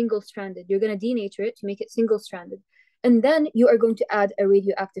make it single-stranded. You're going to denature it to make it single-stranded. And then you are going to add a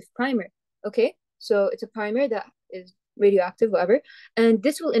radioactive primer, okay? So it's a primer that is radioactive, whatever, and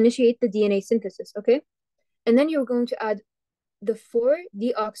this will initiate the DNA synthesis, okay? And then you're going to add the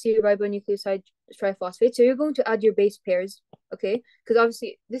 4-deoxyribonucleoside triphosphate. So you're going to add your base pairs, okay? Because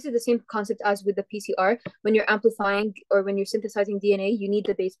obviously this is the same concept as with the PCR. When you're amplifying or when you're synthesizing DNA, you need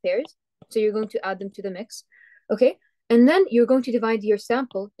the base pairs. So you're going to add them to the mix, okay? And then you're going to divide your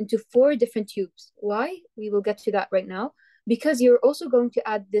sample into 4 different tubes. Why? We will get to that right now. Because you're also going to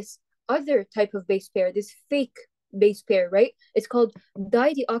add this other type of base pair, this fake base pair, right? It's called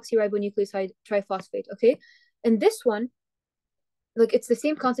dideoxyribonucleoside triphosphate, okay? And this one, like it's the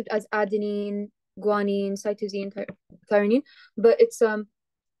same concept as adenine, guanine, cytosine, thymine, but it's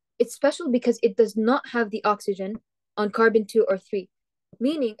special because it does not have the oxygen on carbon 2 or 3.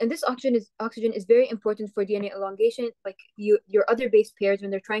 Meaning, and this oxygen is very important for DNA elongation. Like your other base pairs,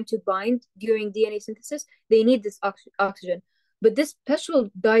 when they're trying to bind during DNA synthesis, they need this oxygen. But this special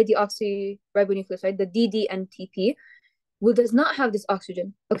dideoxyribonucleoside, the DDNTP, does not have this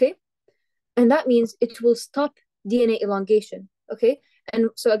oxygen, okay? And that means it will stop DNA elongation, okay? And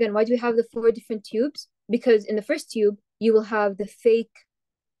so again, why do we have the 4 different tubes? Because in the first tube, you will have the fake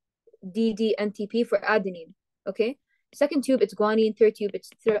DDNTP for adenine, okay? Second tube, it's guanine. Third tube, it's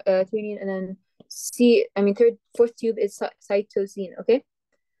threonine. And then fourth tube is cytosine, okay?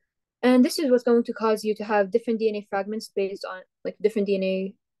 And this is what's going to cause you to have different DNA fragments based on like different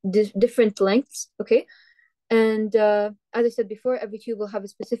DNA, different lengths, okay? And as I said before, every tube will have a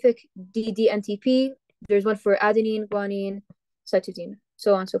specific DDNTP. There's one for adenine, guanine, cytosine,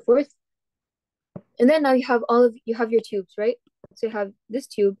 so on and so forth. And then now you have your tubes, right? So you have this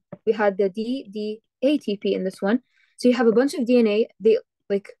tube. We had the DDATP in this one. So you have a bunch of DNA. They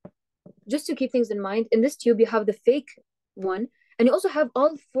like just to keep things in mind, in this tube, you have the fake one, and you also have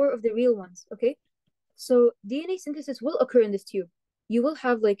all 4 of the real ones, okay? So DNA synthesis will occur in this tube. You'll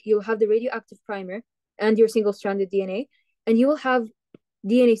have the radioactive primer and your single-stranded DNA, and you will have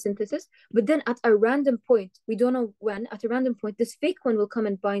DNA synthesis, but then at a random point, we don't know when, at a random point, this fake one will come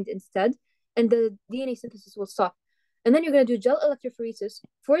and bind instead, and the DNA synthesis will stop. And then you're going to do gel electrophoresis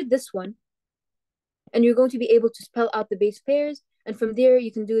for this one, and you're going to be able to spell out the base pairs, and from there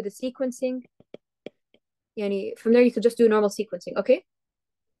you can do the sequencing. From there you could just do normal sequencing, okay?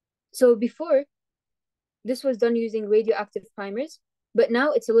 So before, this was done using radioactive primers, but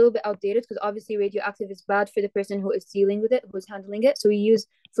now it's a little bit outdated because obviously radioactive is bad for the person who is dealing with it, who's handling it. So we use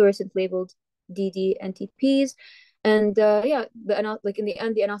fluorescent labeled DD NTPs. And in the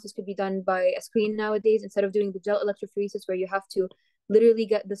end, the analysis could be done by a screen nowadays instead of doing the gel electrophoresis where you have to literally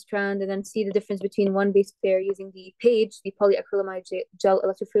get the strand and then see the difference between one base pair using the PAGE, the polyacrylamide gel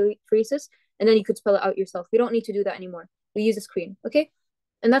electrophoresis, and then you could spell it out yourself. We don't need to do that anymore. We use a screen, okay?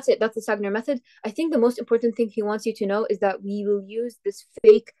 And that's it. That's the Sagner method. I think the most important thing he wants you to know is that we will use this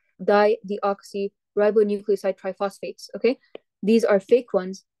fake di-deoxyribonucleoside triphosphates, okay? These are fake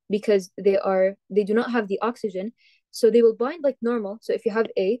ones because they do not have the oxygen, so they will bind like normal. So if you have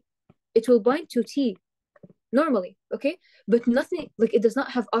A, it will bind to T normally, okay? But nothing, like it does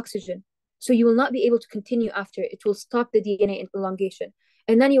not have oxygen. So you will not be able to continue after. It will stop the DNA elongation.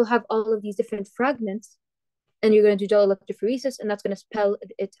 And then you'll have all of these different fragments, and you're going to do gel electrophoresis, and that's going to spell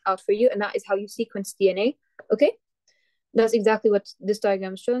it out for you, and that is how you sequence DNA, okay? That's exactly what this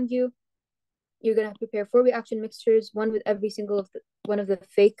diagram is showing you. You're going to prepare 4 reaction mixtures, one with every single one of the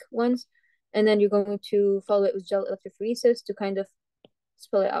fake ones, and then you're going to follow it with gel electrophoresis to kind of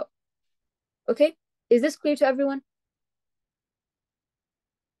spell it out, okay? Is this clear to everyone?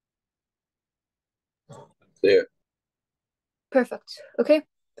 Clear. Perfect, okay?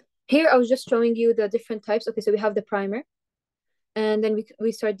 Here, I was just showing you the different types. Okay, so we have the primer, and then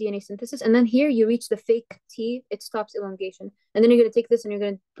we start DNA synthesis. And then here, you reach the fake T, it stops elongation. And then you're going to take this and you're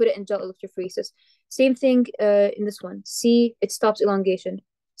going to put it in gel electrophoresis. Same thing in this one. C, it stops elongation.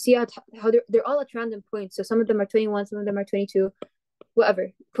 See how they're all at random points. So some of them are 21, some of them are 22,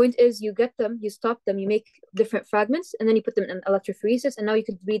 whatever. Point is, you get them, you stop them, you make different fragments, and then you put them in electrophoresis, and now you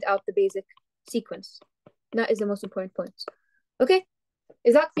could read out the basic sequence. That is the most important point. Okay?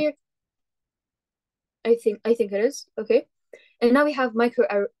 Is that clear? I think it is. Okay. And now we have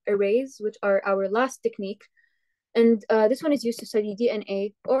microarrays, which are our last technique. And this one is used to study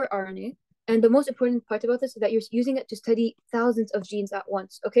DNA or RNA. And the most important part about this is that you're using it to study thousands of genes at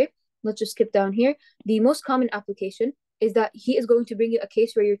once. Okay. Let's just skip down here. The most common application is that he is going to bring you a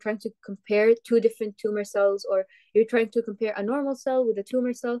case where you're trying to compare 2 different tumor cells, or you're trying to compare a normal cell with a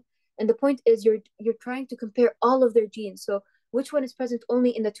tumor cell. And the point is you're trying to compare all of their genes. So which one is present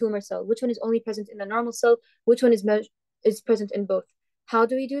only in the tumor cell? Which one is only present in the normal cell? Which one is present in both? How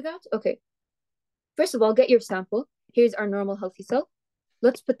do we do that? Okay. First of all, get your sample. Here's our normal healthy cell.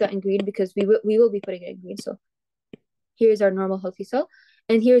 Let's put that in green because we will be putting it in green. So here's our normal healthy cell,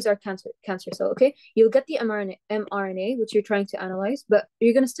 and here's our cancer cell, okay? You'll get the mRNA, which you're trying to analyze, but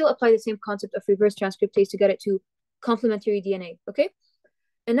you're going to still apply the same concept of reverse transcriptase to get it to complementary DNA, okay?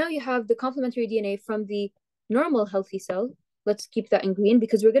 And now you have the complementary DNA from the normal healthy cell. Let's keep that in green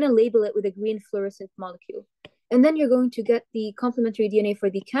because we're going to label it with a green fluorescent molecule. And then you're going to get the complementary DNA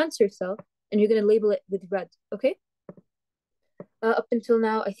for the cancer cell, and you're going to label it with red, okay? Up until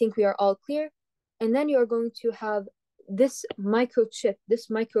now, I think we are all clear. And then you're going to have this microchip, this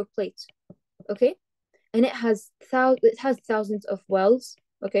microplate, okay? And it has thousands of wells,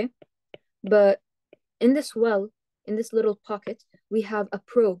 okay? But in this well, in this little pocket, we have a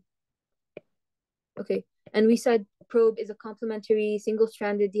probe, okay? And we said probe is a complementary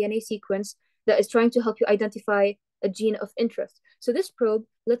single-stranded DNA sequence that is trying to help you identify a gene of interest. So this probe,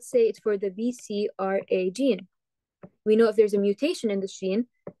 let's say it's for the BCRA gene. We know if there's a mutation in this gene,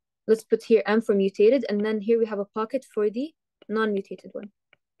 let's put here M for mutated, and then here we have a pocket for the non-mutated one.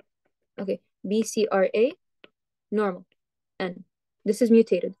 Okay, BCRA, normal, N. This is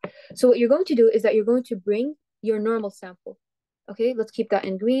mutated. So what you're going to do is that you're going to bring your normal sample. Okay, let's keep that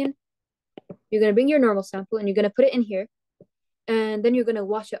in green. You're going to bring your normal sample and you're going to put it in here, and then you're going to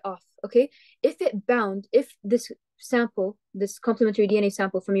wash it off, okay? If this sample, this complementary DNA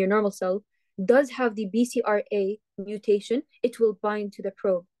sample from your normal cell does have the BCRA mutation, it will bind to the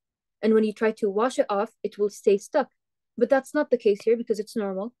probe. And when you try to wash it off, it will stay stuck. But that's not the case here because it's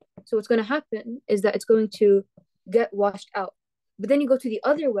normal. So what's going to happen is that it's going to get washed out. But then you go to the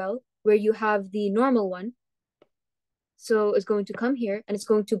other well where you have the normal one. So it's going to come here and it's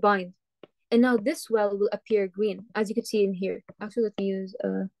going to bind. And now this well will appear green, as you could see in here. Actually, let me use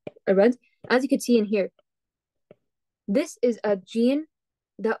a red. As you could see in here, this is a gene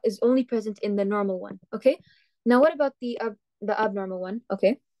that is only present in the normal one, okay? Now, what about the abnormal one,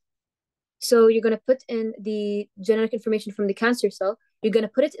 okay? So you're going to put in the genetic information from the cancer cell. You're going to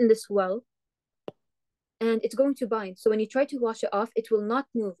put it in this well, and it's going to bind. So when you try to wash it off, it will not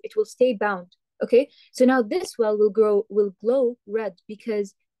move. It will stay bound, okay? So now this well will glow red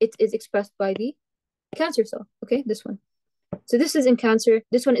because it is expressed by the cancer cell, okay? This one. So this is in cancer.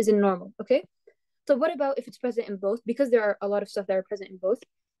 This one is in normal, okay? So what about if it's present in both? Because there are a lot of stuff that are present in both.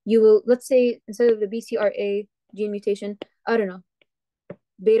 You will, let's say, instead of the BCRA gene mutation, I don't know,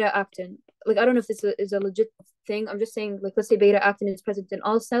 beta-actin. Like, I don't know if this is a legit thing. I'm just saying, like, let's say beta-actin is present in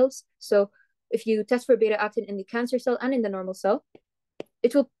all cells. So if you test for beta-actin in the cancer cell and in the normal cell,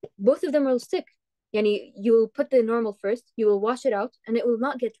 both of them will stick. Yani, you will put the normal first, you will wash it out, and it will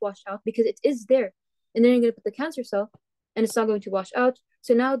not get washed out because it is there. And then you're going to put the cancer cell, and it's not going to wash out.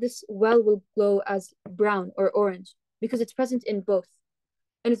 So now this well will glow as brown or orange because it's present in both.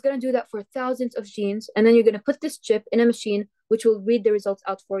 And it's going to do that for thousands of genes. And then you're going to put this chip in a machine, which will read the results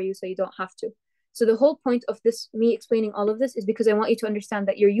out for you so you don't have to. So the whole point of this, me explaining all of this, is because I want you to understand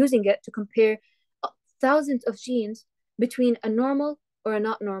that you're using it to compare thousands of genes between a normal or a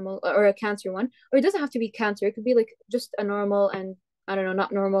not normal or a cancer one. Or it doesn't have to be cancer. It could be like just a normal and, I don't know,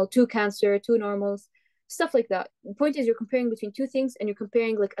 not normal, two cancer, two normals, stuff like that. The point is you're comparing between two things and you're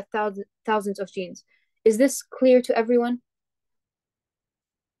comparing like thousands of genes. Is this clear to everyone?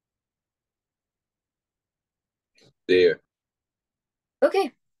 There.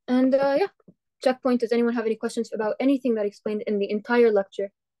 Okay. And yeah, checkpoint. Does anyone have any questions about anything that I explained in the entire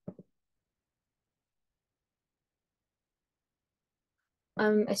lecture?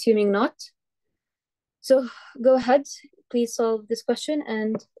 I'm assuming not. So go ahead, please solve this question,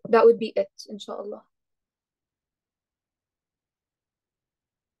 and that would be it, inshallah.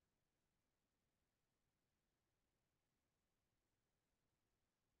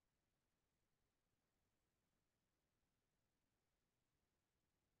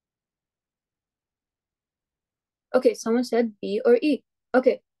 Okay, someone said B or E.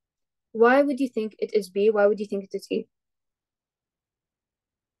 Okay, why would you think it is B? Why would you think it is E?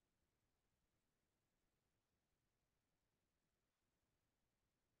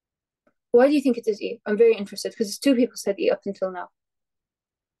 Why do you think it is E? I'm very interested because two people said E up until now.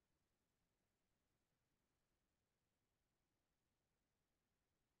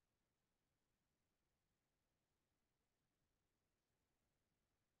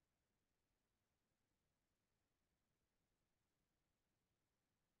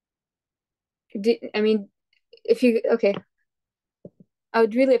 I mean, if you, okay, I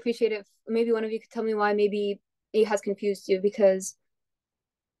would really appreciate it if maybe one of you could tell me why maybe E has confused you, because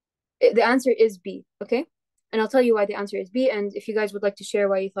the answer is B, okay? And I'll tell you why the answer is B, and if you guys would like to share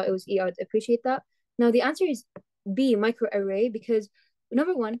why you thought it was E, I would appreciate that. Now, the answer is B, microarray, because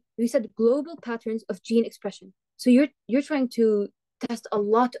number one, we said global patterns of gene expression. So you're trying to test a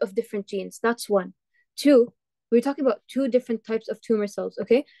lot of different genes. That's one. Two, we're talking about two different types of tumor cells,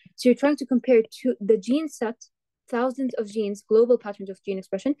 okay? So you're trying to compare the gene set, thousands of genes, global patterns of gene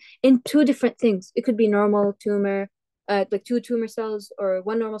expression in two different things. It could be normal, tumor, like two tumor cells or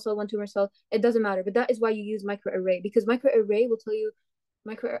one normal cell, one tumor cell. It doesn't matter. But that is why you use microarray, because microarrays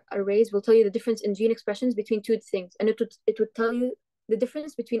will tell you the difference in gene expressions between two things, and it would tell you the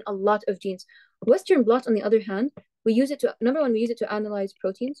difference between a lot of genes. Western blot, on the other hand, we use it to analyze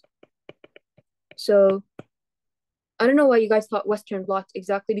proteins. So I don't know why you guys thought Western blot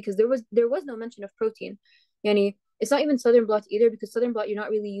exactly, because there was no mention of protein. Yani, it's not even Southern blot either, because Southern blot, you're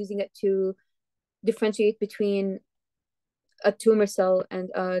not really using it to differentiate between a tumor cell and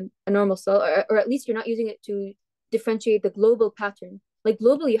a normal cell, or at least you're not using it to differentiate the global pattern. Like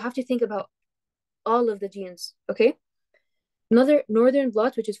globally, you have to think about all of the genes, okay? Another northern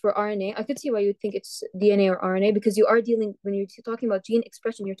blot, which is for RNA, I could see why you'd think it's DNA or RNA, because you are dealing, when you're talking about gene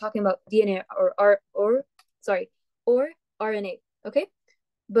expression, you're talking about DNA or RNA, okay?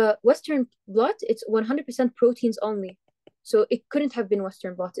 But Western blot, it's 100% proteins only. So it couldn't have been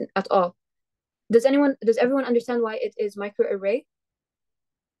Western blot at all. Does everyone understand why it is microarray?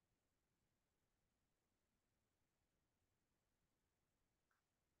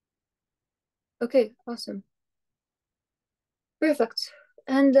 Okay, awesome. Perfect.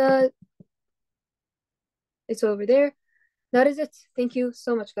 And it's over there. That is it. Thank you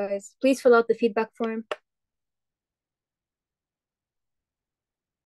so much, guys. Please fill out the feedback form.